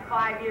happened like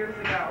 5 years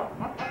ago.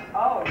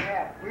 Oh,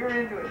 yeah. We're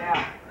into it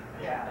now.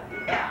 Yeah.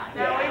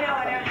 Now we know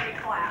when everybody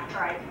claps,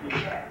 right?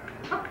 Yeah.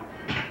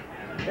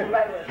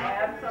 Everybody was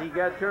laughing. You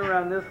got to turn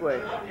around this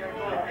way. Oh,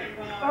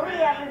 we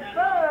having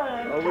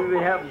fun. Oh, we've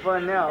been having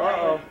fun now.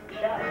 Uh-oh.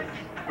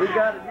 We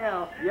got it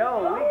now.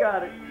 Yo, we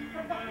got it.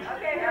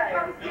 Okay, here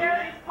comes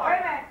Gary's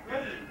part. Wait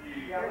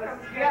a minute.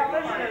 You gotta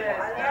listen to this.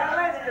 You gotta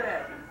listen to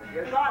this.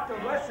 You got to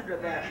listen to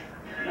this.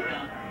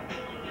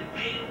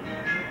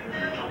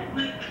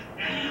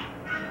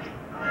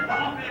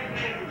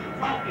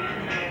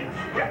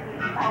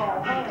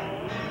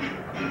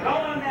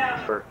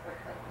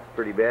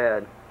 Pretty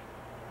bad.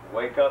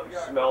 Wake up and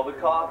smell the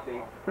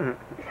coffee.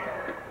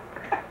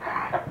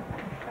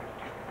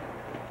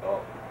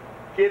 Oh,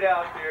 get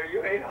out there.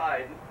 You ain't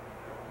hiding.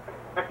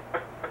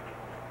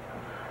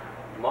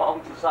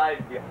 Mom's aside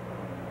of you. I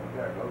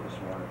gotta go this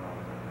morning.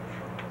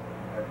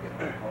 I gotta get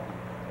back home.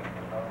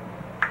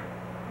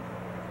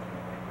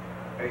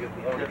 Are you going to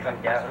be able to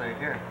come down right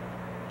here?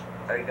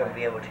 Are you going to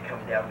be able to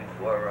come down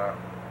before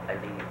I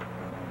leave?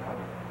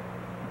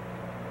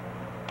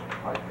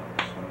 I can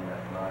swing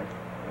that night.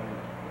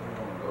 We're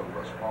gonna go to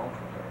West Palm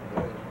for a couple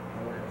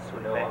days. So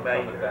No, I'm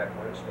coming back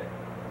Wednesday.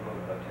 I'm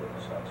going back to the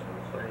South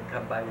So then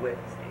come by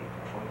Wednesday.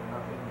 Well,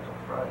 nothing until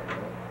Friday,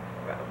 right?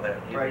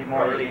 Friday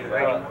morning.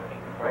 Friday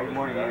Friday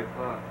morning, morning. 8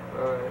 o'clock.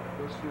 Alright,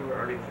 let's do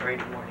Early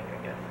Friday morning, I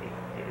guess,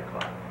 8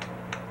 o'clock.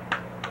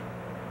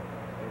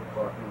 8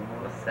 o'clock in the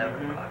Well, morning.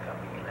 7 o'clock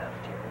I'll be left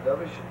here.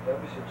 Debbie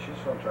said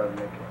she's gonna try to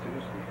make it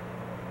Tuesday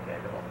Okay,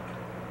 I don't.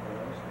 or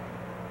Wednesday.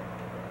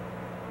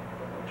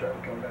 We'll try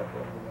to come back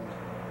over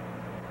Wednesday.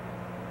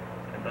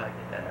 I'd like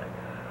that.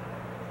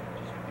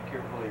 Just be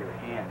careful of your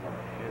hand.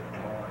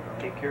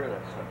 Take care of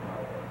that stuff.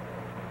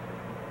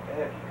 And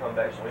if you come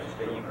back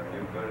Wednesday, you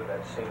can go to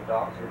that same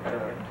doctor.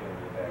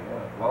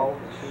 Well,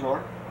 it's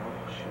sore.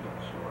 Oh, shit,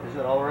 it's sore. Is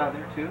it all around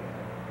there too?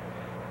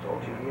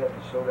 Told you he had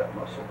to sew that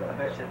muscle I back.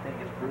 bet you think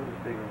his bruise is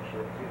bigger than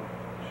shit too.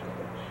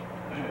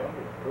 It's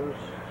probably a bruise.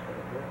 It's got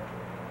a bit.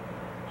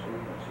 So you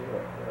can see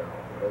right there,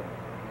 all the red.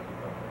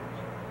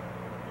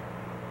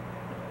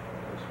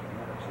 This one,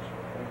 that's just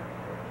my finger.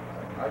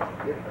 I can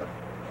get it.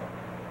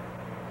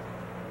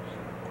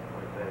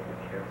 Better be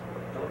careful.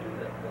 Don't do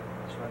that.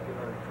 That's not good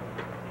on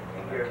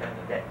your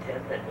That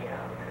tendon, yeah.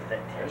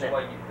 That That's tendon.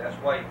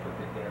 why you put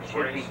the damn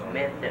Should be brace on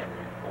mended.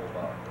 Pulled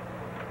off.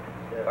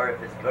 Or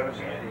if it's gonna be.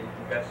 You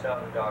got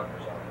out in the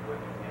doctor's office, when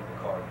you in the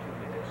car 2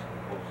 minutes, he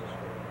pulls this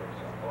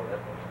brace off. Oh, that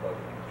one's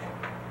bugging.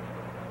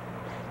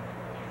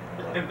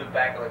 In the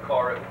back of the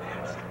car.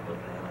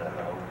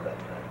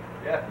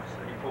 Yeah, so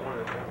you put one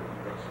of the keep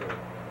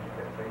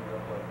that finger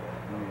up like that.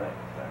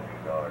 Back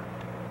your guard.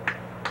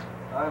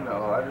 I know,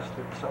 I just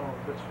did some of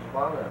the bitch was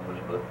bothering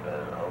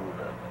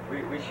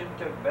me. We should have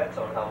took bets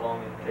on how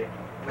long it'd take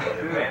to get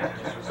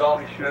advantages. Was all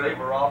they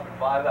were off in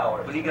 5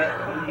 hours. When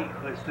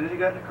as soon as he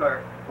got in the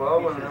car,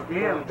 Well, when says, we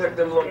 "Damn, picked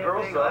them little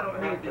girls I up,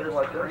 don't I need didn't this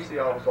let them see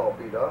I was all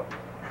beat up.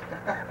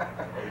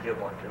 you didn't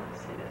want them to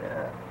see it.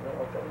 Yeah, I don't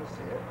want them to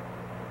see it.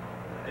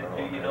 Didn't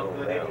do you no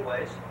good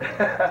anyways. Still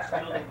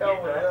didn't Hell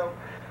get with that. them.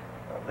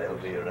 They'll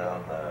be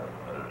around,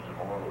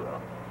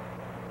 tomorrow,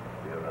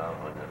 be around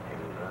when the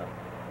news out.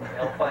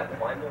 Hell, find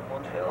them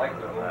ones that like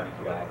the movie.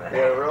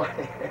 Yeah, really.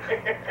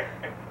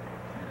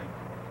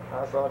 I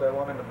saw that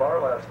one in the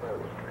bar last night. It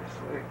was pretty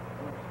sweet.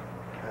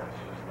 Gosh,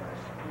 it was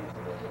nice.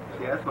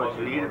 See, that's what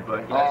you needed,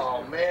 but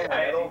Oh man, I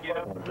had to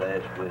get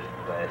Last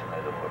night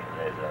I put the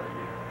heads out of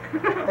you.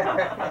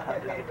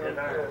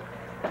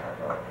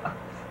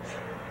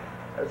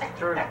 That's the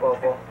truth,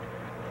 Bobo.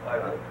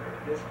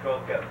 This girl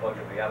kept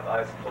bugging me. I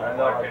was told I the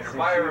know. bartender, See,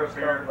 buy she her a was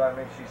beer. coming by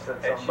me. She said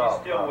And something she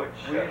about, still would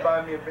will you shut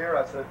buy me a beer?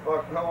 I said,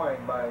 fuck no, I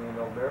ain't buying you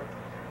no beer.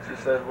 She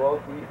said, well,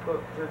 can you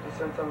put 50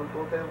 cents on the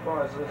pool table for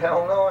me? I said,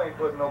 hell no, I ain't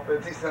putting no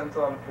 50 cents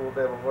on the pool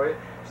table for you.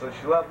 So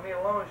she left me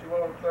alone. She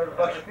won't start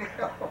bugging me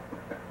out.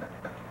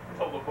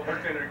 Told the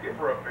bartender to give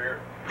her a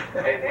beer.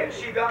 And then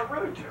she got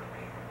rude to me.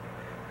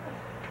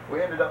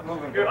 We ended up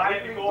moving. Dude, I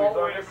had to completely. go We all was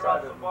the on way this across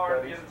side the of bar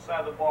to buddies. the other side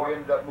of the bar. We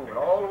ended up moving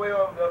all the way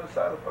over the other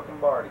side of the fucking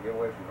bar to get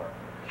away from her.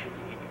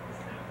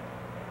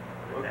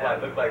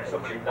 Looked like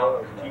somebody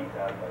knocked her teeth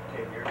out about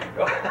 10 years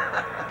ago.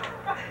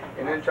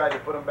 And then tried to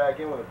put them back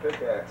in with a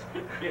pickaxe.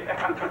 Yeah.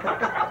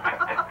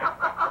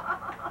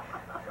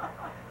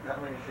 I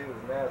mean, she was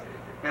nasty.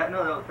 Yeah,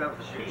 no, that was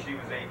a She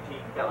was 18,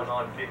 going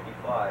on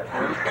 55.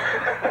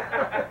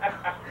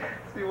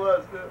 She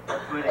was, dude.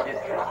 That's where they get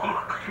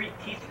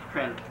teeth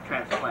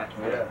transplants.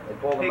 Yeah, they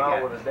pulled them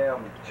out with a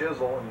damn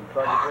chisel and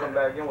tried to put them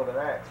back in with an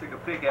axe. Took a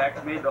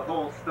pickaxe, made the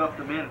hole, stuffed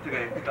them in, took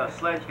a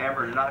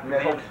sledgehammer and knocked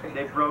them in.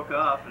 They broke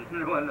off, and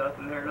there wasn't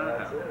nothing there.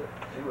 That's it.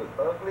 She was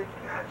ugly.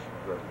 God,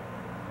 she was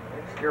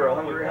ugly. Scare a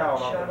hungry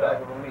hound off the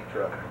back of a meat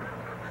truck.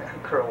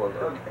 That girl was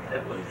ugly.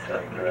 That was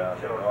something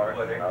around the car.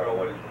 But that girl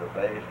was the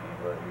base,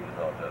 but he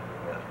thought that was the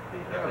best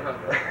piece of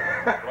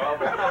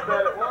Probably, I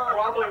bet it was.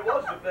 Probably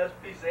was the best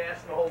piece of ass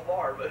in the whole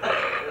bar, but I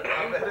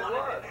bet it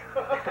was.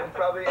 And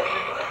probably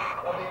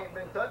ain't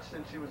been touched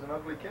since she was an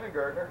ugly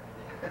kindergartner.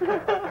 I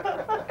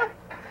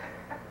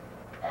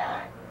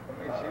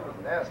mean, she was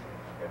nasty.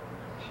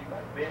 she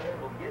might have been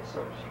able to get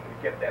some. She could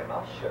have kept that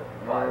mouth shut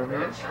for 5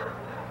 minutes.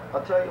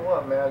 I'll tell you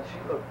what, man, she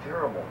looked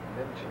terrible,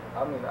 didn't she?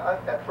 I mean,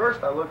 at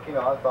first I looked,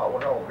 I thought, well,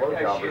 hell, a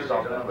blowjob or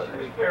something. But She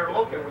was fair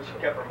looking when she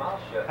kept her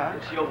mouth shut. Huh?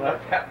 She opened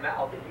up that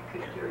mouth. You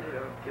could hear it.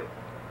 Okay.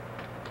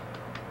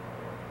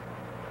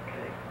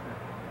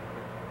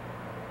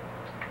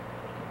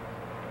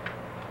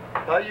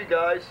 How you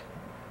guys?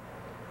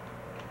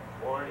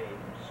 Morning.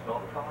 Smell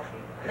the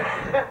coffee.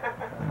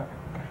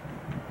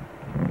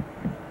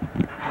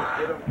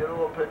 Get a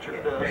little picture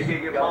of this.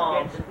 Get your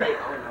mom.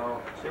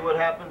 See what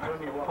happens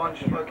when you punch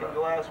fucking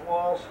glass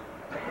walls?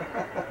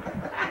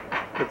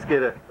 Let's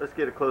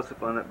get a close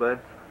up on it, bud.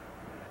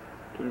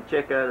 Can you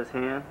check out his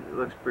hand? It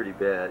looks pretty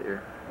bad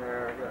here.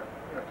 Yeah,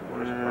 I got the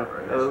worst part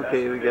right here.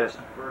 Okay, we got.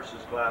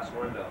 Versus glass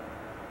window.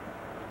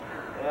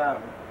 Yeah,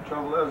 the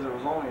trouble is, it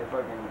was only a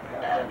fucking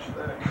half-inch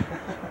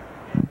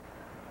thick.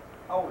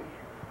 Oh,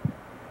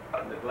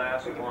 The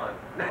glass one.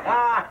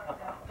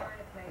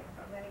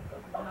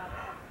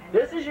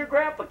 This is your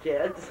grandpa,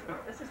 kids.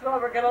 This is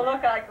what we're gonna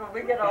look like when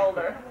we get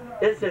older.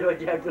 This is what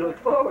you have to look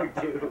forward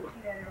to.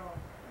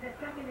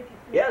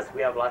 Yes,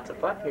 we have lots of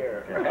fun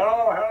here.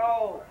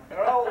 Hello.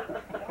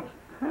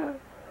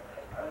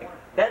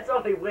 That's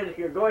only when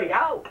you're going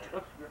out.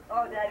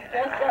 Oh, that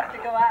just up to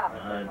go out.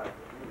 I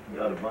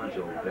got a bunch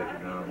of old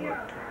pictures on with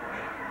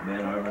me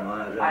and Herman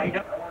Lyons. I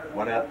know.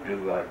 Went up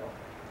to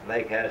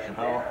Lake Hassan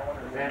Hall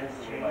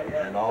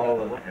and all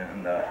of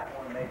them,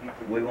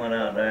 and we went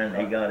out there and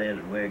he got his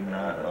wig and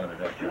I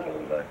hunted up just a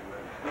little bit.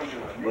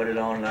 Put it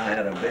on and I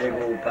had a big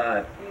old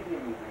pipe.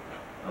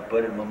 I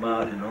put it in my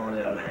mouth and on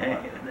it was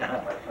hanging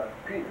down.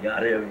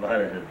 Got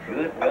everybody said,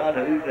 good God,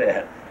 who's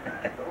that?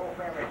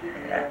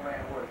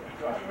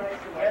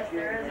 Yes,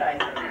 there is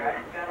ice in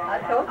there. I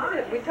told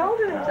you, we told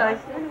her it's ice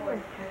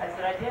anyway. I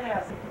said I did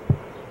have some.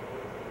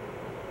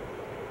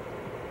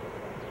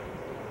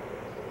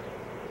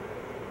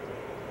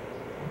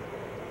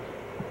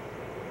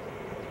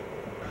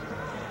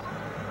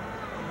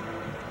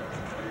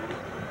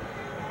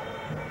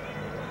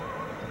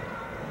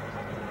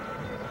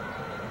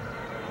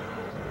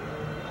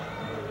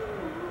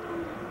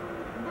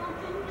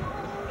 Walking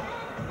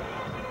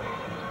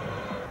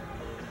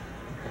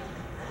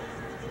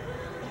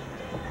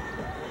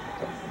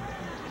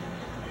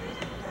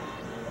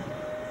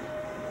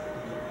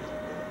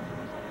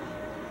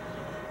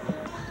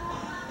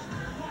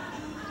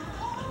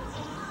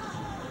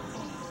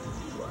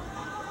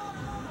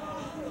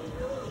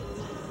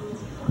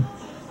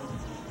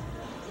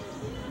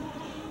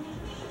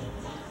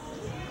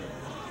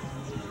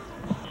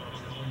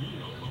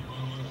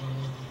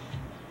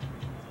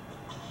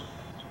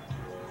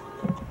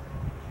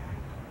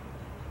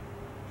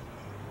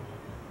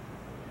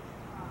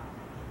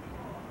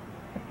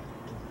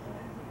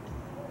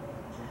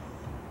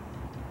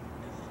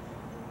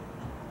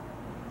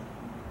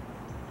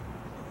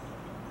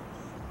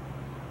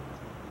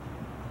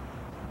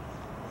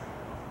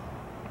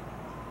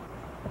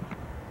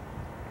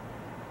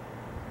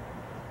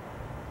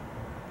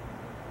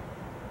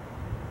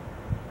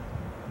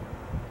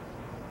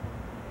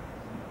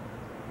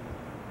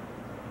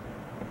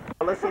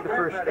Let's see the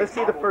first. Let's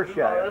see the first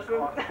shot.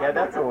 Yeah,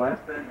 that's the one.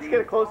 Let's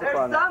get a close up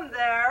on There's it. some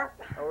there.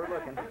 Oh, we're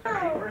looking.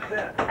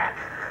 50%.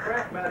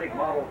 Pragmatic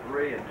Model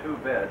 3 and 2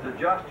 beds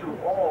adjust to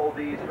all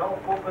these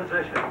helpful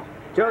positions.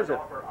 Joseph.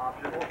 Offer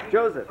optional heat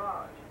Joseph.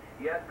 massage,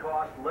 yet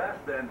cost less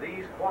than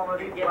these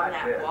quality flat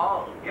beds.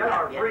 Get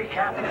our free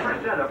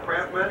 50% of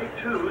Pragmatic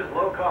 2's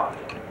low cost.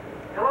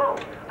 Hello,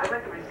 I'd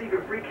like to receive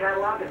your free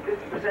catalog and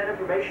 50%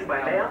 information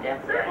by mail.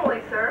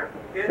 Certainly, sir.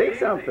 Say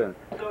something.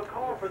 So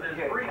call for this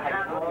free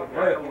catalog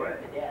right away.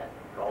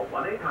 Call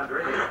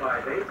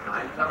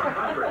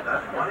 1-800-858-9700.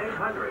 That's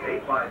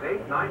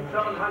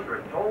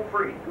 1-800-858-9700. Toll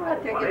free. We'll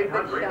have to get a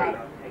good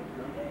shot.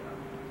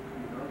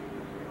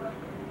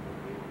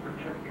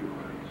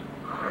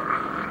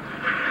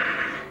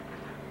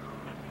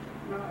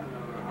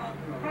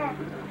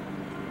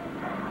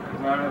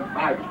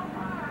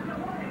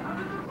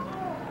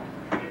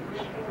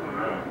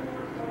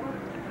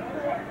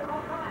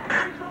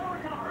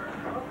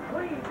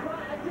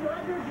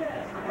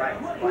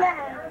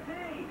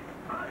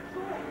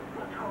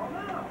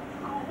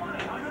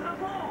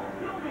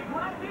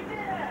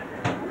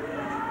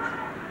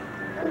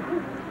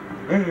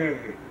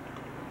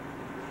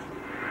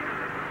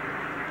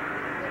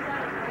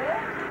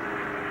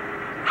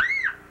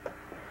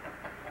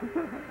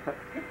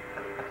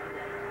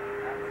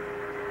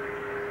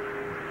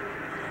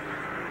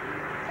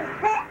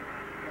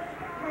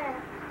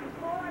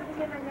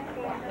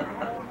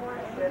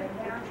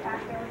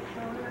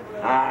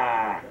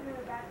 Ah.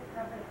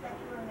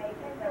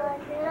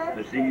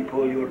 Let's see you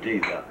pull your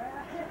teeth out.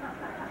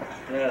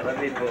 Yeah, let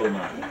me pull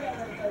mine.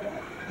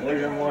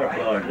 Where's them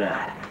waterflowers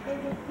at?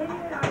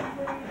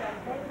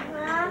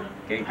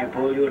 Can't you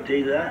pull your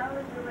teeth out?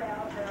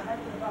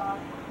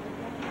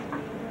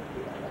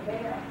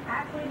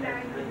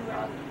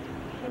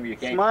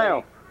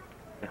 Smile.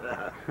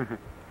 Yeah.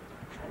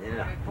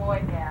 Good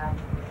boy, Dad.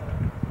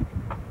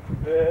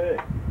 Hey.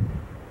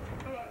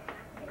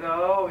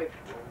 Go.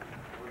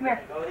 Come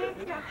here.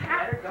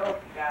 Let her go,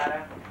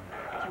 gotta.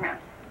 Come here.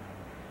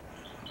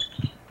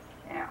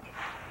 Now.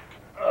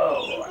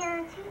 Oh, She's boy.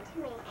 gonna teach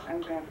me.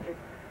 I'm going to.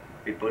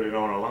 He put it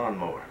on a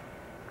lawnmower.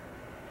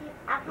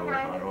 Up So and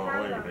I on the don't know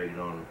summer. anything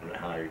on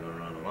how you're going to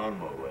run the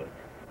lawnmower with it.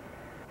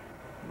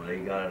 But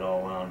he got it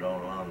all wound on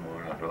the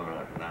lawnmower. I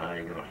thought, now how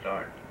you going to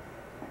start?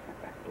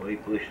 Well, he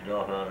pushed it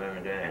off out there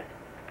in the gas.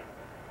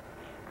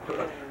 There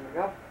we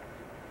go.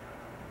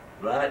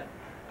 Right?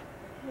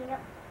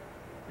 Yep.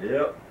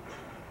 Yep.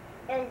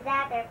 It was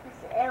that there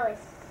because it was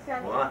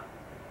sunny. What?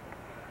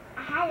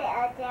 I had it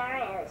out there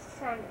and it was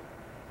sunny.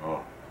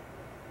 Oh.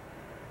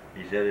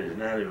 He said his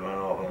nanny run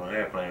off on an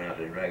airplane. I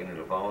said, reckon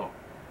it'll fall?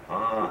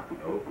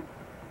 Nope.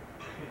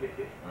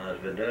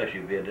 If it does,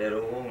 she'll be a dead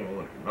old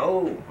woman.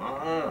 No,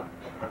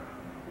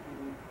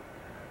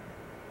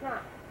 No.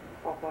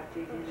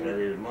 Said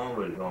his mama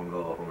was gonna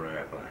go off on an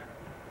airplane.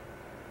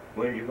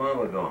 When's your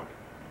mama gone?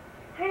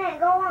 Her didn't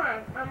go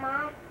on.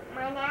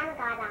 My nana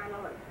got on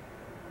one.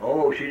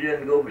 Oh, she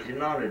didn't go, but she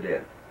nodded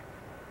there.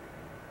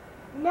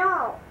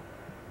 No.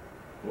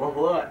 Well,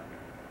 what?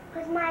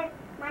 Because my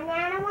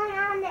nana went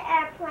on the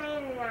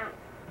airplane and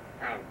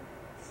I'm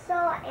so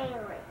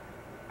angry.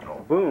 Oh.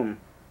 Boom.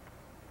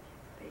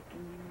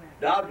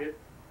 Dodge it.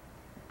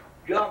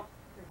 Jump.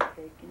 They're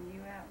faking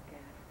you out,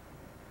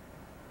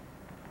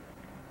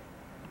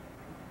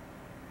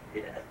 Dad.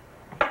 Yeah.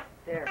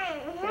 There.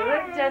 Say,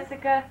 look,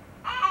 Jessica.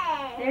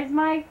 There's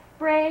my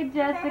braid,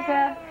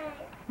 Jessica.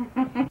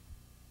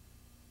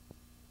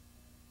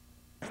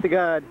 Honest to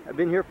God, I've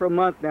been here for a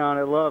month now and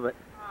I love it.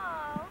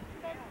 Oh,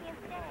 that's your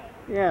day.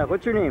 Yeah,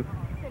 what's your name?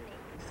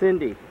 Cindy.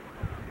 Cindy.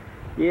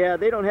 Yeah,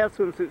 they don't have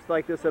swimsuits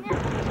like this up here.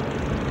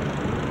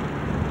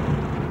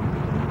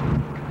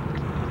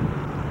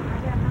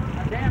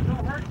 Damn,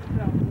 don't hurt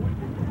yourself.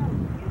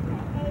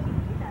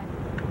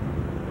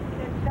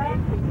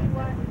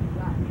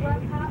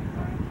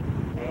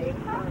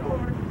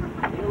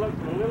 You look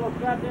a little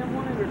goddamn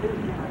one or this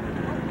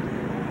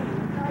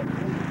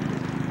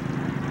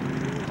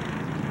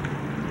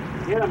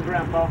Get him,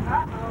 Grandpa.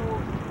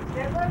 Uh-oh.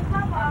 There goes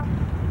Papa.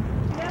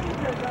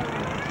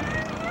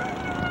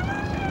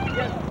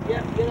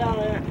 Get out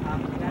of there.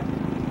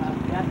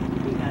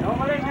 Don't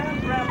lay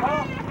hands, Grandpa.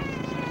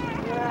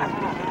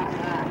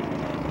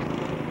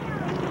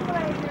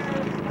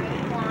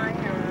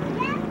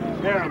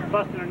 There, I'm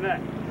busting her neck.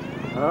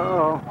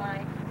 Uh-oh.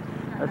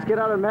 Let's get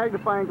out a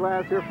magnifying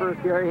glass here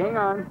first, Gary. Hang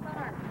on.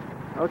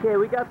 Okay,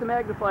 we got the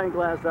magnifying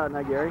glass out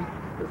now, Gary.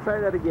 Let's try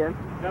that again.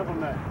 Double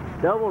nut.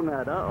 Double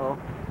nut, uh-oh.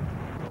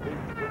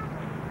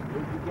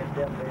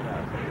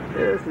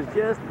 This is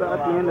just about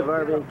the end of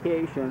our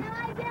vacation.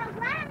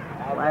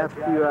 Last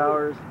few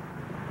hours.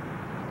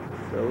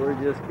 So we're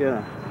just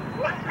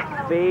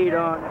gonna fade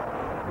on.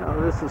 Now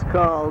this is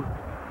called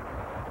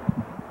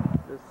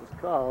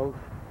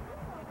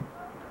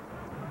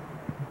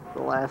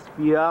the last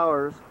few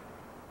hours.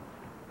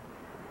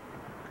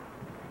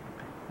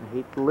 I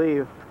hate to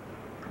leave.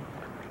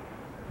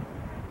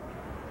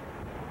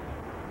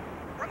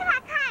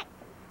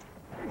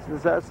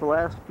 That's the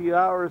last few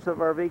hours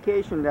of our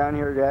vacation down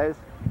here, guys.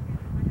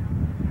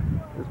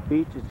 This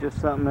beach is just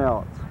something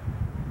else.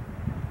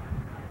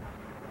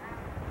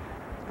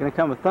 It's going to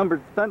come a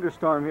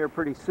thunderstorm here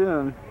pretty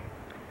soon.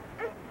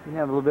 We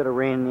have a little bit of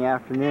rain in the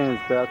afternoons,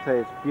 but I'll tell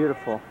you, it's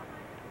beautiful.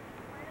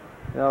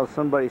 Well,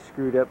 somebody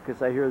screwed up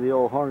because I hear the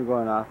old horn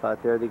going off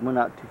out there. They went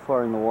out too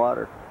far in the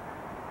water.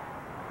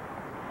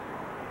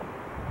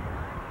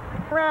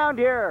 Around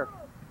here.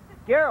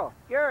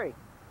 Gary.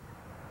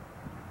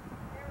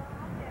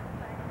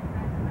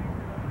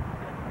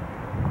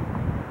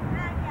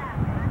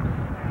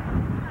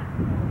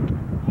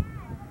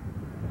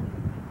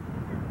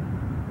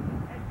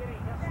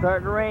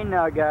 Starting to rain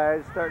now,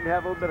 guys. Starting to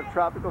have a little bit of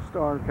tropical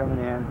storm coming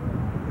in.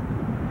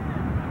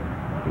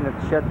 Gonna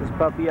have to shut this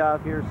puppy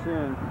off here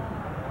soon.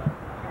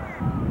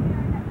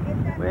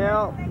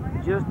 Well,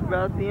 just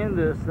about the end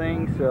of this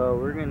thing, so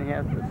we're gonna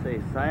have to say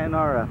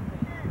sayonara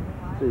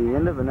to the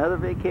end of another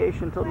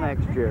vacation till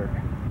next year.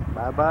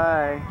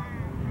 Bye-bye.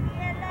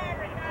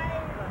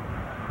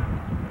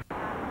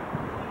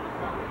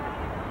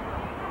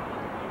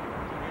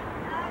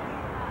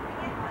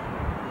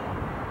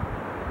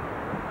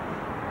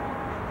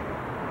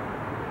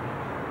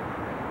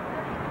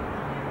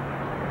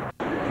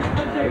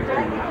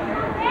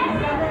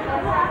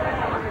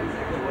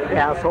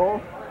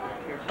 Asshole.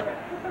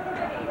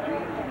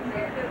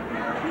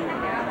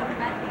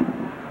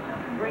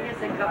 Bring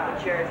us a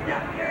couple chairs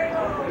down here.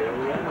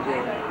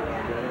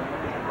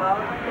 Well,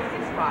 this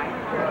is fine.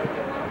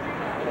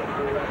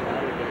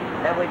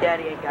 That way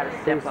Daddy ain't got to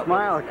step up.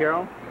 Smile,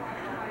 Carol.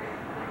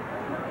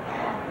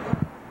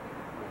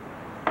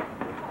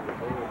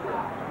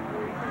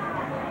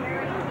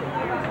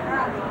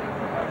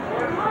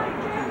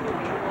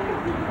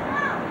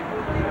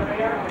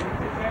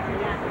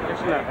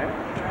 It's not, eh?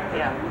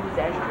 Yeah, who's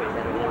ashtray?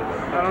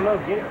 I don't know,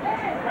 get it.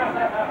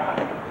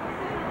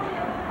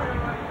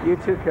 You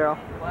too, Carol.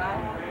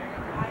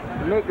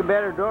 You make a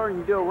better door and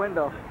you do a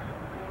window.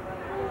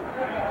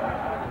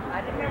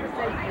 I didn't ever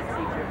say you could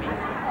see through me.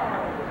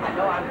 I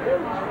know I'm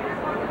good.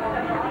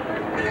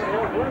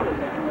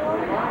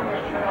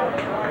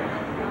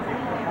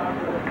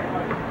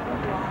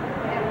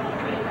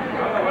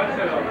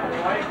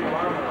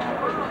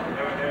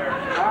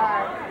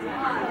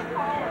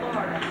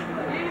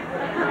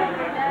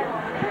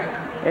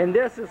 And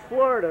this is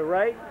Florida,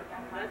 right?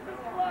 This is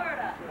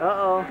Florida.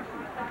 Uh-oh.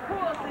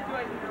 Cool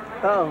situation.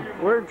 Oh,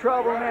 we're in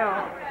trouble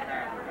now.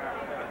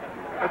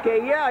 Okay,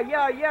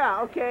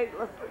 yeah. Okay,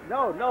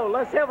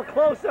 let's have a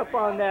close-up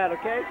on that,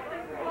 okay?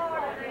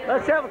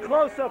 Let's have a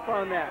close-up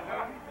on that.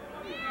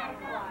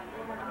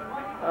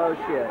 Oh,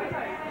 shit.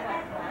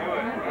 Oh,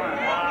 look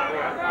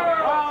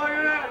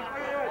at that.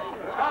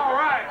 All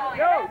right.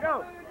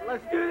 No.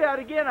 Let's do that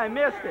again. I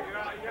missed it.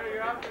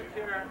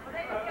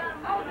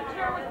 Oh, the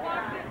chair was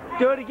blocked.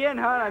 Do it again,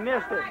 hon. I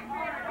missed it.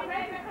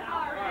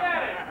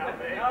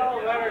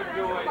 No, let her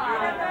do it.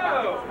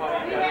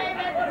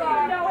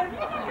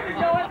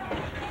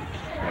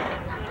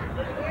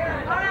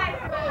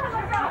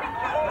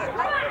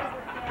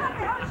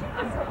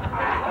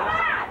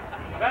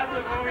 That's a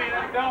movie.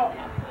 Let's go.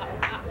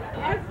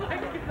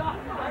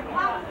 I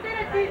was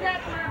gonna do that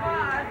to my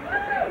boss.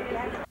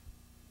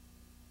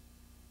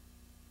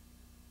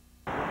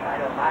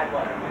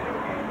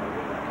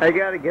 I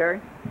got it,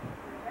 Gary.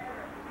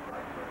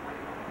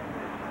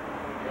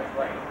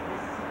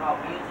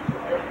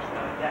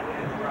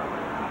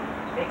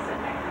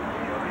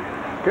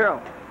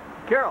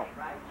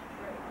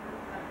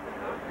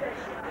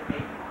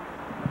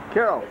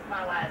 Carol. It's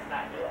my last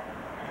night.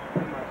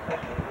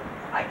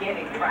 I get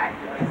it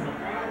practice.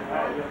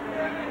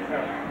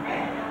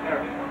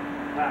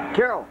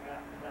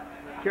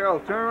 Carol,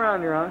 turn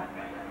around here, hon.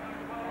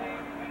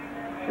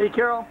 Hey,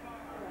 Carol.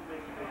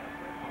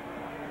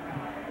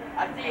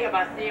 I see him.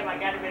 I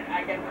got him in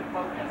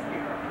focus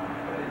here.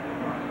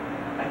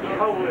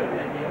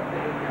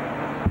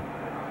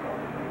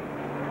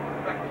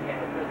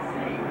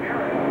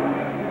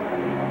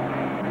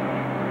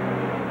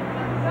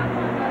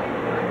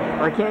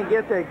 I can't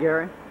get that,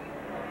 Gary.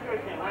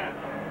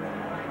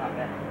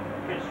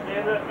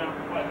 Stand up now.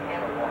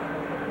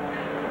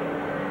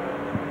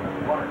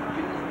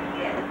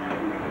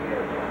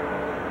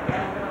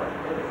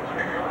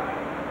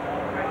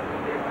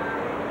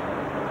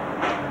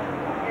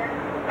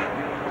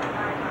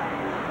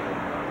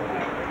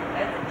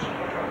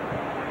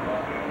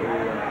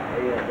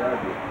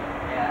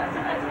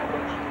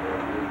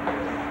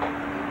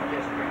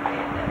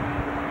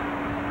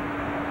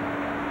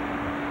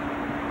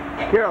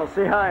 Carol,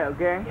 say hi,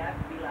 okay?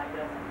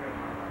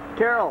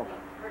 Carol.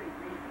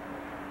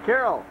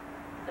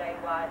 Say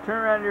what?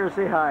 Turn around here and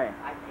say hi.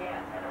 I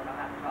can't. I don't know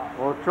how to talk.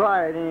 Well,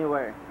 try it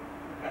anyway.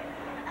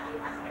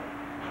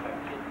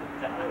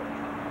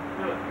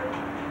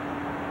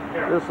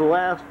 This is the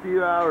last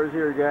few hours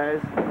here, guys.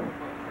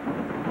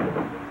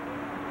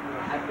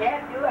 I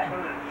can't do it.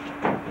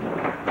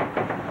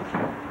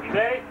 You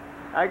ready?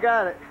 I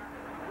got it.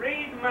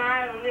 Read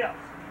my lips.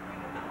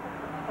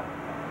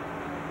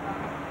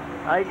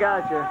 I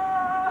got you.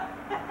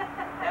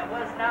 That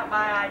was not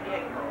my idea,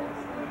 girls.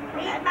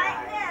 Read my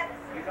lips.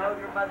 You know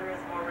your mother is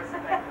more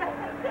respectful.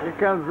 Here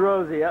comes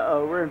Rosie.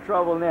 Uh-oh, we're in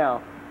trouble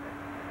now.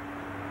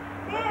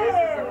 This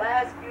is the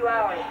last few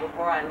hours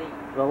before I leave.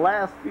 The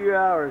last few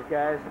hours,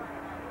 guys.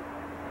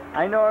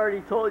 I know I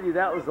already told you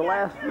that was the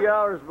last few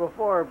hours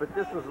before, but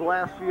this is the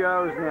last few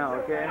hours now,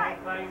 okay?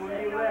 When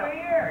you over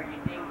here, you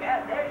think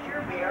that there's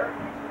your beer.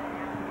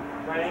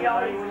 He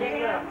always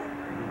stands.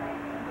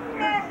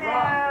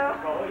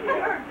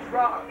 You're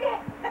drunk.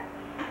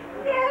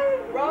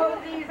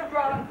 Rosie's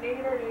drunk.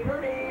 Neener, neener,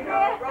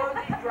 neener.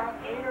 Rosie's drunk.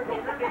 Neener,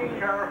 neener,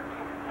 neener.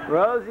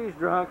 Rosie's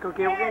drunk.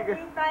 Okay, we're gonna get,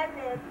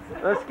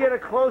 let's get a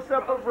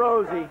close-up of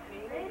Rosie.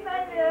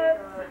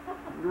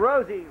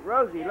 Rosie,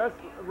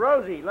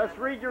 let's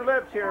read your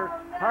lips here.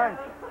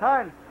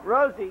 Hun,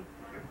 Rosie.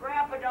 Your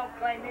grandpa don't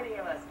claim any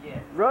of us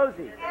kids.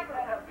 Rosie,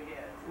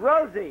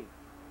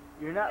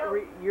 you're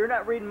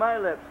not reading my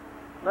lips.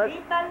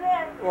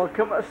 Well,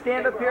 come on,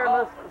 stand up here.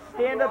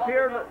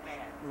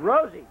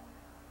 Rosie,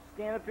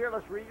 stand up here.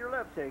 Let's read your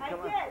lips. Hey, come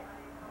on.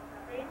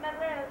 Read my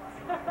lips.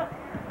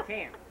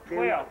 10,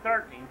 12,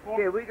 13,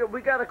 14. Okay,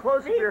 we got a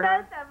close up here,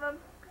 Read huh? both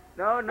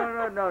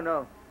of them.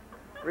 No.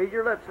 Read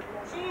your lips.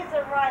 She's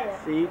a riot.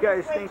 See, you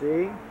guys think,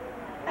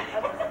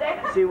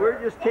 see, we're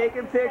just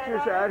taking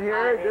pictures out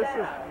here.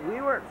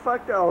 We weren't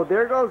fucked up. Oh,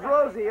 there goes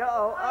Rosie.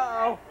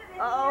 Uh-oh.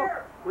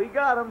 We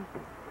got him.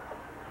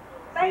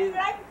 But he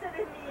likes it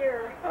in the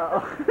ear.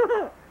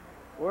 Uh-oh.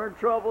 We're in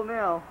trouble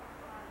now.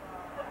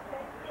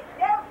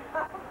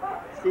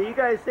 See, you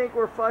guys think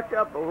we're fucked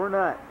up, but we're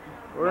not.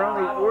 We're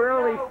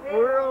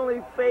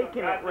only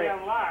faking it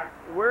right.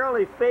 We're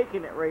only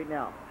faking it right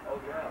now.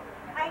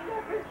 I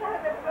never saw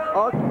the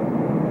road. Okay.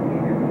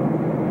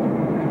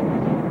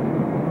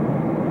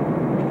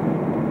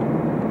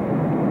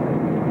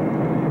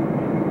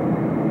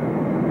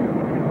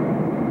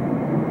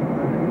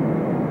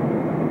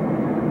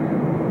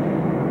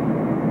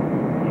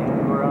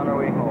 We're on our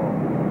way home.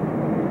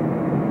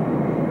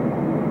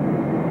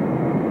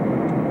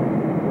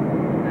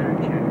 Better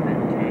check that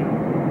tape.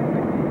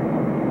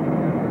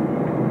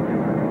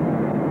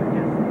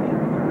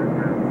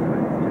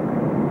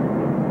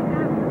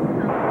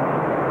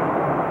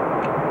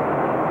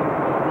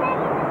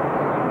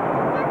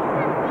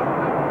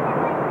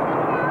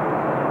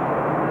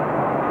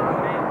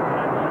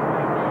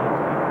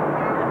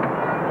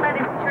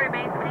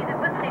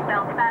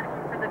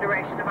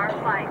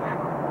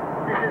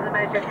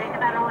 Taken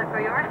not only for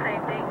your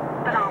safety,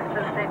 but also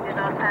the safety of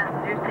those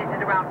passengers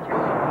seated around you.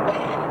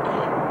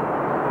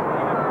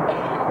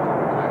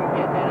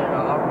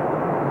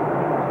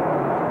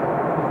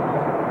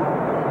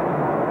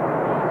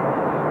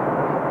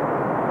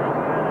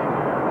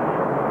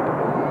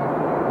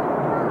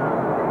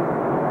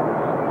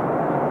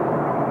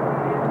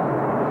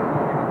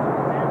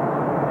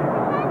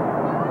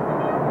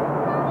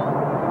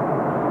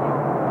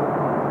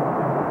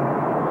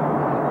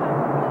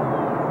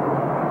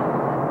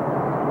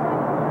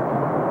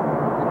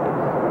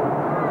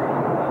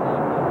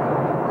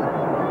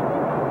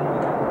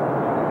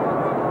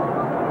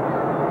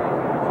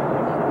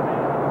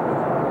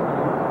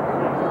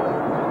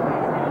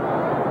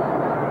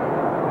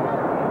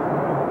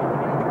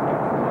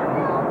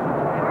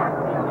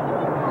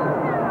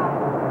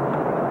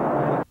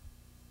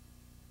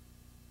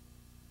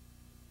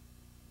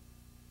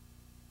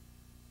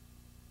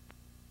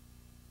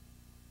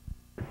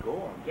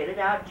 Get it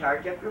out,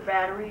 charge up your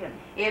battery, and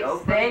it's go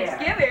from there.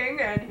 Thanksgiving,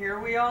 and here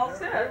we all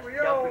sit.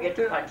 Don't forget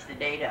to punch the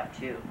date up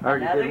too. I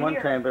already Another did one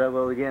year. time, but I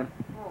will again.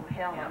 Oh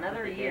hell,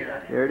 another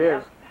year. There it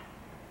is.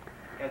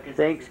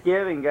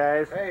 Thanksgiving,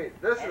 guys. Hey,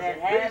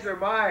 these are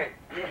mine.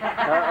 Uh-oh.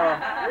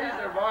 These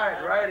are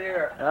mine right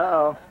here.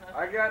 Uh-oh.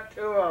 I got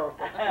 2 of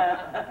them.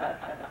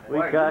 We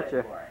got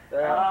you.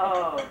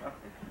 Oh.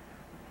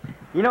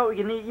 You know what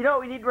we need? You know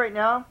what we need right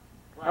now?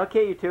 What?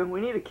 Okay, you two.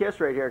 We need a kiss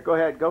right here. Go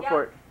ahead. Go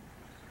for it.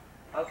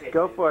 Okay.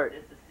 Go for it.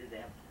 This is to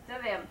them. To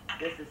them.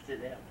 This is to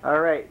them. All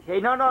right.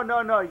 Hey, no.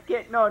 You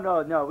can't.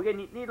 No. We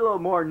need a little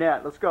more than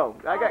that. Let's go.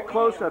 I got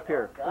close up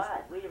here. Oh,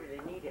 God, we really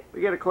need it.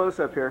 We got a close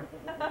up here.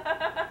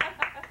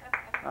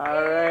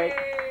 All right.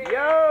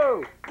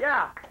 Yo.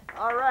 Yeah.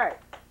 All right.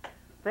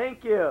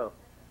 Thank you.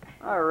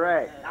 All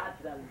right.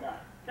 Not done.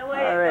 The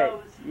way All it right.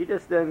 goes. You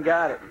just done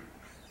got it.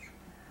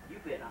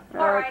 You've been on.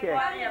 All right, Okay.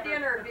 why did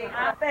dinner be?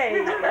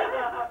 Baby.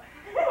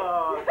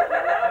 Oh,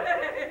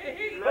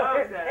 he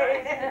loves that.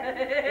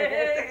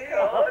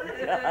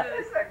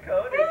 It's a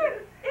code. It's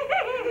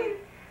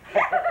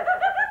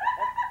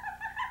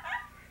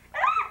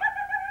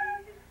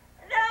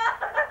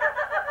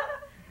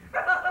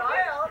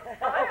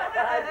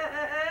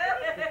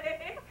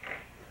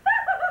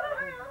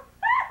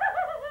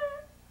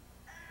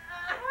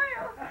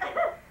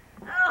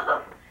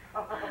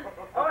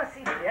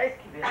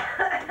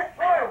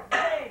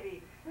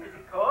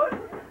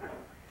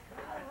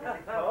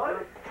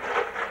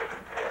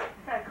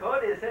a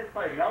code, is it?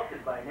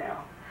 Melted by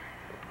now.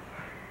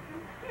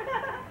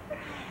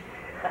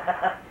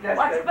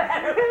 What's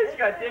better? She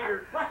got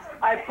digger.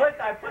 I put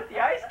the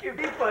ice cube.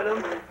 He put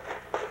them.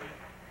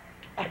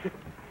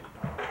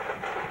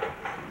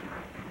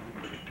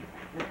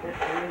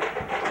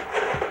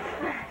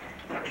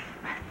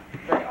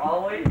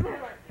 boys.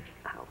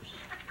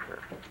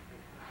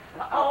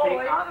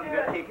 I'm going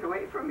to take it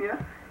away from you.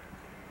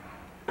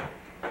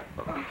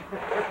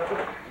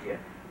 Yeah.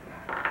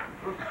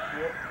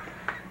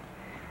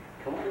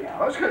 Come on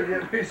now. I was going to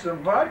get me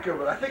some vodka,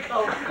 but I think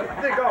I'll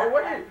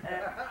wait.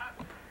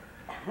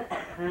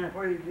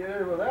 Before you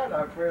get in with that,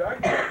 I'm afraid I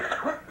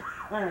can't.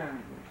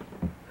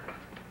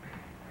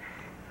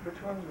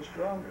 Which one's the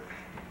strongest?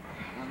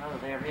 I don't know,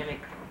 they're really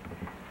cool.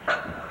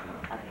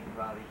 I think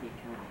Robbie, he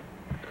can.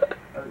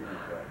 I'll use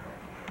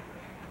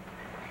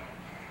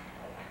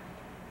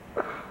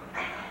that.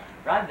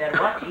 Robbie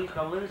better watch, he's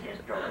going to lose his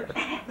drawers.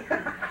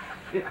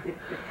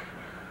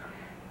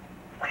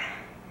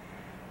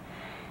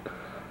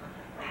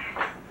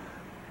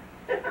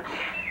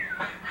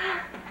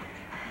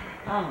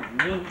 Oh,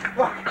 me.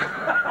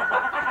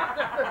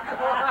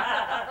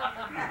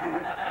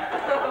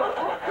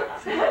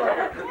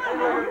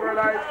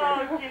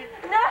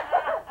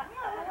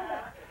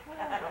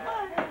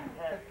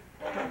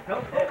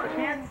 Don't put your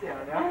hands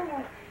down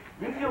now.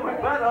 You feel my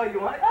butt all you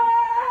want.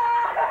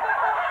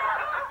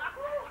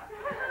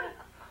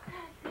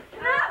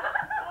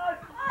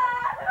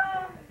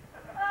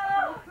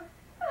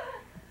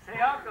 Say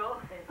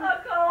uncle.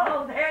 Uncle.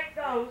 Oh, there it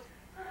goes.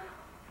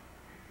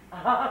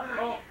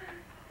 Uncle.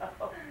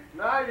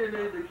 Now you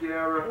need the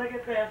camera. Look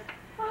at this.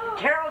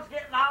 Carol's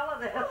getting all of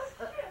this.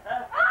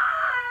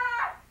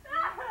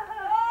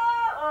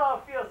 Oh,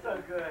 it feels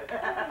so good.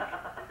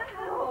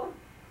 Oh,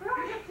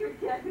 you're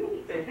dead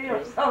meat. It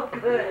feels so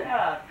good.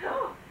 Yeah.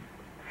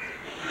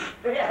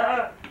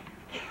 Yeah.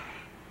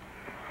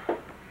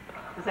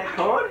 Is that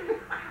cold?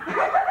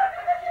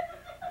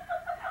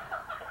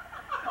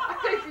 I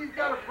think she's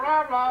got a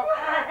problem.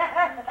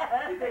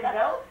 Did they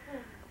melt?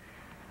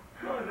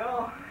 Oh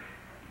no.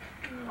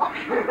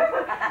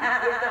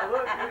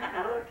 Look at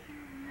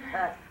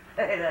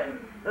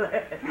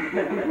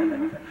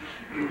look.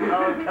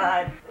 Oh,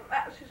 God.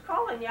 She's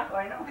calling you.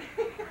 I know.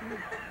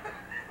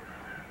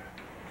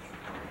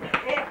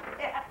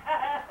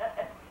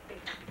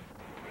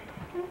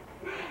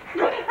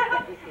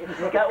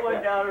 She's got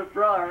one down her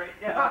bra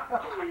right now.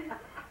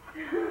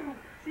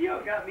 See how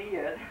it got me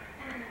yet.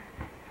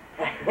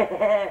 How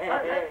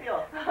does that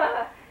feel?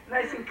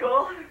 Nice and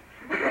cool?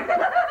 You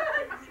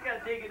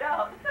gotta dig it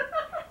out.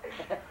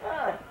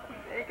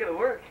 Ain't gonna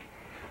work.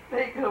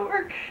 Ain't gonna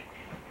work.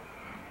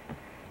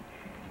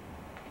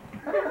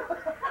 Oh,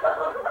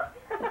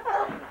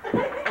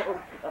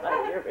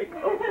 God, here we go.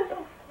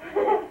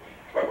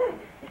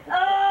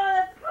 Oh,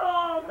 that's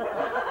cold.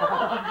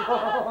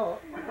 Oh,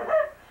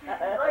 no.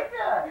 Like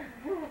that.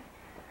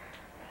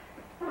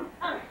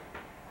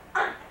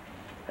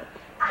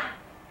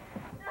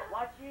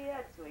 Watch your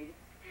head, sweetie.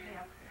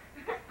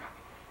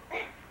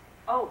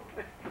 Oh.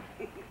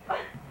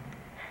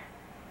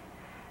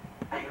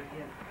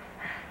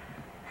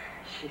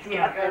 She's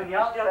got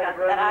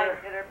that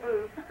ice in her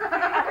booth.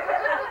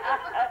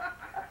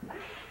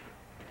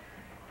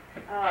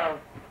 Oh.